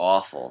it's just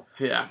awful.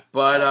 Yeah,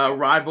 but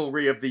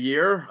Rivalry of the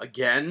Year,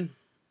 again,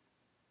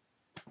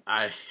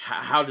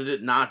 how did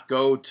it not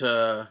go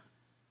to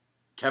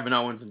Kevin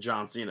Owens and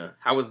John Cena?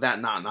 How was that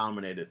not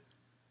nominated?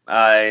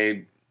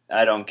 I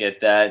don't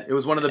get that. It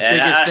was one of the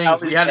biggest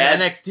things. We had an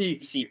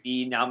NXT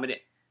CP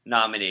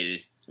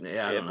nominated.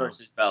 Yeah, I don't know.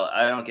 Versus Bella.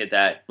 I don't get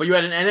that. But you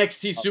had an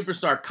NXT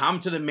superstar come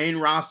to the main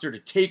roster to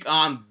take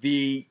on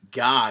the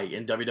guy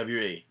in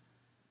WWE.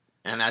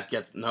 And that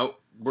gets... Nope.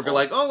 We're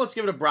like, let's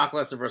give it a Brock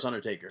Lesnar versus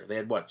Undertaker. They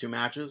had, 2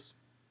 matches?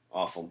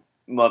 Awful.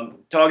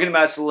 Talking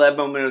about Celeb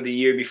Moment of the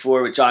Year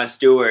before with Jon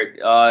Stewart,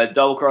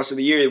 Double Cross of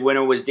the Year, the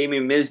winner was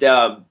Damien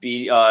Mizdow,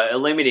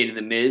 eliminating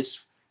The Miz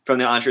from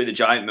the Andre the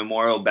Giant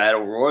Memorial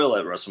Battle Royal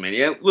at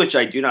WrestleMania, which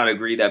I do not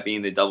agree that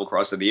being the Double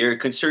Cross of the Year,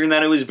 considering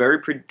that it was very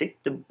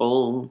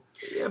predictable.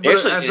 Yeah,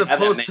 but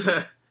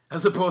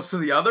as opposed to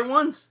the other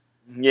ones?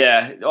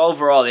 Yeah,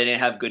 overall, they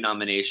didn't have good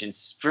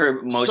nominations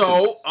for most of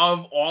them. So,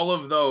 of all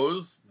of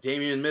those,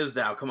 Damien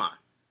Mizdow, come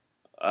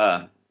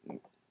on.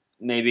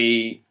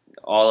 Maybe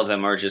all of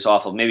them are just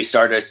awful. Maybe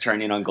Stardust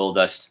turning on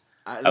Goldust.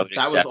 That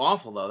was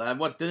awful, though.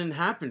 That didn't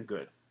happen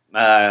good.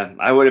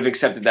 I would have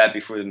accepted that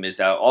before the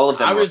Mizdow. All of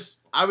them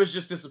I was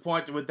just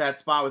disappointed with that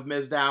spot with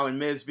Mizdow and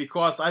Miz,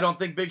 because I don't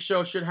think Big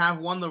Show should have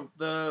won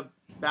the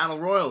Battle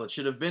Royal. It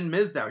should have been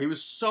Mizdow. He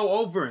was so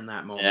over in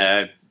that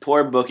moment.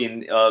 Poor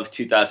booking of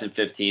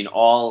 2015.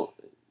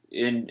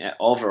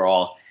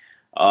 Overall.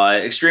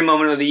 Extreme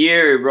Moment of the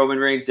Year, Roman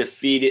Reigns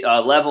defeated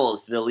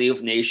levels the League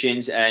of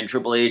Nations and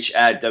Triple H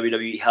at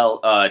WWE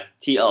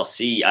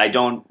TLC.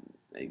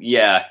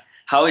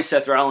 How is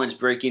Seth Rollins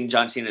breaking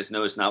John Cena's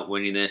nose, not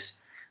winning this?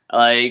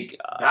 That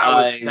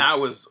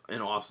was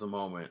an awesome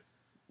moment.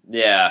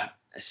 Yeah.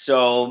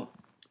 So,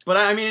 but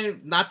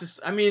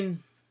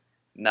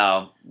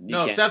no.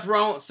 No, Seth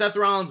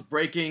Rollins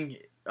breaking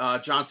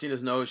John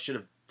Cena's nose should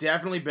have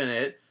definitely been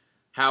it.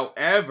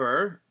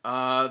 However,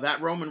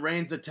 that Roman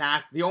Reigns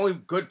attack, the only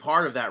good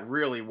part of that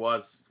really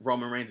was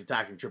Roman Reigns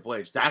attacking Triple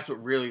H. That's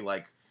what really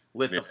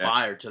lit the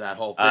fire to that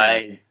whole thing.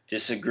 I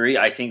disagree.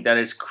 I think that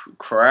is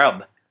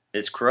crud.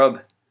 It's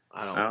crud.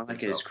 I don't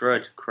think so. it's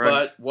crud.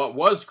 But what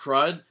was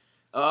crud?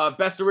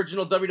 Best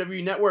original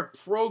WWE Network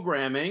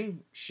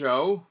programming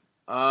show.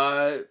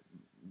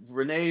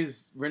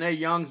 Renee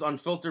Young's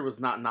Unfiltered was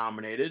not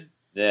nominated.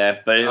 Yeah,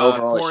 but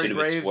overall it should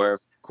have been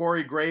swerved.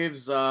 Corey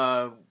Graves,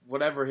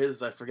 whatever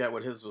his, I forget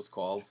what his was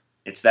called.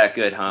 It's that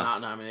good, huh?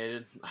 Not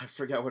nominated. I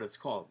forget what it's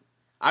called.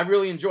 I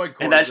really enjoyed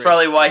Corey And that's Graves'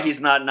 probably why show. he's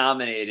not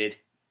nominated.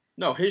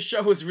 No, his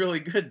show was really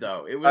good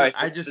though. It was. Right,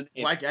 so I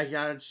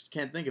just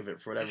can't think of it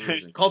for whatever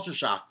reason. Culture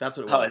Shock. That's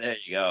what it was. Oh, there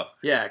you go.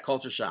 Yeah,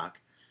 Culture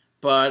Shock.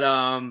 But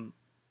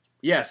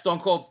yeah, Stone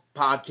Cold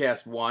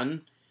Podcast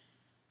won.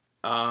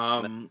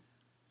 I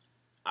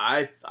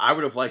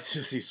would have liked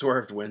to see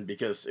Swerve win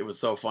because it was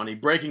so funny.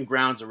 Breaking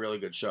Ground's a really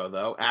good show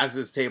though, as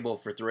is Table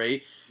for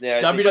Three.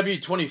 Yeah,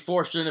 WWE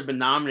 24 shouldn't have been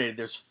nominated.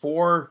 There's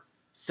 4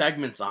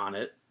 segments on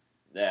it.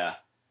 Yeah.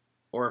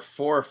 Or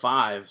 4 or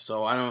 5,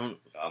 so I don't.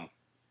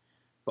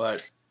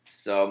 But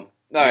so all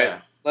right,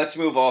 let's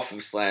move off of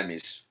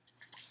Slammies.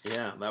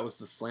 Yeah, that was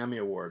the Slammy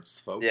Awards,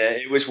 folks. Yeah,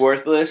 it was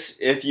worthless.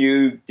 If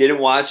you didn't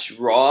watch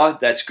Raw,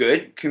 that's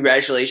good.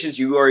 Congratulations,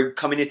 you are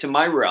coming into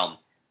my realm.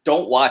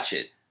 Don't watch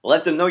it.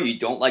 Let them know you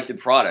don't like the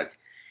product.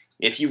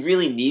 If you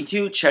really need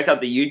to, check out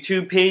the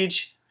YouTube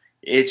page.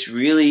 It's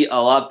really a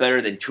lot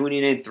better than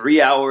tuning in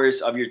 3 hours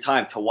of your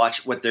time to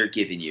watch what they're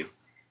giving you.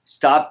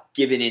 Stop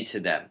giving in to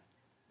them.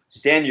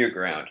 Stand your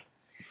ground.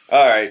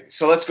 All right,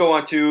 so let's go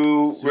on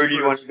to where do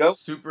you want to go?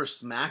 Super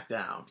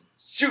SmackDown.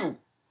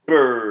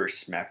 Super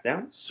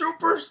SmackDown?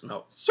 Super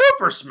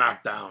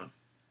SmackDown.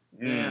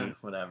 Yeah,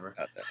 whatever.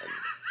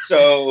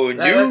 So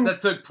that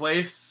took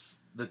place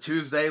the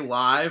Tuesday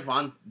live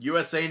on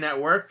USA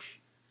Network.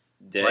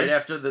 Right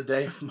after the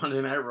day of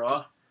Monday Night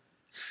Raw.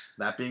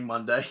 That being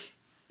Monday.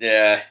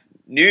 Yeah.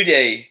 New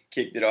Day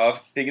kicked it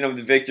off, picking up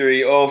the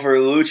victory over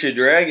Lucha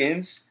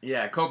Dragons.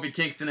 Yeah, Kofi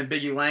Kingston and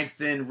Biggie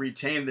Langston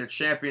retained their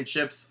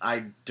championships.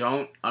 I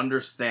don't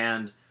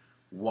understand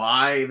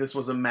why this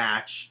was a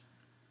match.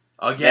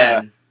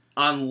 Again,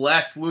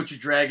 unless Lucha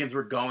Dragons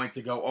were going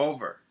to go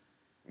over.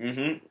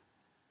 Mm-hmm.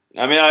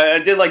 I mean, I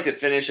did like the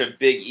finish of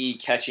Big E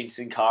catching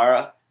Sin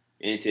Cara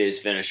into his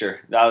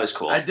finisher. That was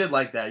cool. I did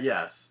like that,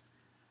 yes.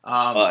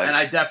 And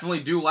I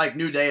definitely do like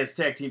New Day as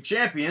tag team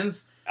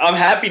champions. I'm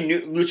happy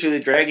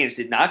Lucha Dragons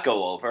did not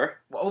go over.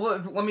 Well,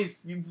 let me...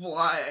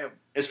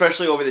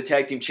 especially over the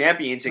tag team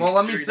champions. And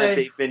let me say... that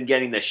they've been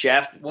getting the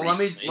shaft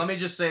recently. let me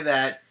just say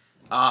that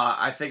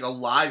I think a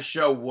live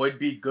show would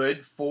be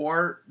good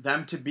for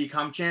them to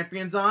become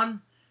champions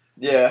on.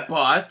 Yeah.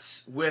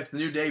 But with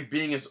New Day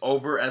being as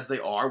over as they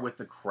are with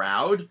the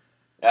crowd...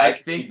 I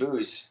think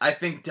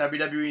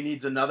WWE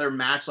needs another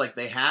match like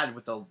they had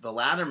with the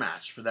ladder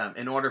match for them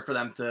in order for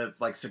them to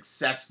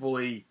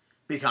successfully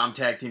become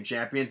tag team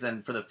champions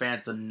and for the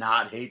fans to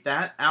not hate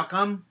that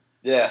outcome.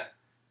 Yeah.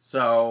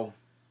 So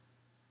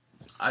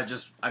I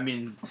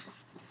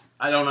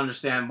don't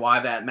understand why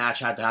that match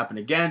had to happen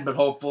again, but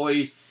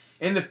hopefully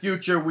in the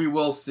future we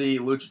will see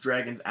Lucha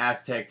Dragons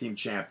as tag team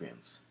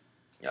champions.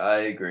 I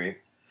agree.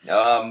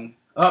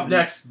 Up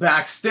next,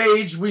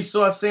 backstage, we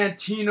saw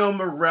Santino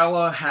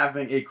Marella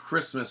having a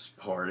Christmas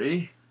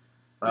party.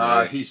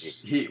 We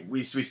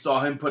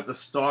saw him put the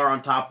star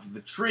on top of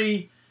the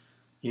tree.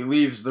 He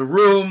leaves the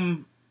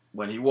room.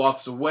 When he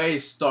walks away,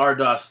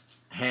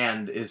 Stardust's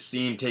hand is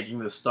seen taking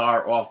the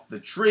star off the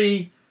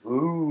tree.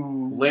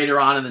 Ooh. Later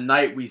on in the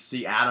night, we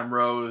see Adam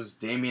Rose,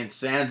 Damian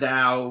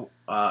Sandow,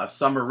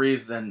 Summer Rae,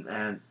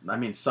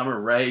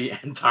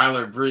 and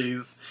Tyler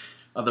Breeze,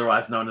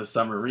 otherwise known as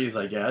Summer Reeves,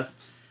 I guess.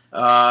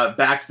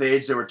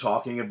 Backstage, they were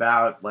talking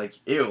about,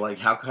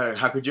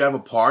 how could you have a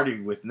party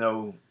with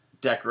no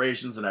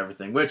decorations and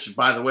everything? Which,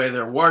 by the way,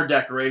 there were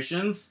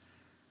decorations.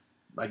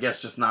 I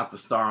guess just not the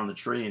star on the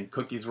tree, and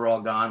cookies were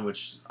all gone,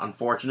 which is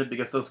unfortunate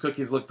because those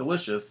cookies look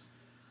delicious.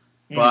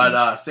 Mm-hmm.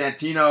 But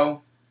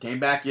Santino came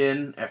back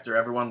in after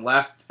everyone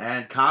left,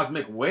 and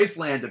Cosmic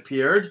Wasteland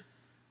appeared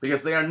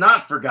because they are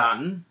not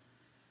forgotten.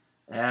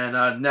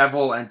 And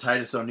Neville and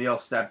Titus O'Neil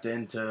stepped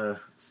in to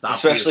stop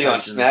especially on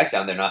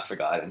SmackDown, they're not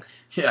forgotten.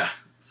 Yeah,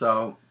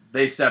 so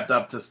they stepped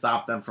up to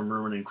stop them from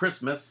ruining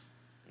Christmas.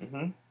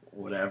 Mm-hmm.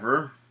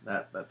 Whatever,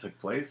 that took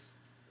place.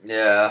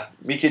 Yeah,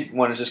 we could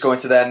want to just go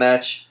into that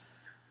match.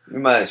 We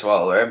might as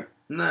well, right?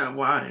 No,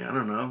 why? I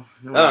don't know.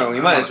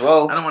 We might as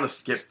well. I don't want to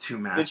skip 2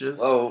 matches.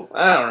 Oh,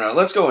 I don't know.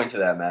 Let's go into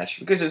that match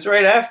because it's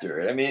right after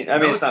it. I mean,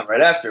 it's not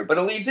right after it, but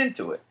it leads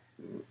into it.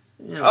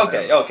 Yeah,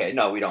 okay.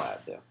 No, we don't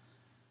have to.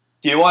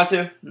 Do you want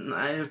to?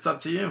 It's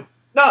up to you.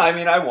 No,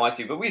 I want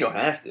to, but we don't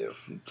have to.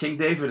 King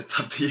David, it's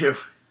up to you.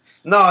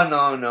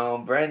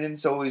 No.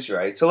 Brandon's always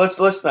right. So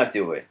let's not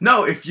do it.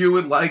 No, if you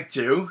would like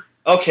to.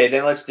 Okay,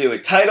 then let's do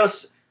it.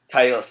 Titles.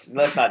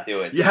 Let's not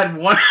do it. You had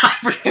one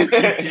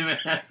opportunity.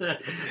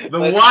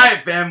 The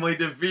Wyatt family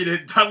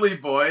defeated Dudley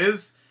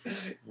Boys,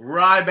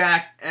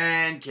 Ryback,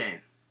 and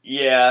Kane.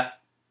 Yeah.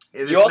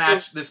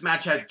 This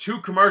match had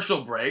 2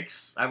 commercial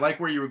breaks. I like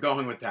where you were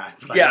going with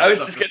that. I was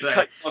just going to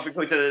cut you off and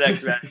go to the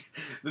next match.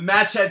 The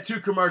match had 2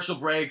 commercial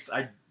breaks.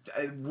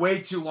 Way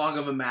too long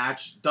of a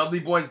match. Dudley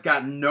Boys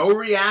got no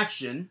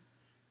reaction.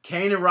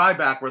 Kane and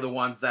Ryback were the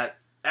ones that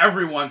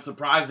everyone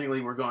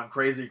surprisingly were going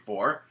crazy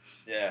for.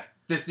 Yeah.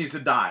 This needs to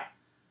die.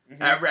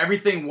 Mm-hmm.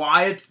 Everything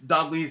Wyatt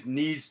Dudley's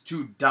needs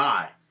to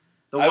die.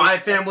 The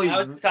Wyatt family.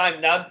 Now's the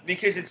time. Now,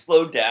 because it's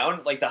slowed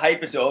down, like the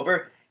hype is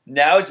over,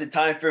 now is the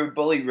time for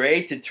Bully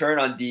Ray to turn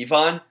on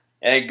Devon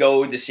and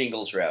go the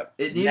singles route.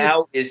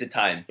 Now is the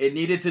time. It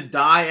needed to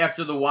die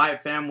after the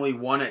Wyatt family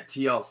won at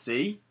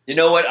TLC. You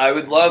know what? I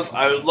would love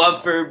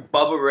for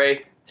Bubba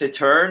Ray to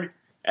turn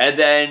and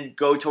then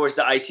go towards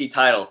the IC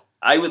title.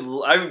 I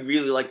would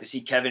really like to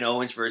see Kevin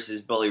Owens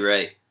versus Bully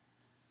Ray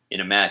in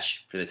a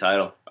match for the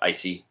title.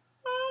 IC.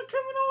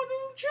 Kevin Owens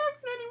isn't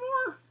champion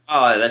anymore.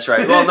 Oh, that's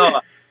right. Well,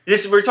 no.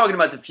 We're talking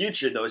about the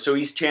future, though, so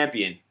he's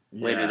champion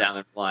later down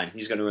the line.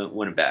 He's going to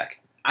win it back.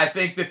 I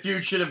think the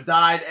feud should have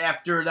died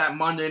after that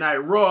Monday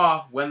Night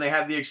Raw when they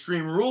had the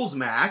Extreme Rules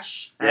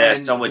match. Yeah,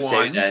 some would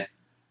say that.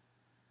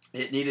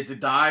 It needed to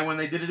die when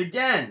they did it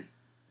again.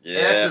 Yeah.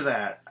 After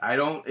that.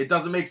 It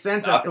doesn't make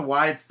sense as to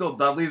why it's still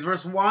Dudley's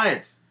versus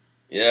Wyatt's.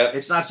 Yeah.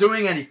 It's not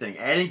doing anything.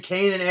 Adding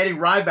Kane and adding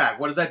Ryback,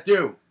 what does that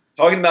do?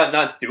 Talking about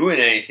not doing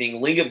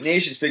anything, League of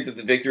Nations picked up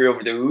the victory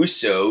over the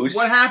Usos.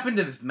 What happened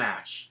to this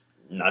match?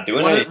 Not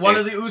doing anything. One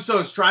of the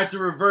Usos tried to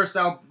reverse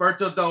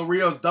Alberto Del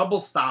Rio's double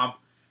stomp.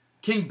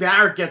 King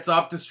Barrett gets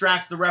up,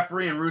 distracts the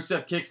referee, and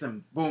Rusev kicks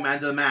him. Boom,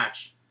 end of the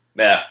match.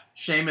 Yeah.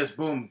 Sheamus,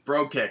 boom,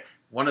 bro kick.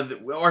 He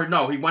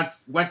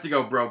went to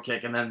go bro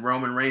kick, and then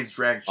Roman Reigns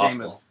dragged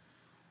Sheamus,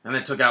 and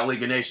then took out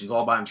League of Nations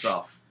all by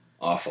himself.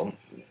 Awful.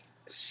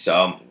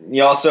 So,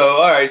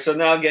 so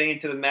now getting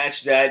into the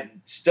match that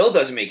still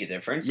doesn't make a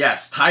difference.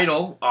 Yes,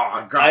 title.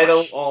 Oh, gosh.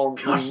 Title on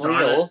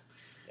Real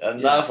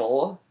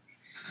level.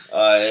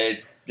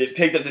 They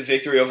picked up the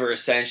victory over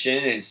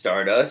Ascension and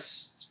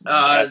Stardust.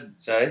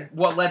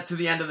 What led to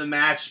the end of the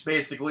match,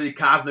 basically,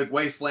 Cosmic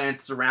Wasteland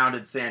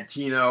surrounded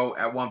Santino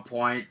at one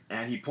point,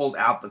 and he pulled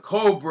out the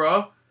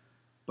Cobra,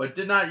 but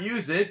did not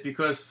use it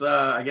because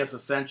I guess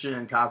Ascension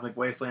and Cosmic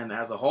Wasteland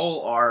as a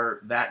whole are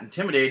that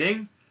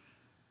intimidating.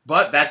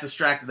 But that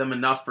distracted them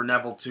enough for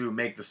Neville to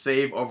make the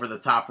save over the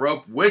top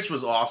rope, which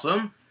was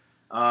awesome.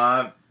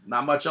 Not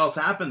much else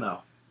happened, though.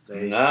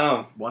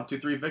 No.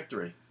 1-2-3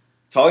 victory.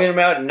 Talking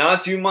about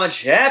not too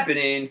much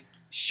happening,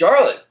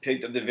 Charlotte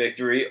picked up the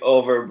victory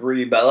over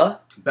Brie Bella.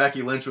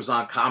 Becky Lynch was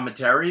on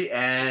commentary,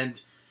 and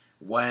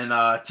when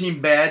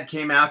Team Bad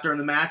came out during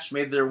the match,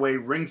 made their way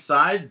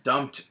ringside,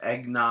 dumped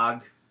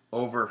eggnog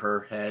over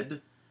her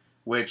head,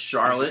 which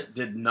Charlotte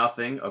did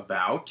nothing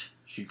about.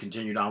 She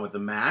continued on with the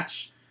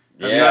match.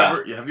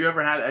 Have you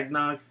ever had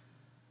eggnog?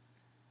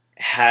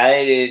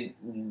 Had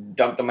it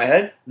dumped on my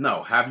head?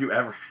 No. Have you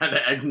ever had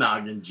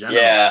eggnog in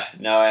general? Yeah,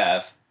 no, I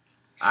have.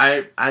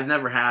 I've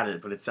never had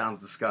it, but it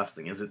sounds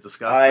disgusting. Is it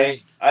disgusting?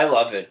 I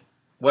love it.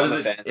 What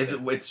is it? Is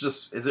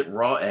it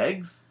raw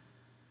eggs?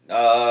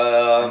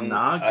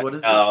 Nogs? What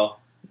is it? No,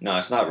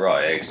 it's not raw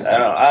eggs.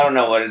 I don't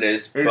know what it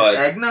is. Is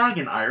eggnog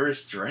an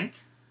Irish drink?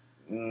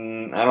 I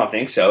don't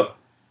think so.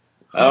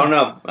 I don't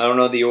know. I don't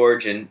know the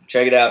origin.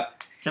 Check it out.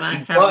 Can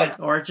I have an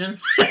origin?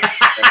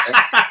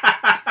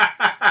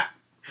 I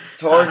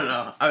don't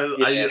know.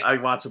 I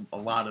watch a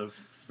lot of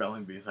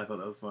spelling bees. I thought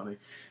that was funny.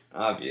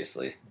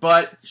 Obviously.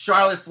 But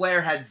Charlotte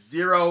Flair had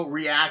zero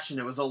reaction.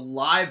 It was a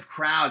live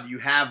crowd. You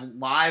have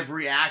live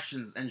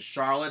reactions, and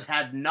Charlotte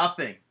had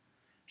nothing.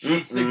 She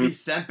needs to be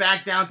sent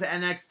back down to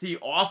NXT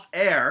off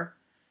air,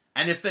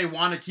 and if they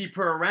want to keep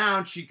her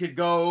around, she could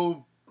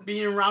go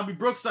be in Robbie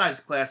Brookside's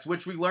class,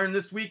 which we learned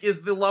this week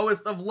is the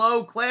lowest of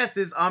low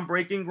classes on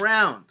Breaking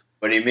Ground.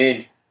 What do you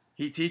mean?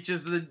 He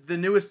teaches the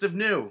newest of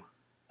new.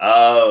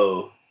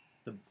 Oh.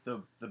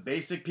 The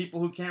basic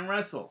people who can't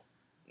wrestle.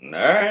 All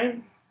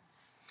right.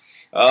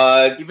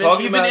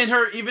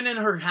 Even in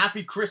her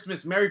Happy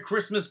Christmas, Merry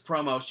Christmas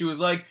promo, she was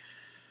like,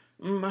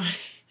 "My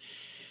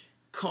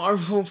car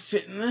won't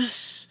fit in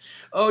this.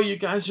 Oh, you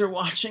guys are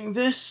watching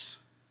this?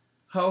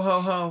 Ho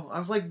ho ho!" I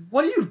was like,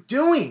 "What are you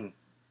doing?"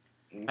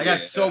 I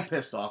got so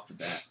pissed off at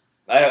that.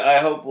 I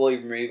hope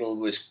William Regal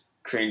was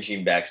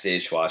cringing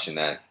backstage watching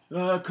that.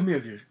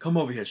 Come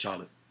over here,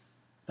 Charlotte.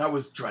 That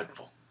was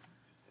dreadful.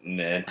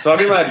 Nah.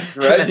 Talking about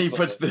dreadful.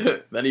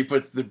 then he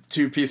puts the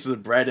 2 pieces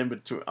of bread in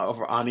between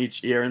over on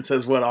each ear and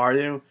says, "What are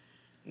you?"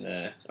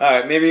 Nah. All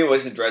right, maybe it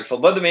wasn't dreadful,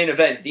 but the main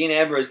event, Dean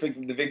Ambrose picked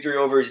up the victory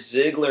over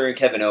Ziggler and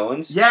Kevin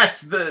Owens.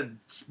 Yes,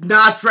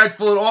 not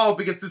dreadful at all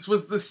because this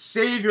was the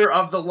savior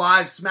of the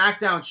live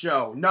SmackDown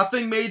show.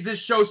 Nothing made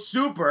this show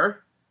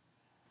super.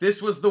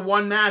 This was the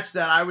one match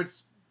that I would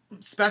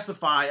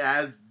specify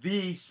as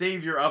the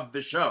savior of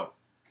the show.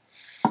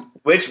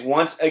 Which,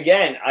 once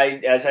again,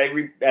 as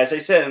I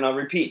said, and I'll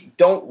repeat,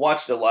 don't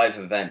watch the live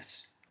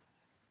events.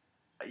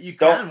 You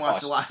can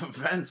watch the live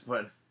events,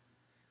 but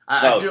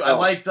I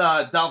liked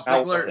Dolph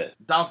Ziggler.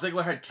 Dolph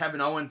Ziggler had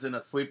Kevin Owens in a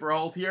sleeper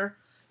hold here,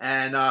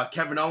 and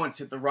Kevin Owens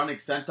hit the running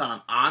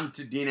senton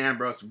onto Dean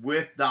Ambrose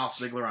with Dolph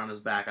Ziggler on his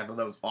back. I thought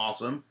that was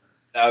awesome.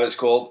 That was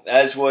cool.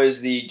 As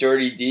was the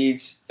Dirty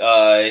Deeds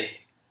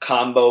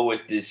combo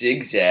with the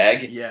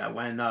zigzag. Yeah,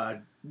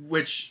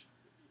 which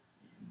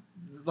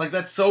like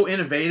that's so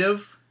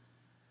innovative.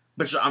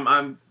 But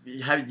do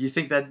you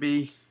think that'd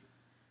be?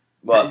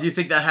 Well, do you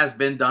think that has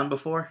been done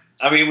before?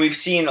 I mean, we've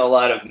seen a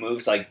lot of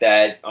moves like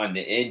that on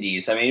the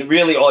indies. I mean,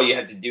 really, all you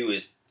have to do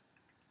is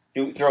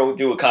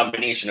do a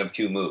combination of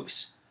two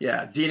moves.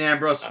 Yeah, Dean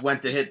Ambrose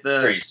went to hit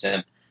Pretty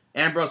simple.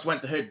 Ambrose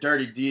went to hit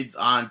Dirty Deeds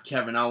on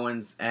Kevin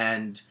Owens,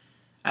 and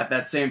at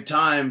that same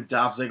time,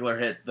 Dolph Ziggler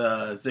hit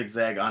the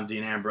zigzag on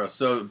Dean Ambrose.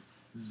 So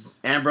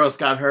Ambrose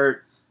got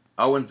hurt,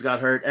 Owens got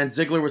hurt, and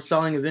Ziggler was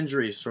selling his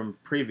injuries from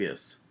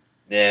previous.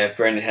 Yeah,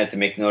 Brandon had to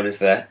make note of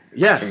that.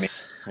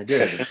 Yes, I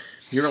did.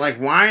 You were like,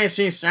 why is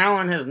he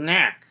selling his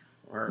neck?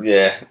 Or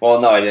Yeah, well,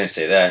 no, I didn't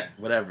say that.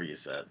 whatever you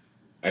said.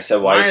 I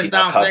said, why is he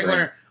not Dolph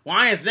covering?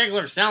 Why is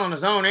Ziggler selling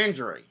his own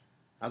injury?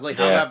 I was like,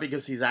 how Yeah. about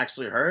because he's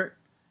actually hurt?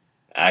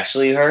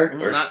 Actually hurt?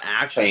 Well, Or not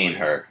actually playing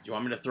hurt? Do you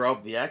want me to throw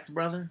up the X,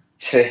 brother?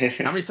 That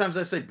How many times did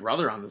I say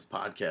brother on this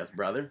podcast,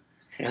 brother?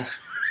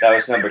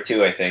 was number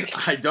 2, I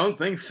think. I don't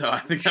think so. I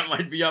think that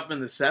might be up in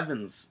the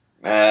 7s.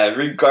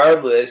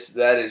 Regardless,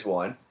 that is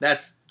one.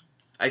 That's,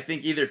 I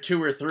think, either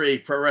 2 or 3.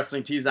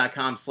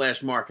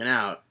 ProWrestlingTees.com/marking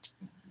out.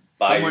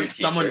 Buy your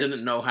Someone t-shirts.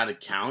 didn't know how to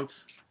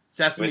count.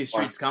 Sesame Which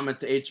Street's coming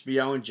to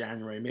HBO in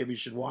January. Maybe you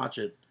should watch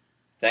it.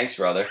 Thanks,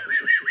 brother.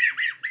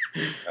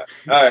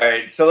 All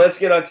right, so let's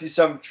get on to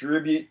some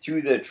tribute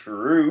to the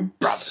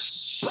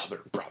troops.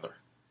 Brother.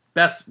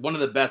 One of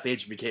the best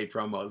HBK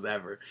promos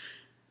ever.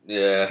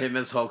 Yeah. Him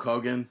as Hulk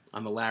Hogan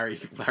on the Larry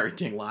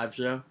King live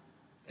show.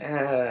 All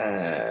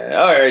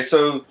right,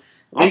 so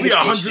I'll be League of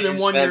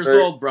 101 Nations years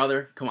member, old,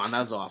 brother. Come on, that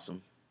was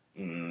awesome.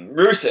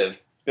 Rusev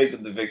picked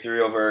up the victory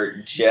over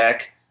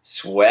Jack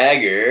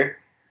Swagger.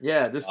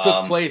 Yeah, this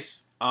took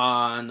place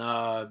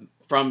on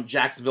from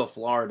Jacksonville,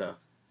 Florida.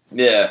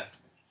 Yeah.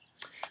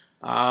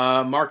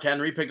 Mark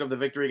Henry picked up the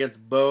victory against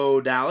Bo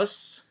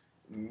Dallas.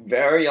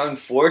 Very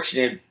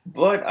unfortunate,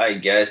 but I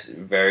guess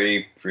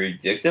very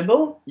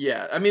predictable.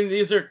 Yeah, I mean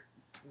these are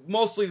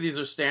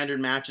standard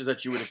matches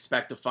that you would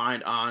expect to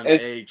find on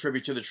a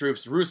tribute to the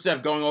troops.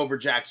 Rusev going over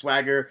Jack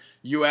Swagger,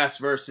 U.S.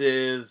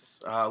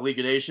 versus League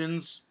of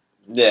Nations.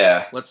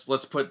 Yeah.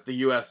 Let's put the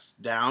U.S.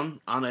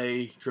 down on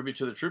a tribute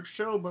to the troops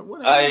show, but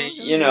whatever.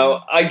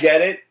 I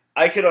get it.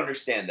 I could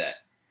understand that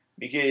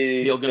because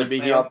Heel gonna be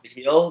heel.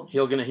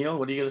 Heel gonna heel.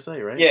 What are you gonna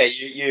say, right? Yeah,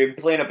 you're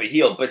playing up a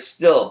heel, but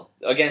still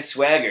against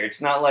Swagger,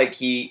 it's not like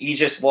he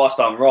just lost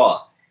on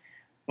Raw.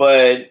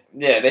 But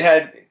yeah, they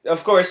had,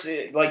 of course,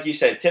 like you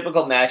said,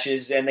 typical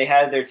matches, and they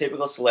had their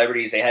typical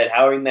celebrities. They had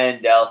Howie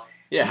Mandel.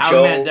 Yeah,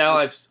 Howie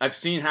Mandel. I've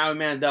seen Howie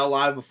Mandel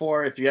live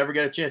before. If you ever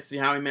get a chance to see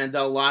Howie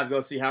Mandel live, go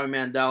see Howie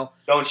Mandel.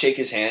 Don't shake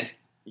his hand.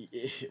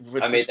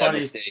 Which I made is that funny.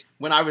 mistake.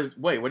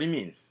 Wait, what do you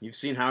mean? You've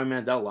seen Howie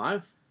Mandel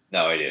live?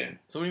 No, I didn't.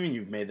 So what do you mean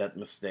you've made that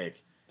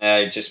mistake?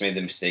 I just made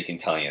the mistake in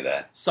telling you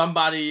that.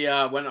 Somebody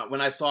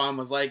when I saw him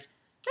was like,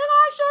 "Can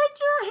I shake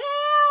your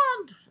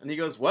hand?" And he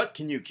goes, "What?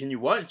 Can you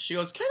what?" She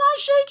goes, "Can I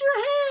shake your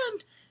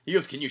hand?" He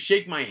goes, "Can you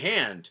shake my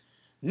hand?"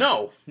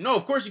 No,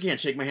 of course you can't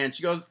shake my hand.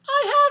 She goes,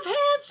 "I have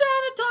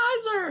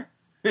hand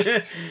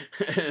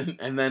sanitizer."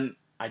 and then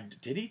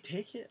did he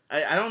take it?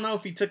 I don't know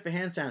if he took the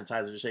hand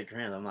sanitizer to shake her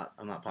hand. I'm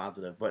not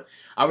positive, but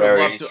I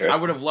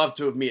would have loved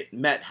to have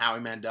met Howie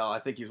Mandel. I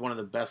think he's one of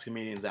the best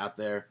comedians out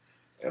there.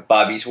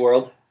 Bobby's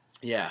World.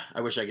 Yeah,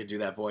 I wish I could do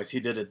that voice. He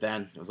did it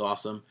then. It was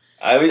awesome.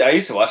 I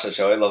used to watch that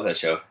show. I love that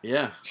show.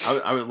 Yeah,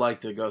 I would like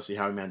to go see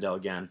Howie Mandel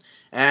again.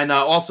 And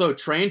also,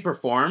 Train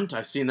performed.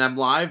 I've seen them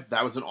live.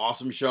 That was an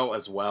awesome show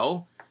as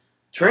well.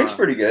 Train's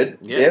pretty good.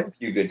 Yeah. They have a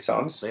few good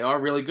songs. They are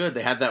really good.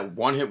 They had that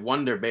one-hit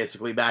wonder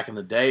basically back in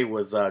the day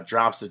was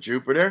Drops of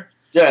Jupiter.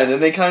 Yeah, and then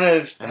they kind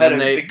of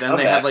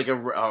they had like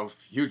a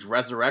huge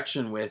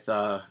resurrection with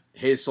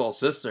Hey Soul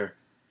Sister.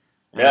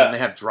 And then they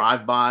have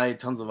Drive By,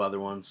 tons of other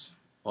ones.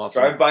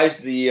 Awesome. Drive By's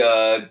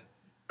the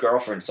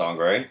girlfriend song,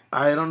 right?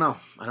 I don't know.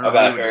 I don't know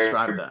About how you would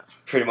describe that.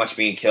 Pretty much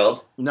being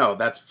killed. No,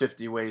 that's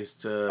 50 Ways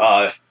to...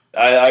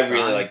 I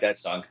really like that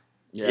song.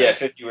 Yeah,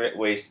 50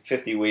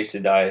 ways to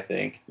die, I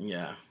think.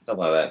 Yeah.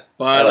 Something like that.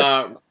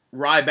 But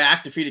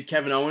Ryback defeated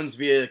Kevin Owens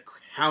via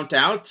count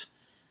out.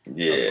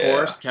 Yeah. Of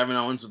course, Kevin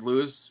Owens would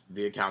lose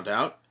via count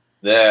out.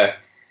 There.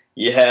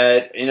 You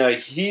had, a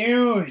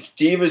huge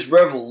Divas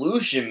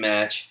Revolution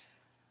match.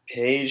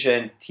 Paige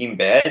and Team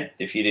Bad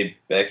defeated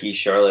Becky,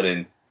 Charlotte,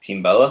 and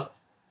Team Bella.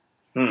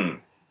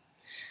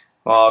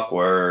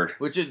 Awkward.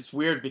 Which is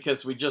weird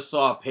because we just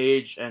saw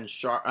Paige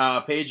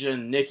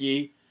and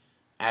Nikki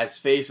as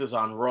faces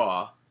on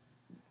Raw,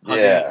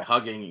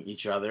 hugging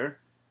each other.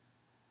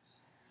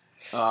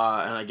 And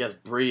I guess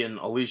Brie and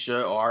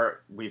Alicia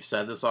are, we've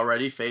said this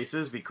already,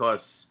 faces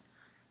because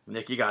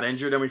Nikki got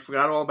injured and we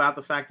forgot all about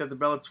the fact that the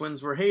Bella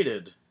Twins were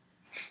hated.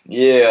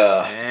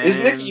 Yeah. And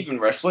is Nikki even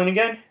wrestling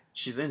again?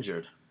 She's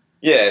injured.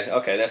 Yeah,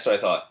 okay, that's what I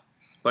thought.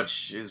 But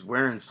she's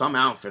wearing some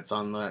outfits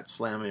on that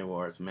Slammy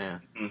Awards,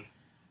 man.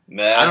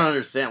 Man. I don't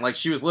understand. Like,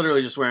 she was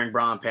literally just wearing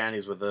bra and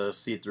panties with a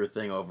see-through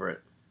thing over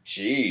it.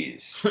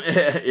 Jeez.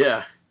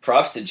 Yeah.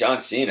 Props to John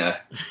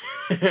Cena.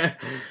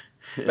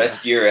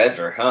 Best year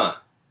ever, huh?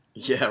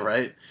 Yeah,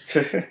 right.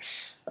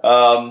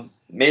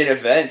 Main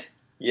event,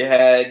 you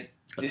had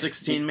A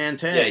 16-man yeah,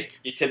 tag.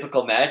 your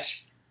typical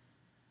match.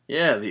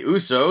 Yeah, the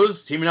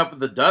Usos teaming up with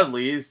the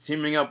Dudleys,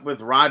 teaming up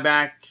with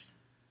Ryback,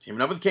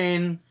 teaming up with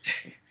Kane,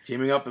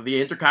 teaming up with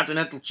the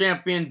Intercontinental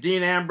Champion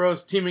Dean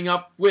Ambrose, teaming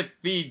up with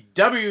the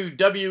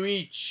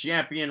WWE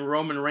Champion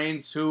Roman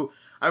Reigns, who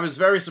I was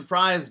very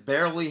surprised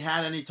barely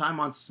had any time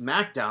on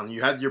SmackDown.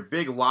 You had your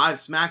big live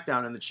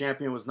SmackDown, and the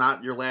champion was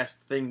not your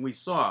last thing we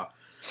saw.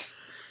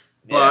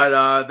 Yeah.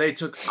 But they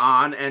took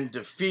on and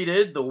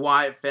defeated the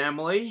Wyatt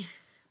family,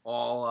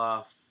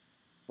 all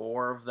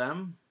 4 of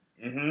them.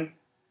 Mm-hmm.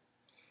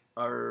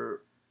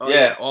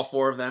 Yeah, all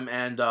 4 of them,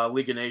 and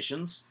League of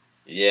Nations.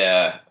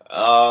 Yeah.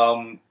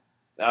 I'm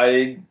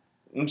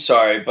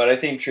sorry, but I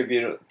think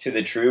tribute to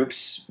the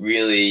troops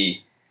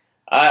really.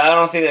 I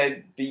don't think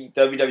that the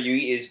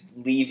WWE is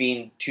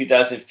leaving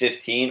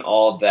 2015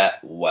 all that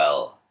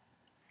well.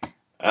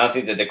 I don't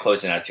think that they're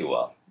closing out too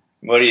well.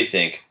 What do you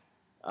think?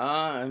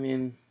 I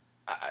mean,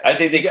 I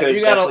think they could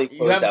definitely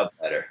close out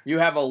better. You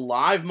have a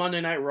live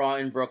Monday Night Raw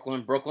in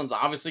Brooklyn. Brooklyn's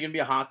obviously going to be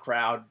a hot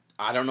crowd.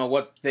 I don't know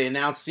what they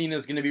announced.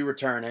 Cena's going to be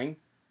returning.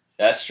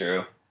 That's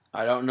true.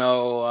 I don't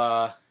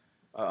know.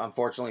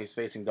 Unfortunately, he's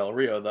facing Del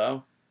Rio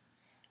though.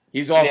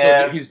 He's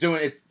also he's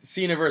doing it's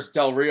Cena versus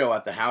Del Rio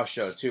at the house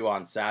show too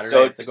on Saturday.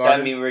 So at the does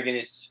Garden. that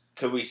mean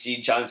could we see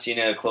John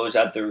Cena close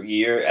out the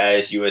year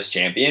as U.S.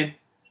 champion?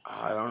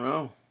 I don't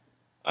know.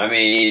 I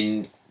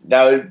mean,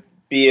 that would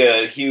be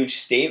a huge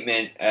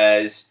statement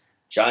as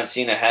John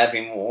Cena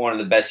having one of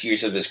the best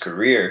years of his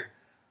career.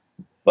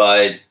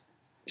 But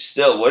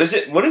still, what is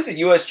it? What is the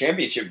U.S.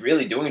 Championship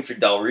really doing for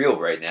Del Rio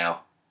right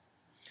now?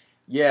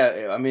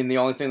 Yeah, I mean, the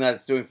only thing that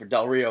it's doing for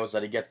Del Rio is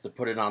that he gets to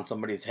put it on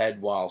somebody's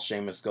head while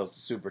Sheamus goes to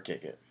super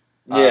kick it.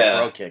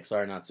 Bro kick,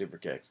 sorry, not super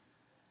kick.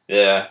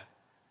 Yeah.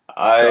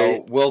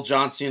 So, will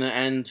John Cena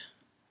end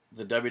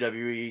the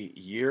WWE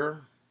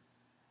year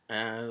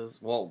as...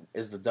 Well,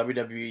 is the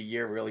WWE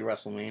year really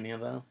WrestleMania,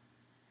 though?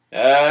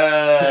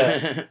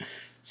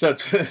 So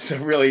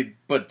really,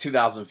 but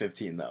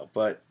 2015, though.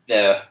 But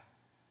yeah.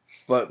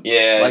 But,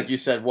 yeah, like you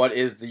said, what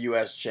is the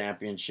U.S.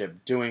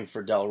 Championship doing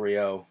for Del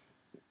Rio?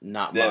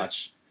 Not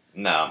much.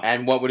 No.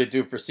 And what would it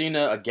do for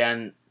Cena?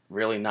 Again,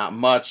 really not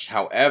much.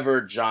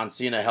 However, John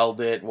Cena held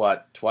it,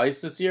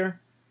 twice this year?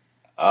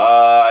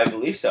 I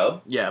believe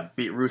so. Yeah,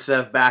 beat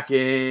Rusev back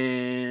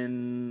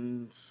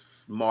in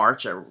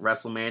March at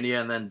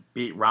WrestleMania, and then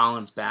beat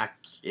Rollins back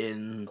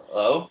in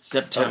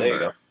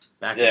September.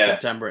 In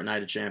September at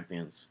Night of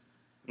Champions.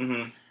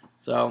 Mm-hmm.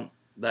 So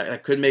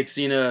that could make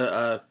Cena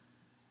a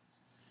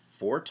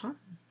 4-time,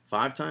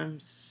 5-time,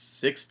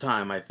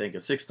 6-time, I think, a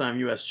 6-time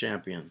U.S.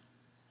 champion.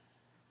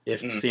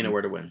 If Cena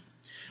were to win.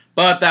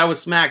 But that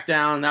was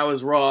SmackDown, that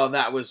was Raw,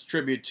 that was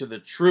tribute to the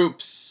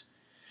troops.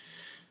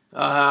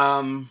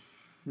 Now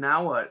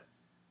what?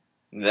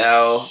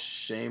 Now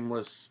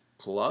Shameless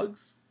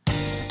plugs?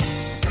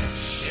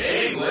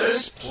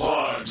 Shameless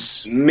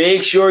plugs.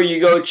 Make sure you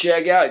go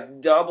check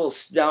out Double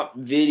Stump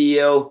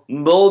Video,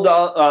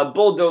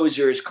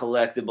 Bulldozers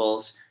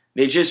Collectibles.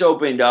 They just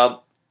opened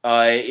up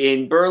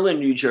in Berlin,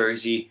 New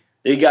Jersey.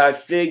 They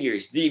got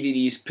figures,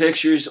 DVDs,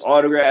 pictures,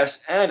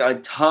 autographs, and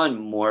a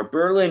ton more.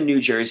 Berlin, New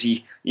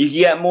Jersey. You can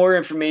get more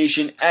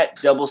information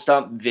at Double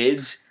Stump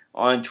Vids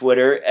on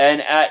Twitter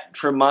and at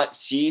Tremont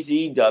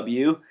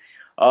CZW.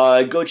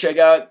 Go check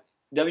out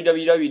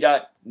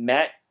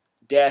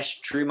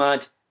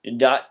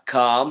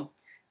www.matt-tremont.com.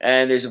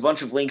 And there's a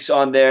bunch of links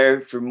on there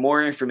for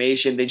more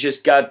information. They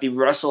just got the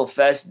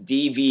WrestleFest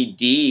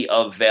DVD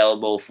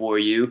available for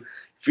you,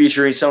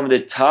 featuring some of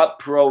the top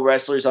pro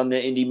wrestlers on the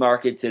indie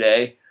market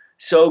today.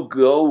 So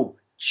go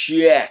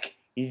check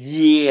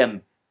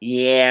them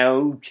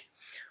out.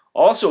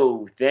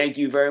 Also, thank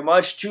you very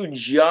much to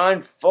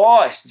John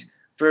Faust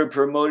for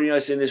promoting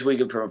us in this week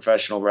of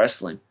professional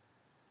wrestling.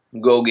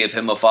 Go give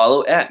him a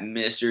follow at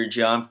Mr.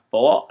 John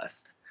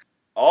Faust.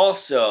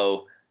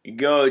 Also,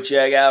 go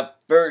check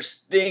out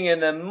First Thing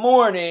in the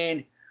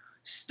Morning,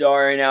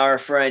 starring our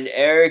friend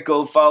Eric.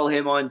 Go follow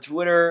him on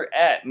Twitter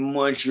at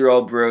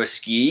Montreal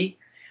Broski.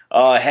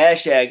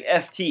 Hashtag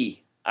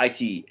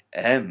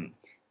FTITM.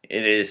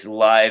 It is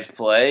live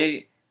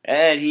play,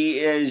 and he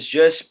has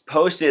just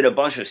posted a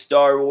bunch of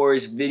Star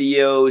Wars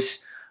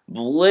videos,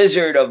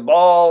 Blizzard of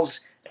Balls,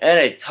 and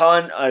a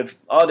ton of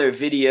other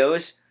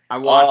videos. I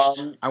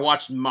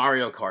watched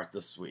Mario Kart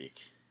this week.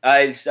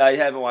 I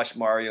haven't watched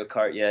Mario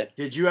Kart yet.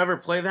 Did you ever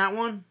play that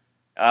one?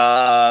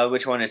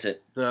 Which one is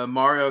it? The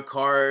Mario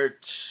Kart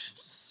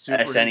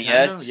Super SNES?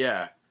 Nintendo?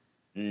 Yeah.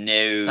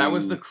 No. That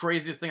was the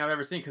craziest thing I've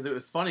ever seen, because it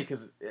was funny,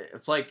 because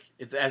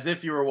it's as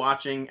if you were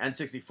watching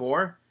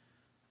N64,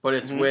 but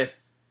it's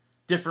with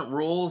different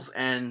rules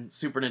and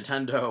Super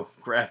Nintendo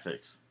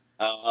graphics.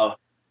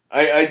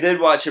 I did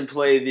watch him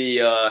play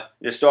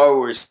the Star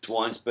Wars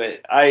ones,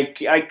 but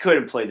I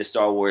couldn't play the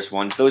Star Wars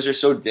ones. Those are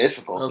so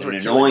difficult. Those were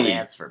annoying. too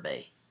advanced for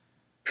me.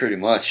 Pretty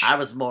much. I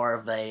was more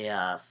of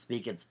a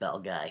speak and spell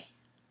guy.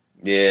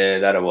 Yeah,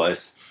 that it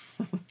was.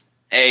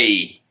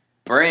 Hey,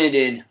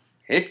 Brandon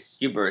It's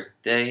your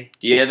birthday.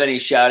 Do you have any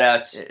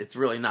shout-outs? It's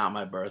really not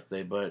my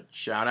birthday, but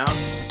shout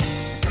outs.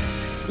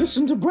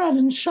 Listen to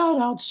Brandon's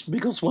shout-outs,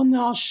 because when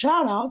there are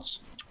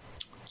shout-outs,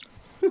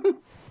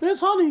 there's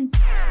honey.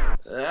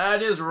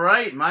 That is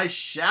right. My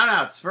shout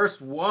outs.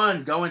 First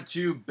one going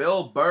to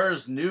Bill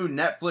Burr's new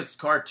Netflix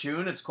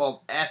cartoon. It's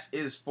called F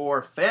is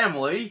for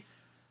Family.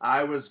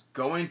 I was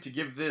going to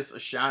give this a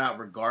shout out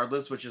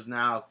regardless, which is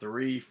now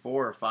 3,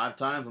 4, or 5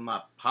 times. I'm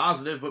not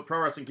positive, but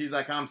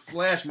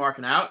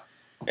ProWrestlingTees.com/Markin Out.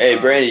 Hey,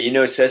 Brandon, you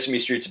know Sesame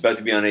Street's about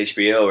to be on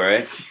HBO,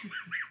 right?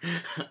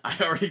 I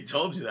already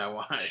told you that.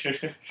 Why?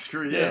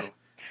 Screw you. Yeah.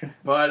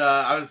 But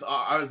I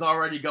was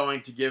already going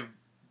to give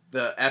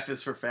the F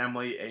is for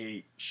Family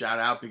a shout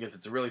out because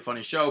it's a really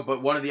funny show.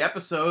 But one of the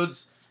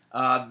episodes,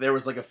 there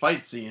was like a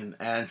fight scene,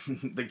 and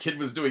the kid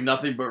was doing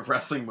nothing but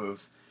wrestling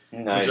moves.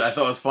 Nice. Which I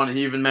thought was funny.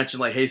 He even mentioned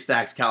like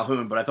Haystacks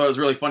Calhoun, but I thought it was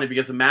really funny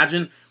because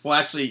imagine, well,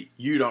 actually,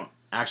 you don't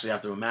actually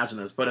have to imagine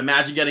this, but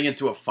imagine getting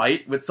into a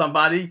fight with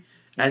somebody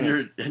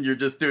and you're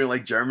just doing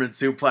like German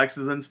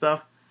suplexes and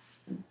stuff.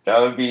 That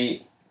would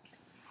be.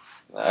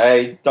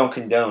 I don't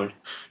condone.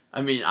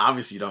 I mean,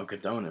 obviously you don't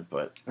condone it,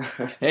 but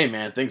hey,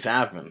 man, things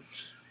happen.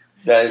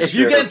 That is If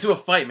true. you get into a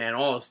fight, man,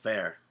 all is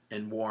fair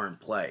in war and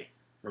play.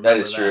 Remember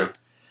That is true.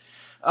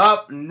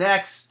 Up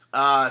next,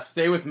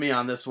 stay with me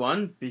on this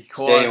one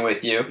because Staying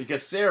with you.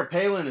 because Sarah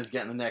Palin is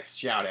getting the next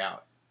shout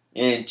out.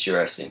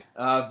 Interesting.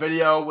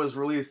 Video was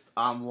released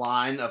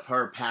online of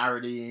her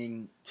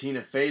parodying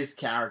Tina Fey's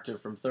character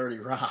from 30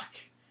 Rock,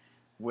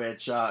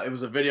 which it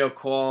was a video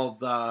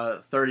called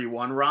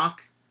 31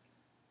 Rock.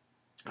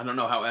 I don't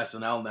know how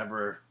SNL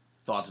never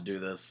thought to do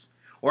this,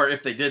 or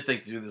if they did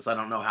think to do this, I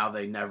don't know how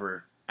they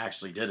never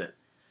actually did it,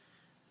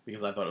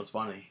 because I thought it was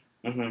funny.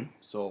 Mm-hmm.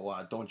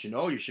 So don't you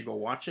know, you should go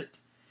watch it.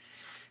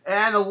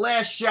 And the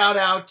last shout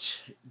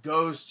out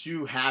goes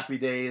to Happy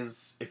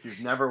Days. If you've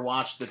never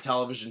watched the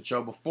television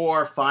show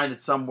before, find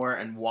it somewhere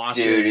and watch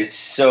it. Dude, it's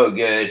so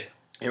good.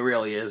 It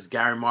really is.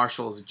 Gary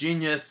Marshall is a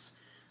genius.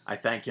 I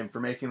thank him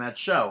for making that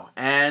show.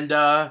 And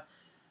the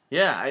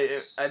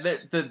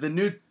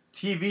new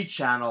TV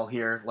channel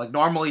here, like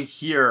normally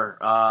here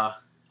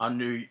in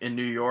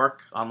New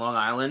York, on Long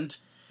Island,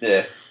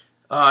 Yeah.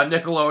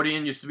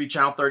 Nickelodeon used to be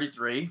Channel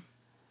 33.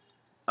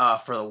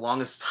 For the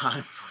longest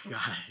time. Oh, God,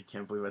 I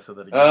can't believe I said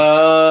that again.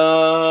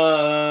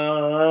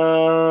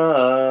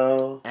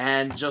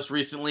 And just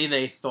recently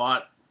they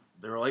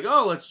were like,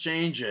 oh, let's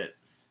change it.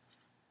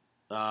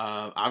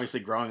 Obviously,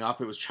 growing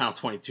up, it was Channel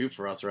 22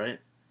 for us, right?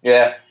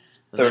 Yeah.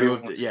 Then they 31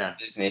 moved to,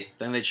 Disney.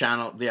 Then they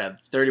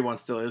 31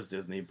 still is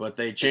Disney, but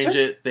they changed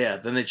it. Yeah,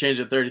 then they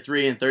changed it to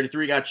 33, and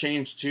 33 got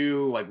changed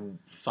to like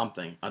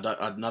something,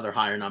 another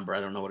higher number.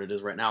 I don't know what it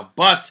is right now,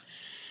 but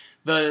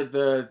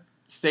the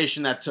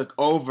station that took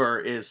over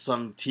is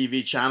some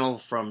TV channel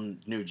from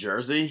New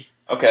Jersey.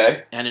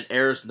 Okay. And it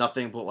airs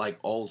nothing but like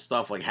old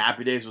stuff. Like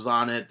Happy Days was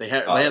on it. They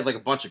had like a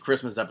bunch of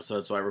Christmas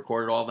episodes, so I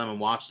recorded all of them and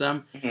watched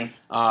them.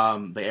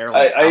 Mm-hmm. They air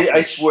like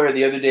I swear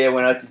the other day I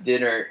went out to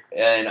dinner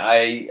and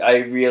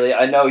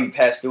I know he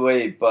passed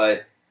away,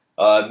 but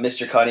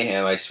Mr.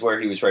 Cunningham, I swear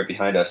he was right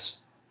behind us.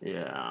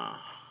 Yeah.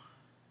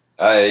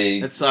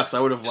 It sucks. I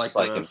would have liked to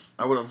like have.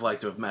 I would have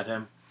liked to have met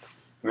him.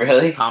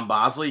 Really? Tom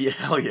Bosley? Yeah,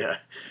 hell yeah.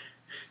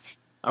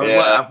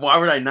 Why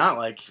would I not?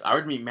 Like, I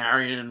would meet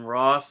Marion and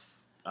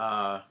Ross.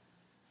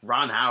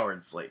 Ron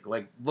Howard's like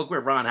look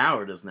where Ron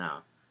Howard is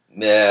now.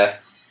 Yeah.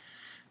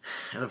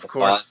 And of The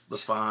course, Fonz. the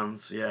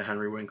Fonz. Yeah,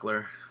 Henry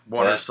Winkler.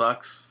 Water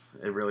sucks.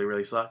 It really,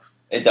 really sucks.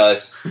 It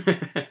does.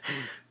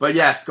 But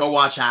yes, go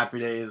watch Happy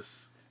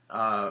Days.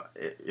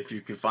 If you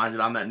can find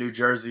it on that New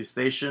Jersey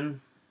station,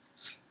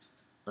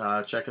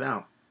 check it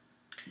out.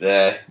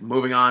 Yeah.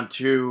 Moving on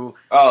to...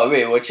 Oh,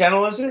 wait, what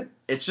channel is it?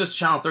 It's just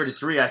Channel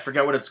 33. I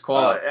forget what it's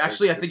called. Oh,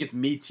 Actually, I think it's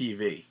Me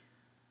TV.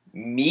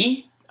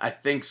 Me? I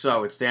think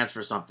so. It stands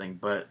for something,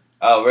 but...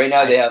 Oh, right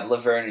now they have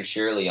Laverne and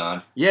Shirley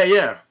on.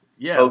 Yeah.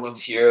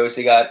 Hogan's Heroes.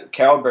 They got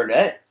Carol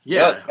Burnett.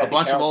 Yeah, Got a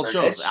bunch of Carol old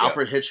Burnett shows. show.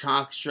 Alfred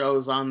Hitchcock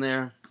shows on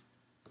there.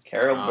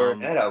 Carol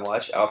Burnett. I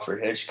watched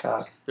Alfred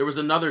Hitchcock. There was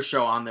another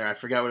show on there. I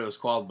forget what it was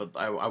called, but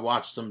I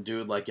watched some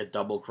dude like get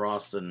double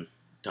crossed and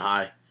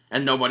die,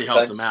 and nobody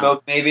helped him out.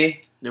 Gunsmoke,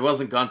 maybe? It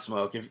wasn't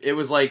Gunsmoke. It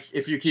was like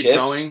if you keep Chips?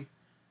 going.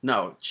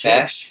 No,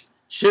 Bash?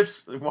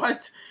 Chips.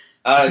 What?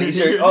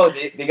 These are.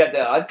 They got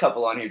the Odd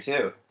Couple on here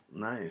too.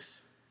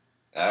 Nice.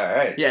 All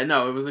right. Yeah,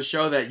 no, it was a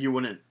show that you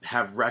wouldn't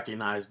have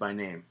recognized by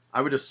name.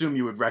 I would assume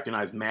you would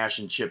recognize MASH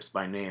and Chips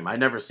by name. I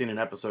never seen an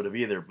episode of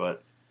either,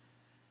 but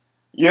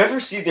You ever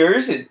see? There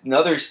is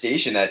another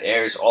station that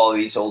airs all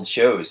these old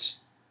shows.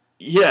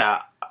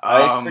 yeah.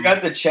 I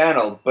forgot the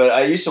channel, but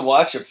I used to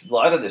watch a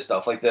lot of this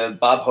stuff, like the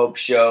Bob Hope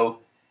Show,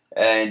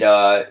 and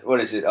what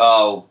is it?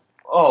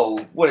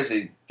 What is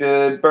it?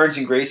 The Burns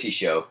and Gracie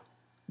Show,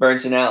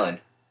 Burns and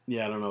Allen.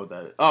 Yeah, I don't know what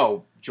that is.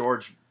 Oh,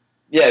 George.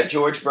 Yeah,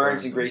 George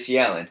Burns Burns and Gracie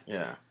Allen.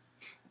 Yeah.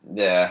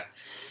 Yeah,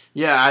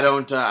 Yeah, I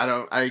know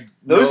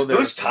those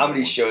there's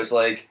comedy someone. shows,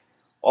 like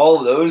all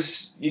of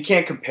those, you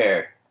can't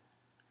compare.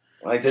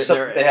 Like the stuff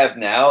that they have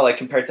now, like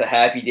compared to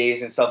Happy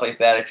Days and stuff like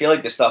that. I feel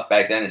like the stuff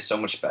back then is so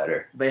much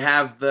better. They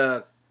have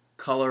the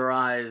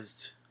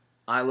colorized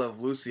I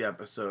Love Lucy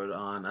episode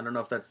on. I don't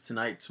know if that's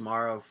tonight,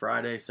 tomorrow,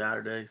 Friday,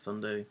 Saturday,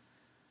 Sunday.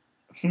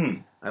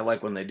 I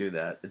like when they do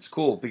that. It's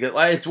cool because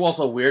it's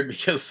also weird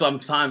because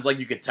sometimes like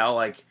you could tell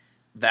like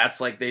that's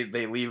like they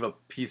leave a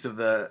piece of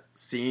the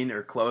scene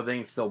or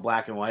clothing still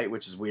black and white,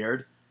 which is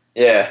weird.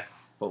 Yeah.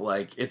 But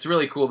like it's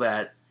really cool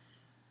that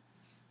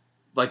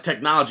like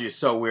technology is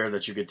so weird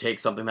that you could take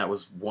something that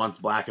was once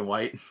black and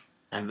white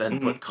and then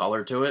put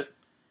color to it.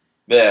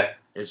 Yeah.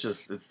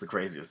 It's the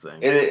craziest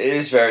thing. It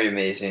is very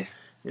amazing.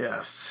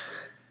 Yes.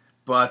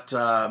 But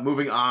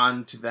moving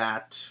on to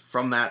that,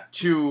 from that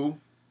to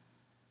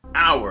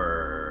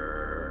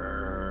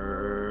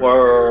our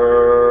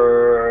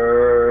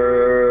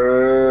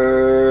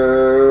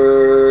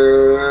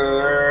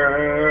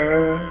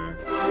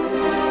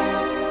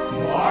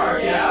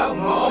Mark Out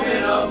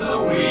Moment of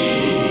the Week.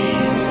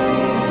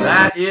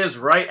 That is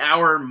right,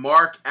 our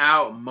Mark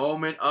Out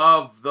Moment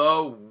of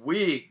the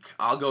Week.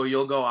 I'll go,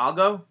 you'll go, I'll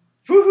go.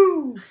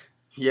 Woohoo!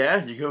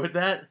 Yeah, you go with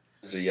that?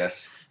 So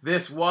yes.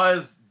 This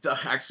was,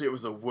 actually it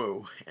was a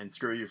woo, and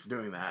screw you for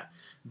doing that.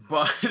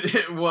 But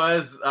it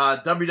was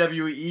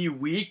WWE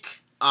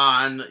Week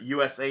on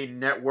USA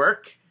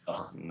Network.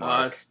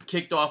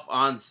 Kicked off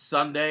on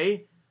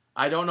Sunday.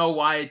 I don't know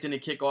why it didn't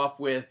kick off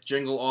with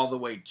Jingle All the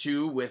Way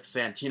 2 with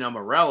Santino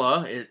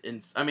Marella.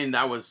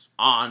 That was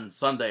on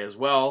Sunday as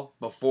well,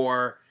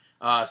 before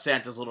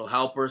Santa's Little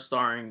Helper,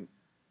 starring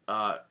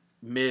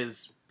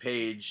Miz,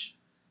 Paige,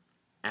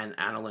 and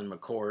Annalyn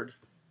McCord,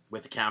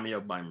 with a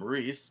cameo by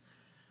Maurice.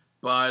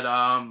 But,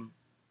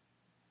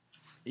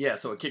 yeah,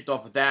 so it kicked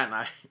off with that, and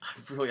I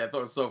thought it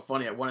was so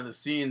funny. At one of the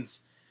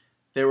scenes,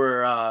 they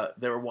were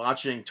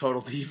watching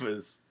Total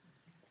Divas,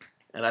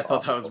 and I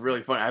thought that was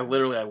really funny. I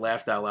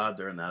laughed out loud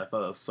during that. I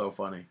thought that was so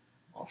funny.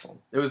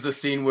 Awful. It was the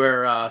scene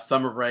where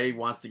Summer Rae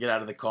wants to get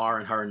out of the car,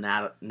 and her and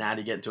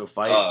Natty get into a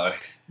fight.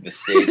 The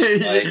stage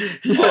fight.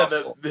 Yeah,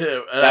 Awful.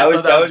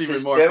 that was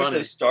even more funny.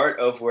 The start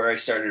of where I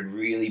started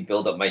really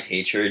build up my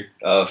hatred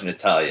of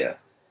Natalya.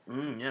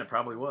 Yeah, it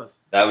probably was.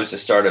 That was the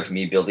start of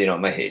me building up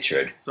my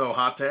hatred. So,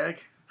 hot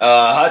tag?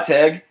 Hot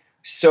tag.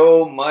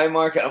 So, my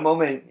Mark Out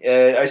moment,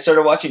 I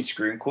started watching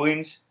Scream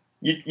Queens.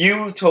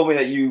 You told me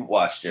that you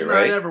watched it, No,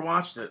 right? I never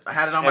watched it. I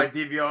had it on my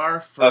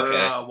DVR for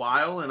a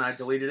while, and I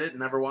deleted it and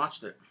never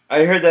watched it.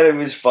 I heard that it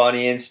was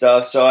funny and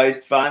stuff, so I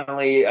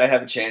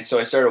have a chance, so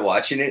I started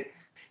watching it.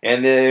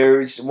 And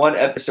there's one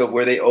episode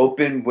where they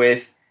open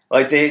with,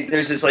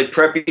 there's this,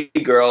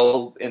 preppy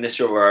girl in the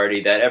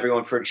sorority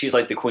that she's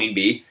like the queen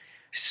bee.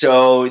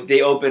 So they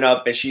open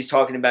up and she's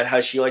talking about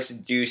how she likes to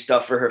do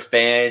stuff for her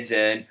fans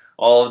and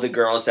all of the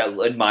girls that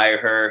admire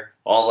her,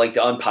 all like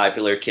the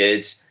unpopular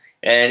kids.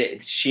 And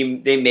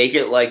they make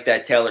it like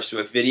that Taylor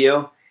Swift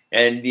video,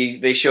 and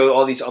they show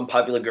all these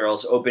unpopular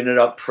girls opening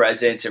up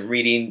presents and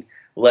reading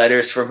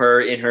letters from her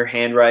in her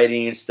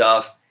handwriting and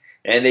stuff.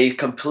 And they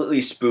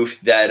completely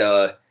spoofed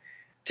that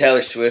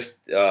Taylor Swift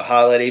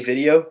holiday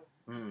video,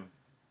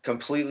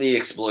 completely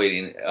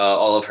exploiting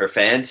all of her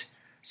fans.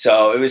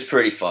 So it was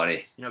pretty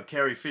funny. You know,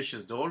 Carrie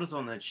Fisher's daughter's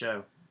on that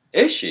show.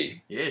 Is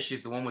she? Yeah,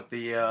 she's the one with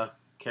the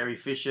Carrie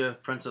Fisher,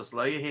 Princess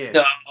Leia hair.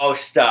 No,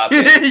 stop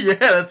it. Yeah,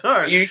 that's her.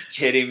 Are you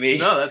kidding me?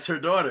 No, that's her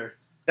daughter.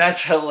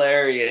 That's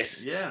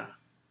hilarious. Yeah.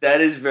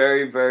 That is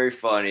very, very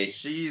funny.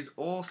 She's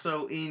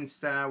also in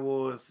Star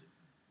Wars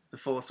The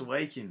Force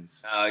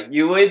Awakens.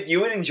 You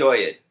would enjoy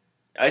it.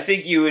 I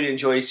think you would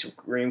enjoy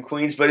Scream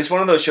Queens, but it's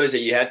one of those shows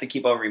that you have to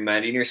keep on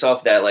reminding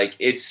yourself that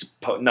it's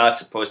not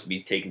supposed to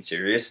be taken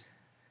serious.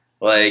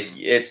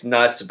 It's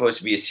not supposed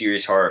to be a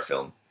serious horror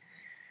film.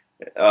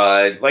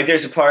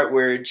 There's a part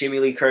where Jamie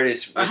Lee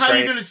Curtis was how are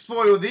you going to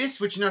spoil this,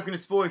 but you're not going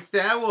to spoil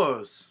Star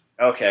Wars?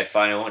 Okay,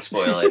 fine, I won't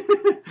spoil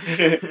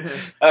it.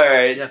 All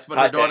right. Yes, but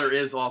her daughter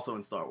is also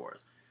in Star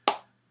Wars.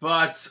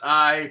 But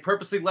I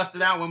purposely left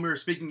it out when we were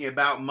speaking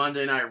about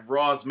Monday Night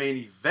Raw's main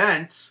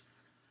event.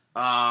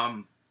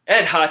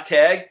 And hot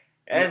tag,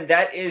 and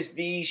that is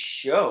the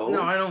show.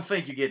 No, I don't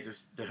think you get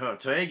the hot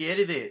tag.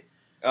 Edit it.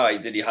 Oh,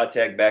 did you hot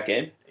tag back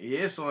in?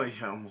 Yes,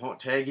 I'm hot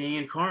tagging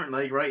in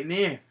currently right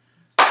now.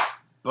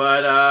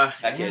 But,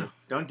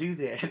 don't do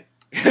that.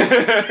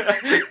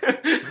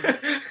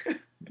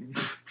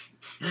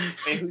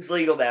 Hey, who's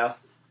legal now?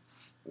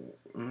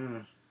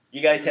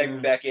 You gotta tag me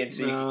back in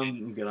so you can...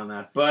 I'm good on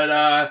that.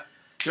 But,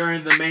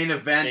 during the main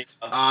event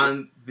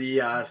on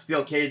the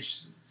steel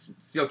cage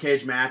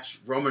match,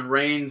 Roman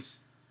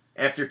Reigns,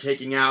 after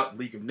taking out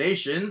League of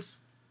Nations,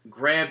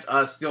 grabbed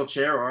a steel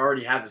chair, or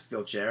already had the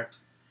steel chair,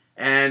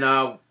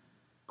 and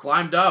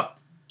climbed up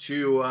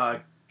to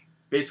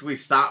basically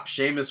stop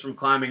Sheamus from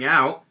climbing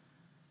out.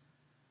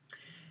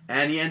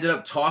 And he ended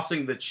up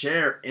tossing the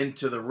chair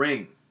into the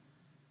ring.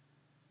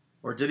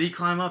 Or did he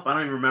climb up? I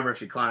don't even remember if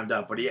he climbed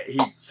up, but he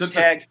took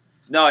tag.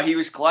 No, he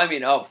was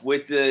climbing up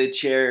with the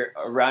chair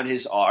around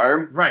his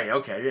arm. Right,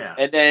 okay, yeah.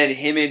 And then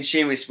him and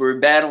Sheamus were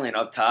battling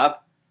up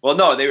top. Well,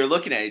 no, they were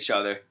looking at each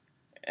other.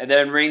 And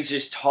then Reigns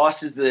just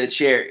tosses the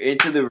chair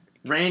into the ring.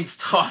 Reigns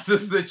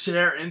tosses the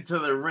chair into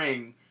the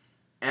ring,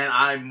 and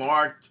I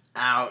marked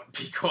out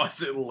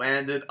because it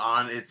landed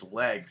on its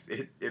legs.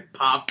 It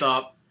popped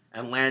up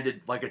and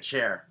landed like a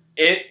chair.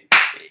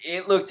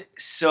 It looked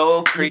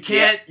so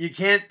crazy. You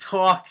can't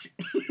talk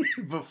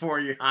before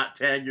you hot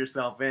tag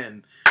yourself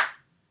in.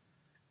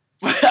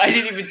 I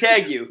didn't even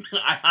tag you.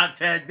 I hot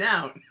tagged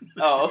out.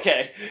 Oh,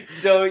 okay.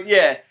 So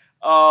yeah,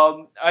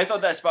 I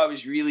thought that spot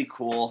was really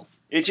cool.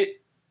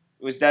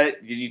 Was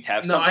that? Did you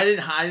tap? No, something?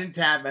 I didn't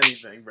tap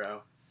anything,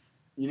 bro.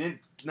 You didn't.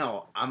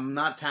 No, I'm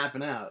not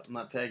tapping out. I'm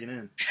not tagging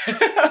in.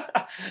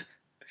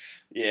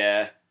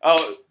 Yeah.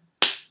 Oh,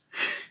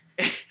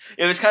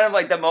 it was kind of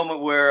like that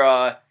moment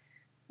where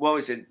what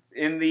was it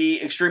in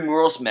the Extreme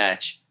Rules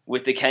match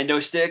with the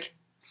kendo stick,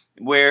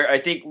 where I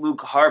think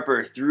Luke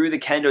Harper threw the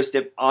kendo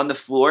stick on the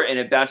floor and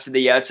it bounced to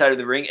the outside of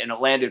the ring and it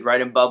landed right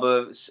in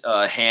Bubba's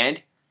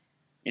hand.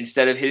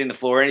 Instead of hitting the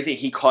floor or anything,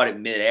 he caught it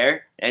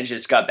midair and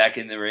just got back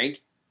in the ring.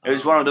 It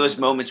was one of those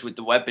moments with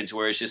the weapons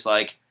where it's just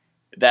like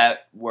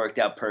that worked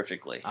out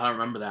perfectly. I don't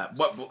remember that.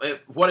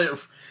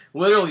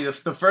 Literally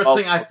the first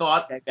thing I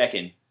thought. Tag back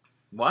in.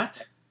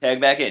 What? Tag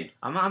back in.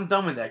 I'm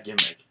done with that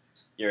gimmick.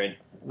 You're in.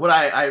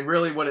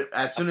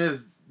 As soon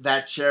as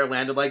that chair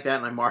landed like that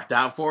and I marked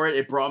out for it,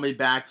 it brought me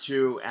back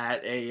to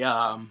at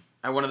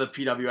one of the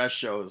PWS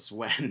shows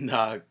when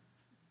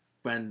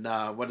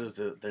what is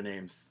it, their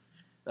names?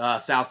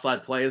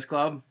 Southside Players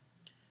Club.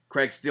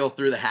 Craig Steele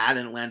threw the hat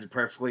and it landed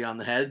perfectly on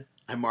the head.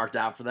 I marked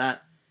out for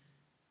that.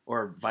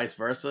 Or vice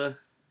versa.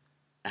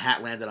 A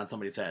hat landed on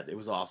somebody's head. It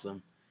was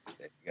awesome.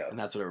 There you go. And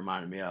that's what it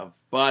reminded me of.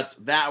 But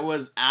that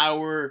was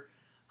our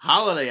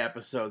holiday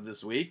episode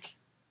this week.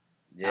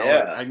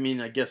 Yeah. I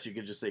guess you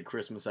could just say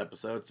Christmas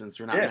episode since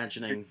we're not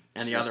mentioning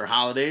any other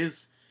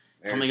holidays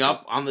Very coming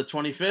up on the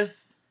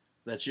 25th.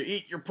 That you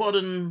eat your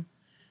pudding.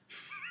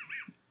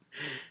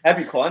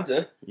 Happy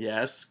Kwanzaa.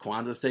 Yes,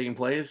 Kwanzaa's taking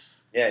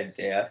place. Yeah,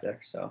 day after,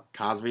 so.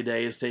 Cosby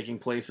Day is taking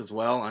place as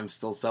well. I'm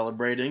still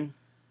celebrating.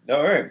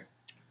 All right.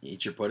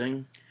 Eat your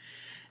pudding.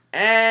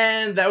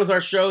 And that was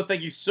our show.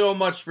 Thank you so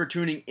much for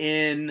tuning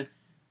in.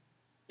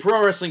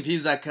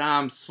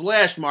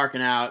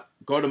 ProWrestlingTees.com/Markin Out.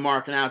 Go to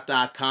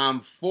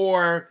markinout.com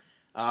for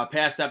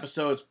past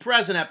episodes,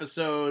 present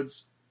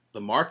episodes,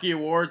 the Marky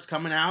Awards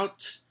coming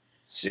out.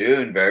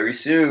 Soon, very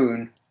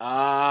soon.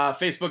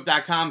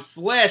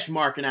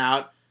 Facebook.com/Markin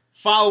Out.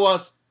 Follow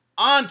us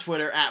on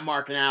Twitter at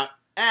Markin Out,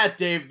 at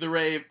Dave the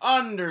Rave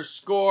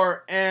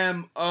 _MO,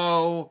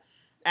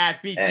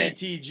 at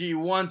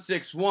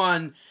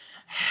BTTG161.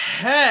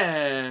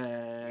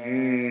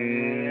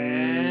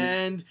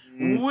 And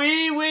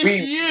we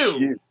wish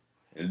you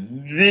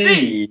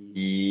the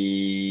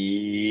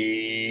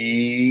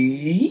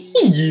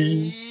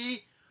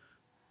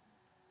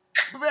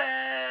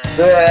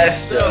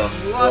best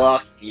of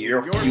luck in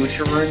your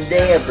future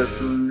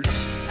endeavors.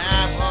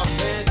 Have a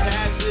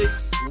fantastic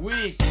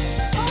week.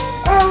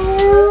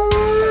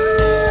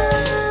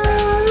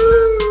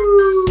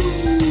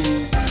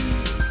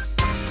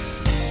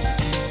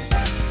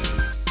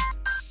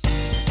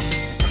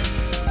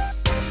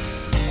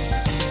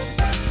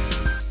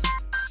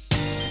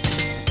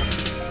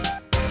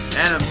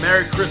 And a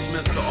Merry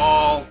Christmas to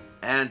all,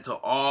 and to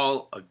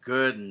all a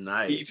good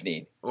night.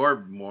 Evening.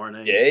 Or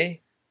morning.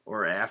 Day?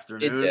 Or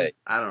afternoon. Midday.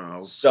 I don't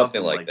know.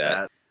 Something like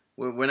that.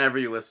 Whenever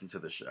you listen to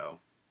the show.